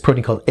 I think it's a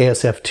protein called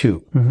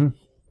ASF2.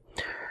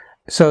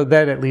 So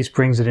that at least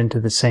brings it into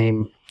the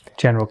same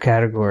general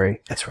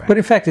category. That's right. But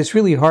in fact, it's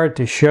really hard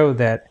to show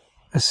that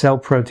a cell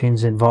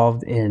protein's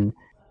involved in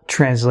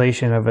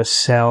translation of a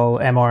cell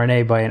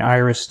mRNA by an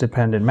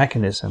iris-dependent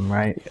mechanism,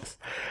 right? Yes.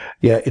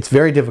 Yeah, it's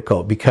very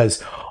difficult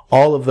because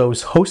all of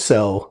those host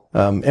cell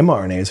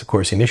mRNAs, of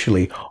course,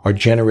 initially are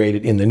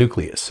generated in the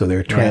nucleus. So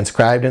they're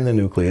transcribed in the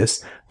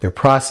nucleus, they're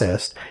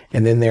processed,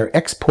 and then they're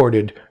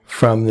exported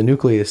from the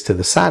nucleus to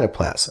the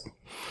cytoplasm.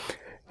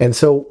 And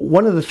so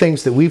one of the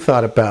things that we've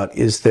thought about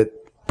is that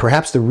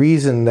perhaps the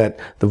reason that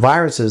the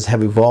viruses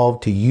have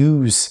evolved to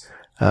use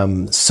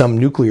some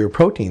nuclear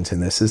proteins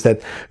in this is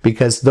that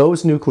because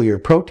those nuclear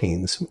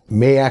proteins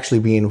may actually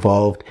be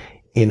involved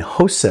in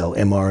host cell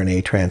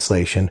mRNA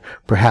translation,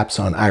 perhaps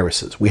on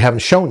irises. We haven't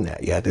shown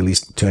that yet, at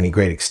least to any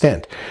great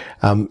extent.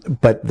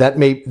 But that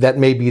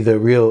may be the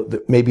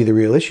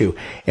real issue.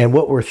 And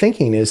what we're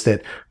thinking is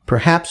that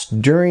perhaps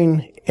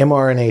during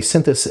mRNA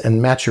synthesis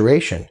and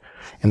maturation,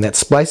 and that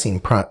splicing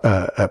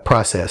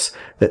process,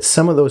 that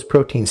some of those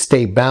proteins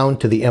stay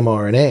bound to the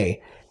mRNA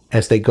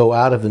as they go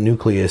out of the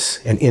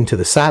nucleus and into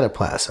the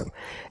cytoplasm.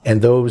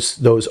 And those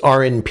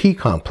RNP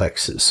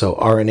complexes, so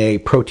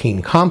RNA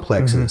protein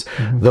complexes,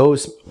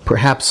 those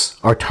perhaps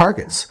are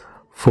targets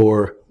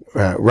for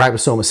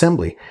ribosome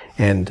assembly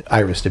and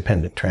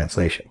iris-dependent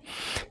translation.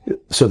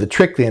 So the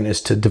trick then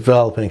is to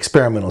develop an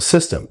experimental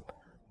system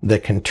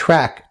that can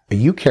track a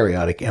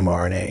eukaryotic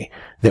mRNA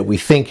that we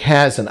think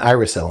has an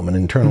iris element,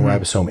 internal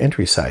ribosome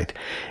entry site,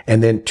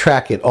 and then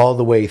track it all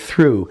the way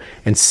through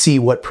and see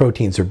what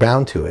proteins are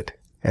bound to it,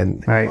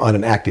 and on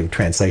an active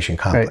translation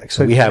complex. Right.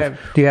 So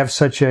do you have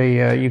such a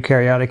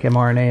eukaryotic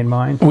mRNA in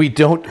mind? We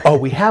don't. Oh,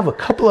 we have a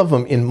couple of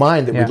them in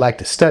mind that we'd like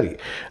to study.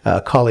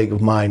 A colleague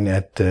of mine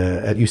at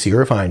UC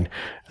Irvine,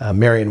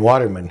 Marion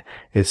Waterman,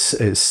 is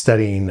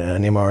studying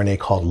an mRNA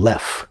called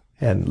LEF,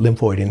 and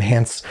lymphoid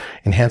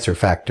enhancer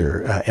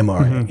factor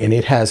mRNA, and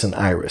it has an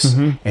iris,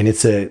 and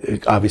it's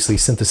obviously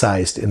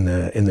synthesized in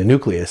the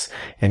nucleus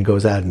and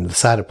goes out into the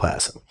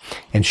cytoplasm.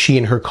 And she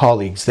and her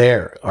colleagues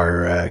there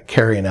are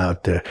carrying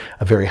out a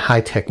very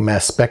high-tech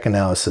mass spec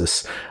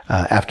analysis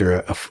after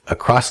a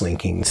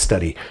cross-linking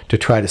study to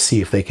try to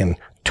see if they can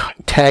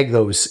tag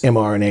those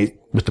mRNA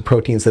with the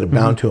proteins that are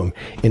bound to them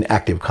in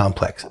active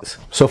complexes.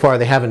 So far,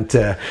 they haven't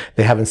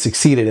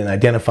succeeded in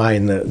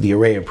identifying the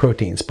array of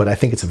proteins, but I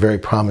think it's a very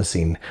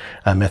promising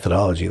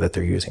methodology that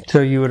they're using. So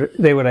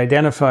they would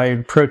identify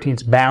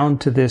proteins bound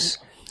to this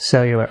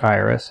cellular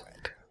iris,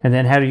 and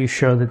then how do you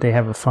show that they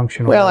have a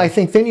functional? Well, I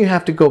think then you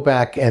have to go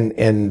back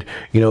and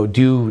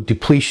do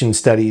depletion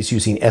studies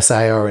using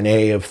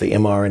siRNA of the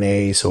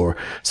mRNAs or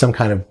some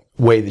kind of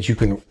way that you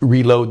can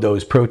reload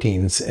those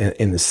proteins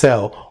in the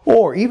cell,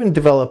 or even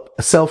develop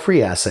a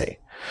cell-free assay.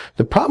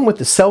 The problem with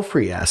the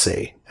cell-free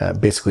assay,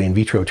 basically in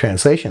vitro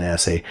translation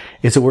assay,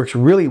 is it works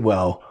really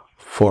well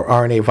for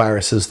RNA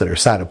viruses that are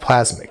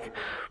cytoplasmic,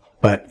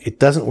 but it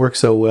doesn't work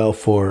so well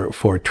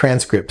for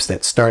transcripts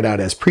that start out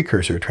as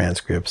precursor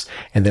transcripts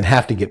and then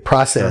have to get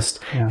processed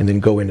and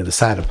then go into the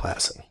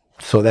cytoplasm.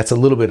 So that's a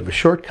little bit of a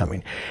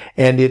shortcoming,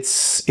 and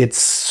that's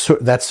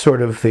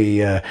sort of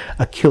the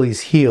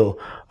Achilles heel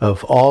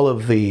of all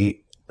of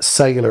the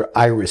cellular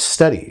iris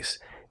studies,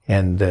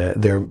 and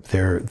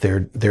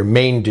their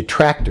main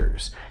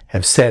detractors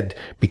have said,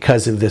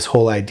 because of this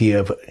whole idea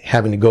of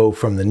having to go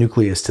from the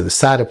nucleus to the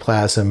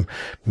cytoplasm,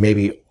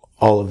 maybe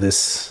all of this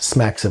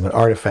smacks of an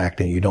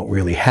artifact, and you don't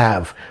really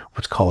have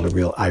what's called a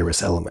real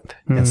iris element.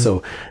 And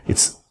so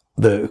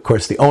of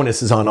course, the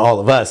onus is on all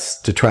of us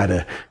to try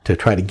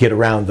to get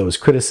around those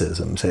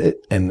criticisms,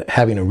 and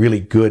having a really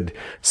good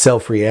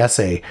cell-free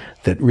assay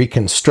that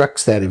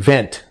reconstructs that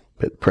event,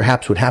 but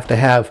perhaps would have to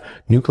have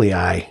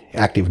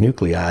active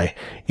nuclei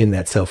in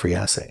that cell-free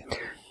assay.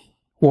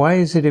 Why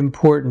is it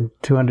important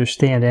to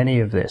understand any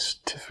of this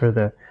for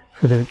the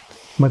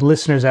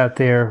listeners out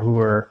there who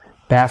are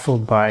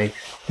baffled by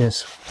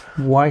this?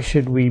 Why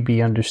should we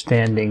be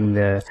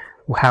understanding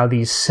how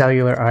these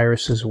cellular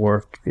irises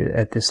work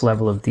at this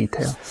level of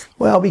detail?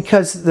 Well,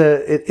 because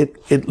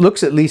it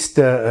looks, at least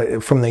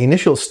from the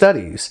initial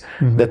studies,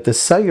 that the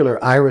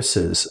cellular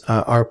irises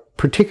are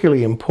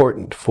particularly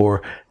important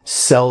for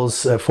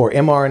cells, for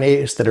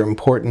mRNAs that are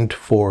important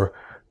for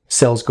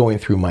cells going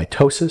through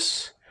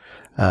mitosis,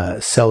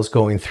 cells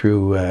going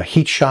through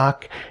heat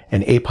shock,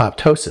 and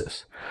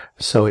apoptosis.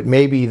 So it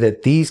may be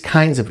that these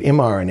kinds of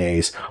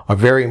mRNAs are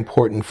very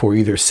important for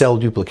either cell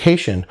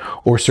duplication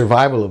or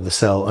survival of the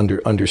cell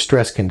under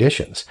stress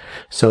conditions.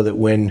 So that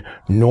when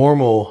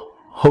normal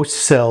host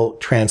cell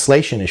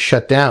translation is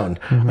shut down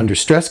under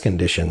stress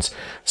conditions,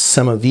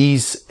 some of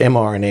these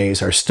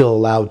mRNAs are still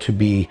allowed to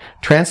be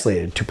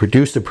translated to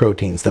produce the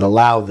proteins that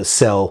allow the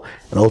cell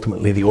and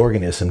ultimately the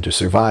organism to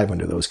survive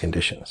under those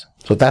conditions.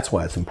 So that's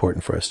why it's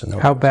important for us to know.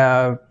 How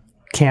about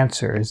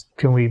cancer?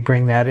 Can we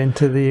bring that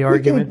into the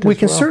argument? We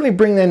can certainly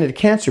bring that into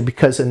cancer,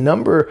 because a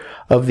number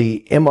of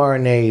the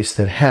mRNAs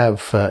that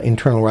have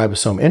internal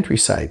ribosome entry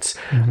sites,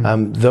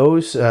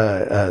 those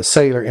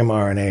cellular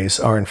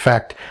mRNAs are in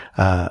fact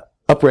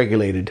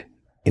upregulated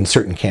in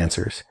certain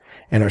cancers,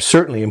 and are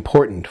certainly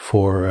important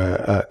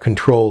for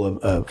control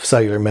of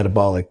cellular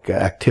metabolic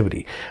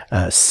activity.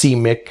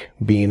 c-Myc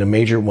being a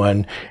major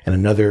one, and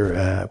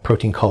another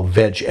protein called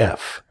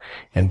VEGF.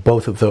 And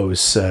both of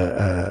those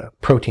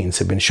proteins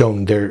have been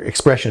shown, their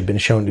expression has been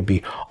shown to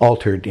be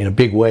altered in a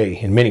big way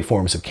in many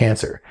forms of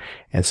cancer.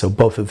 And so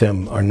both of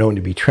them are known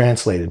to be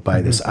translated by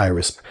this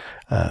iris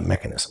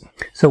mechanism.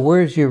 So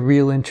where's your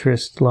real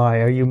interest lie?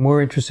 Are you more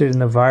interested in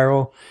the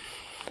viral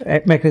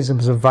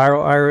mechanisms of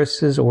viral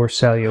irises or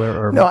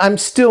cellular? No, I'm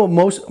still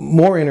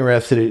more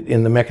interested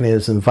in the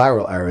mechanism of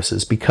viral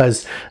irises,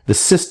 because the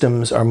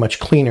systems are much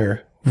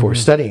cleaner for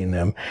studying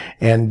them,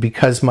 and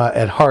because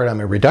at heart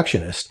I'm a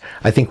reductionist,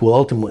 I think we'll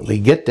ultimately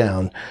get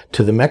down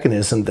to the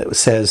mechanism that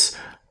says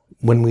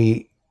when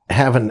we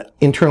have an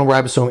internal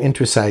ribosome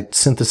intrasite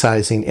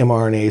synthesizing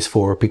mRNAs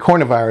for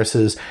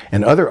picornaviruses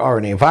and other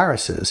RNA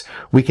viruses,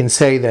 we can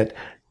say that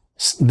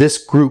this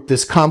group,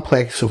 this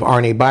complex of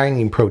RNA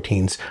binding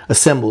proteins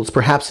assembles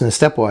perhaps in a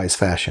stepwise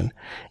fashion,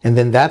 and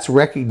then that's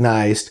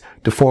recognized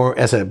to form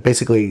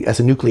basically as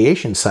a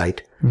nucleation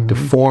site to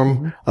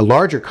form a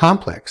larger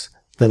complex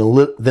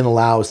that then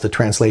allows the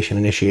translation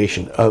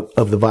initiation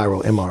of the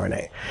viral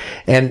mRNA.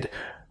 And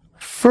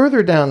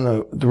further down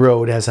the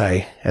road, as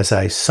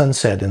I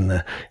sunset in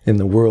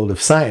the world of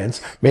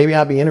science, maybe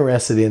I'll be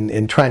interested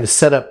in trying to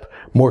set up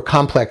more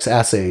complex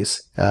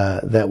assays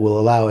that will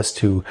allow us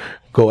to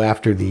go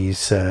after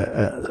these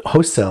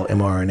host cell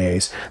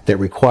mRNAs that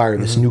require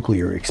this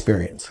nuclear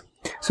experience.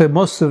 So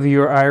most of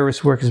your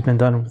iris work has been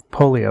done with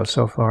polio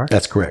so far.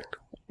 That's correct.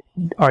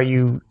 Are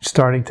you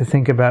starting to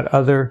think about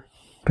other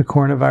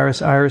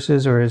picornavirus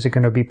irises, or is it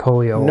going to be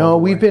polio? No,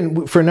 we've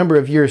been, for a number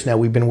of years now,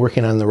 we've been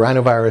working on the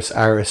rhinovirus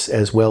iris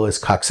as well as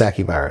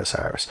Coxsackie virus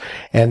iris.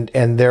 And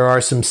there are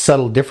some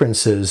subtle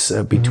differences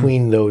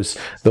between those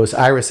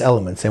iris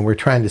elements, and we're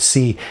trying to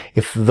see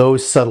if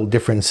those subtle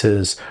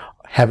differences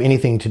have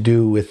anything to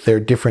do with their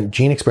different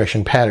gene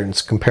expression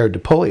patterns compared to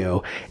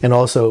polio, and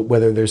also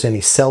whether there's any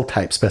cell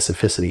type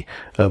specificity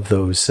of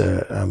those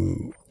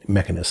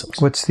mechanisms.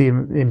 What's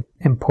the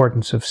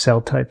importance of cell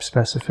type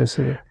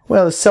specificity?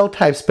 Well, the cell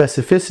type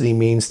specificity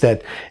means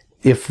that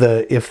if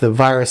the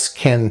virus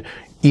can,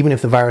 even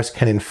if the virus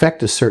can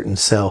infect a certain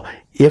cell,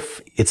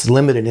 if it's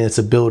limited in its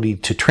ability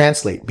to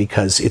translate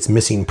because it's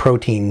missing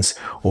proteins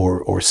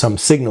or some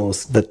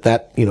signals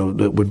that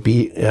would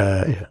be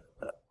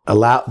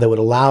would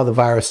allow the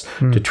virus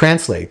to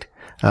translate,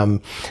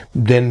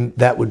 then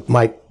that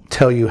might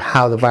tell you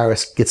how the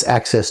virus gets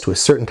access to a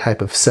certain type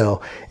of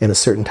cell in a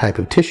certain type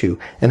of tissue,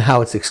 and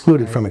how it's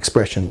excluded from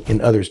expression in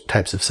other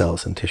types of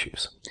cells and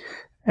tissues.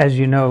 As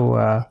you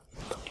know,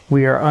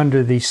 we are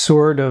under the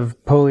sword of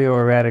polio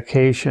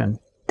eradication,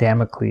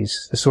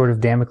 Damocles, the sword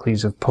of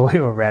Damocles of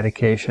polio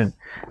eradication.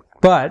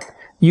 But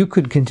you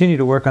could continue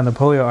to work on the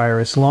polio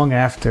iris long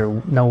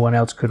after no one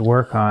else could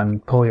work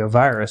on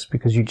poliovirus,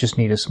 because you just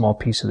need a small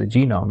piece of the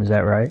genome. Is that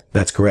right?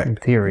 That's correct. In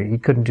theory. You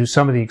couldn't do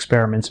some of the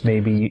experiments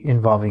maybe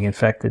involving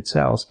infected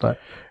cells, but...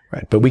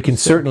 Right. But we can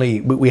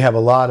certainly, we have a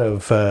lot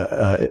of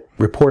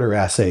reporter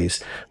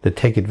assays that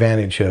take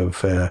advantage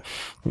of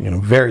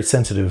very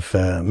sensitive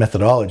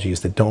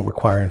methodologies that don't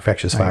require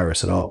infectious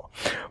virus at all.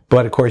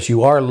 But of course,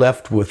 you are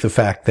left with the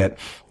fact that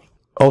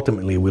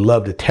ultimately we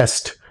love to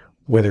test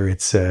whether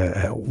it's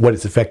what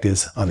its effect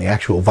is on the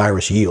actual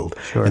virus yield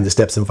and the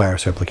steps in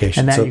virus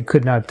replication. And that you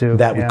could not do.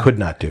 That we could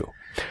not do.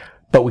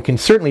 But we can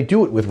certainly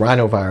do it with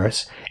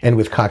rhinovirus and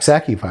with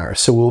Coxsackie virus.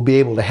 So we'll be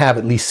able to have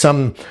at least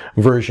some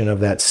version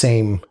of that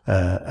same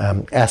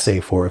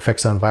assay for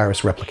effects on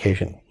virus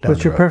replication.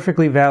 Which are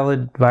perfectly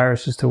valid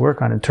viruses to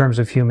work on in terms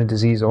of human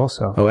disease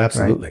also. Oh,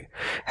 absolutely. Right?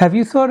 Have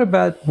you thought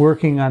about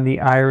working on the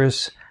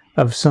iris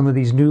of some of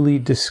these newly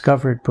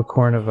discovered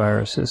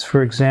picornaviruses?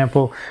 For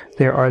example,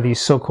 there are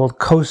these so-called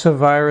COSA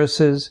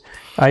viruses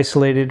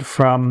isolated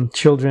from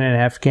children in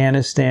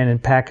Afghanistan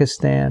and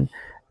Pakistan.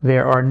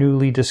 There are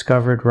newly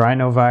discovered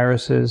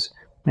rhinoviruses,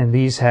 and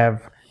these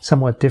have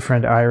somewhat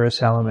different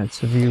iris elements.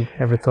 Have you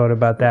ever thought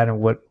about that and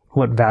what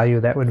value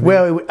that would be?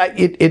 Well,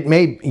 it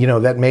may,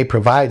 that may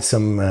provide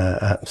some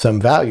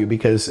value,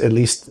 because at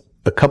least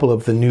a couple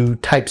of the new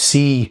type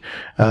C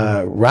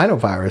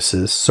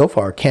rhinoviruses so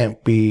far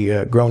can't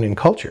be grown in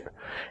culture,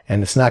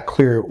 and it's not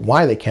clear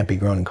why they can't be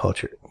grown in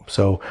culture.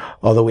 So,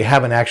 although we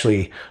haven't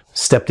actually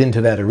stepped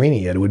into that arena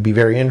yet, it would be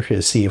very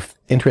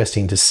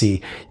interesting to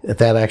see if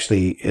that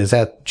actually is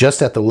that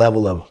just at the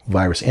level of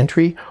virus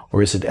entry,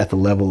 or is it at the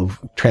level of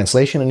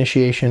translation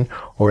initiation,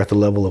 or at the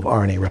level of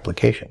RNA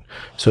replication.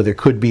 So that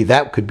could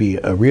be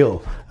a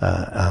real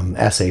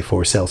assay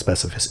for cell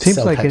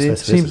specificity.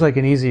 Seems like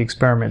an easy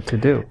experiment to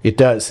do. It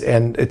does,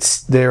 and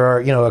there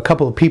are a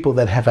couple of people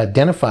that have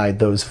identified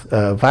those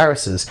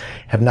viruses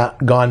have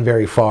not gone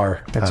very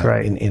far. That's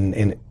right.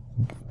 In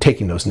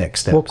taking those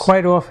next steps. Well,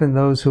 quite often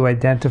those who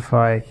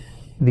identify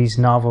these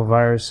novel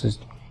viruses,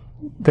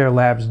 their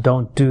labs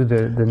don't do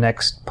the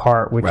next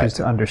part, which is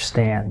to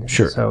understand.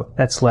 Sure. So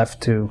that's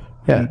left to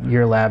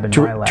your lab and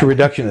my lab. To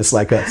reductionists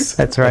like us.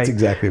 That's right. That's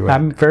exactly right.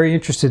 I'm very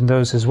interested in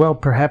those as well.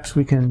 Perhaps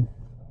we can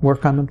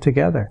work on them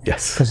together.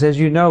 Yes. Because as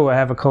you know, I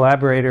have a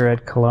collaborator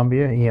at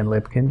Columbia, Ian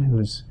Lipkin,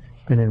 who's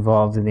been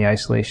involved in the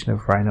isolation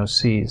of rhino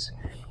Cs.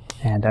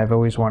 And I've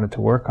always wanted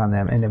to work on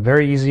them. And a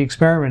very easy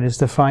experiment is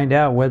to find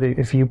out whether,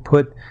 if you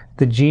put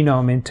the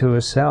genome into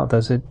a cell,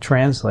 does it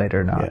translate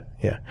or not?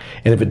 Yeah.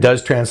 And if it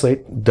does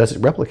translate, does it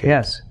replicate?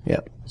 Yes.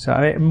 Yeah. So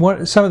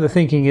some of the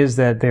thinking is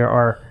that there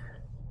are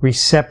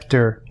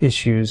receptor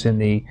issues in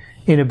the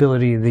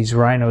inability of these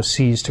rhino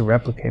Cs to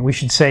replicate. We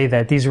should say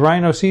that these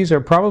rhino Cs are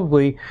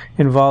probably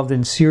involved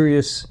in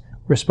serious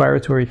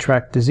respiratory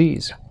tract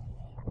disease.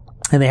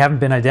 And they haven't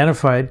been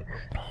identified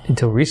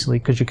until recently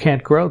because you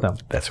can't grow them.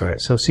 That's right.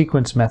 So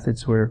sequence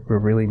methods were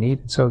really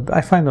needed. So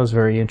I find those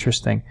very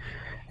interesting.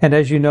 And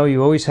as you know,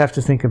 you always have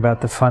to think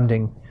about the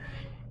funding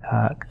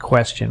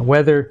question,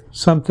 whether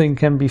something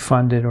can be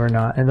funded or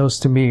not. And those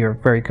to me are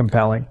very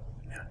compelling.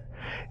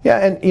 Yeah,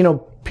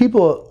 and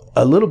people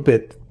a little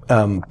bit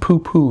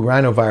poo-poo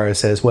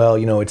rhinovirus as well.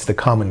 It's the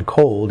common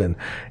cold, and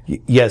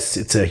yes,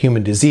 it's a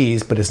human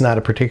disease, but it's not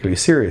a particularly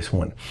serious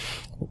one.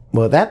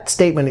 Well, that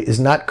statement is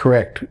not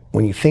correct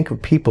when you think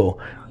of people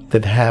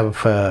that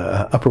have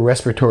upper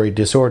respiratory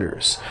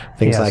disorders,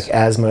 things like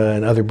asthma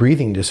and other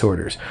breathing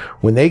disorders.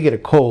 When they get a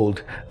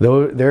cold,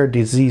 their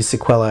disease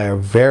sequelae are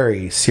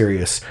very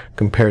serious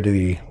compared to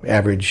the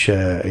average,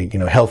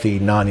 healthy,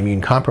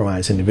 non-immune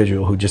compromised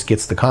individual who just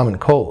gets the common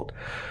cold.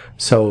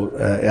 So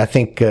I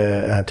think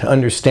to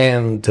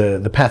understand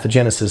the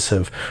pathogenesis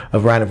of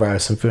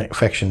rhinovirus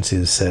infections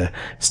is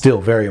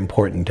still very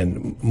important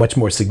and much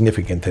more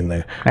significant than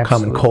the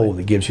common cold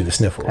that gives you the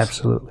sniffles.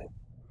 Absolutely.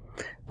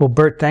 Well,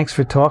 Bert, thanks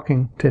for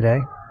talking today.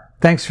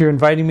 Thanks for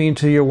inviting me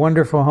into your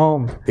wonderful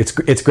home.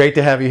 It's great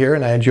to have you here,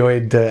 and I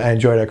enjoyed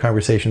our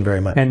conversation very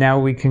much. And now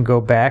we can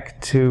go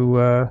back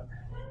to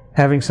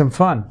having some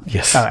fun.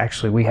 Yes. Oh,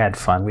 actually, we had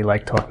fun. We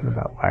like talking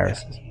about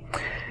viruses.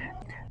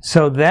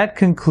 So that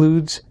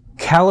concludes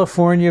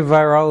California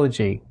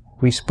Virology.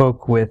 We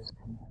spoke with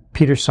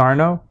Peter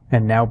Sarnow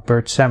and now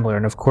Bert Semler.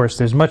 And of course,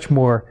 there's much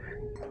more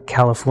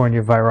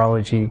California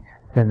Virology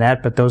than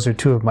that, but those are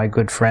two of my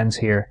good friends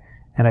here.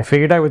 And I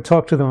figured I would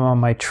talk to them on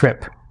my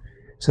trip.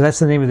 So that's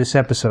the name of this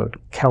episode,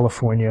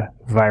 California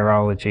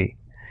Virology.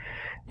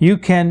 You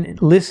can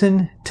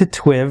listen to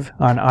TWiV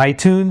on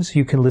iTunes.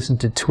 You can listen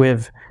to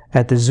TWiV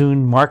at the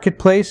Zune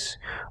Marketplace,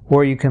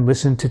 or you can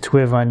listen to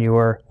TWiV on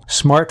your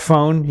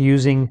smartphone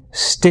using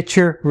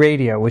Stitcher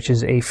Radio, which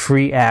is a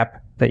free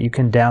app that you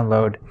can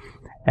download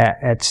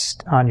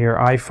on your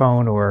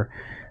iPhone or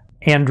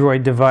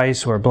Android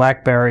device or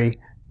BlackBerry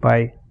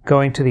by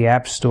going to the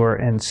App Store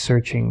and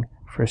searching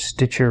for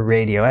Stitcher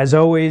Radio. As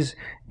always,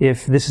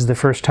 if this is the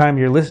first time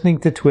you're listening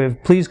to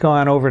TWiV, please go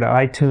on over to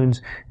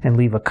iTunes and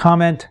leave a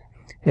comment.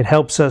 It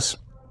helps us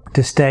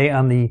to stay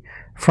on the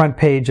front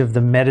page of the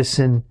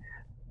medicine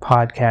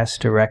podcast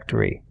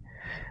directory.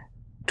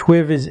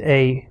 TWiV is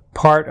a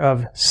part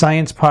of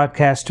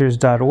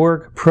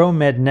sciencepodcasters.org,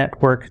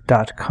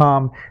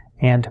 promednetwork.com,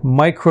 and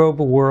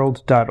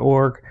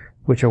microbeworld.org,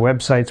 which are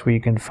websites where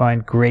you can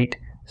find great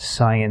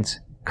science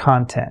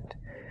content.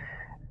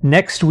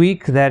 Next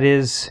week, that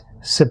is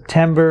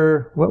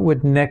what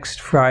would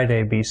next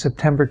Friday be?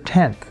 September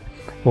 10th.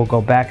 We'll go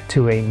back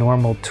to a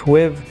normal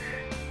TWiV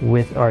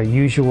with our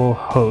usual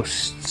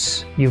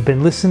hosts. You've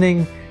been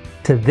listening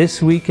to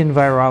This Week in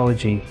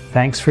Virology.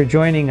 Thanks for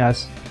joining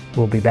us.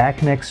 We'll be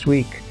back next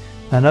week.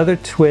 Another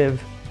TWiV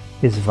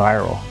is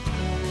viral.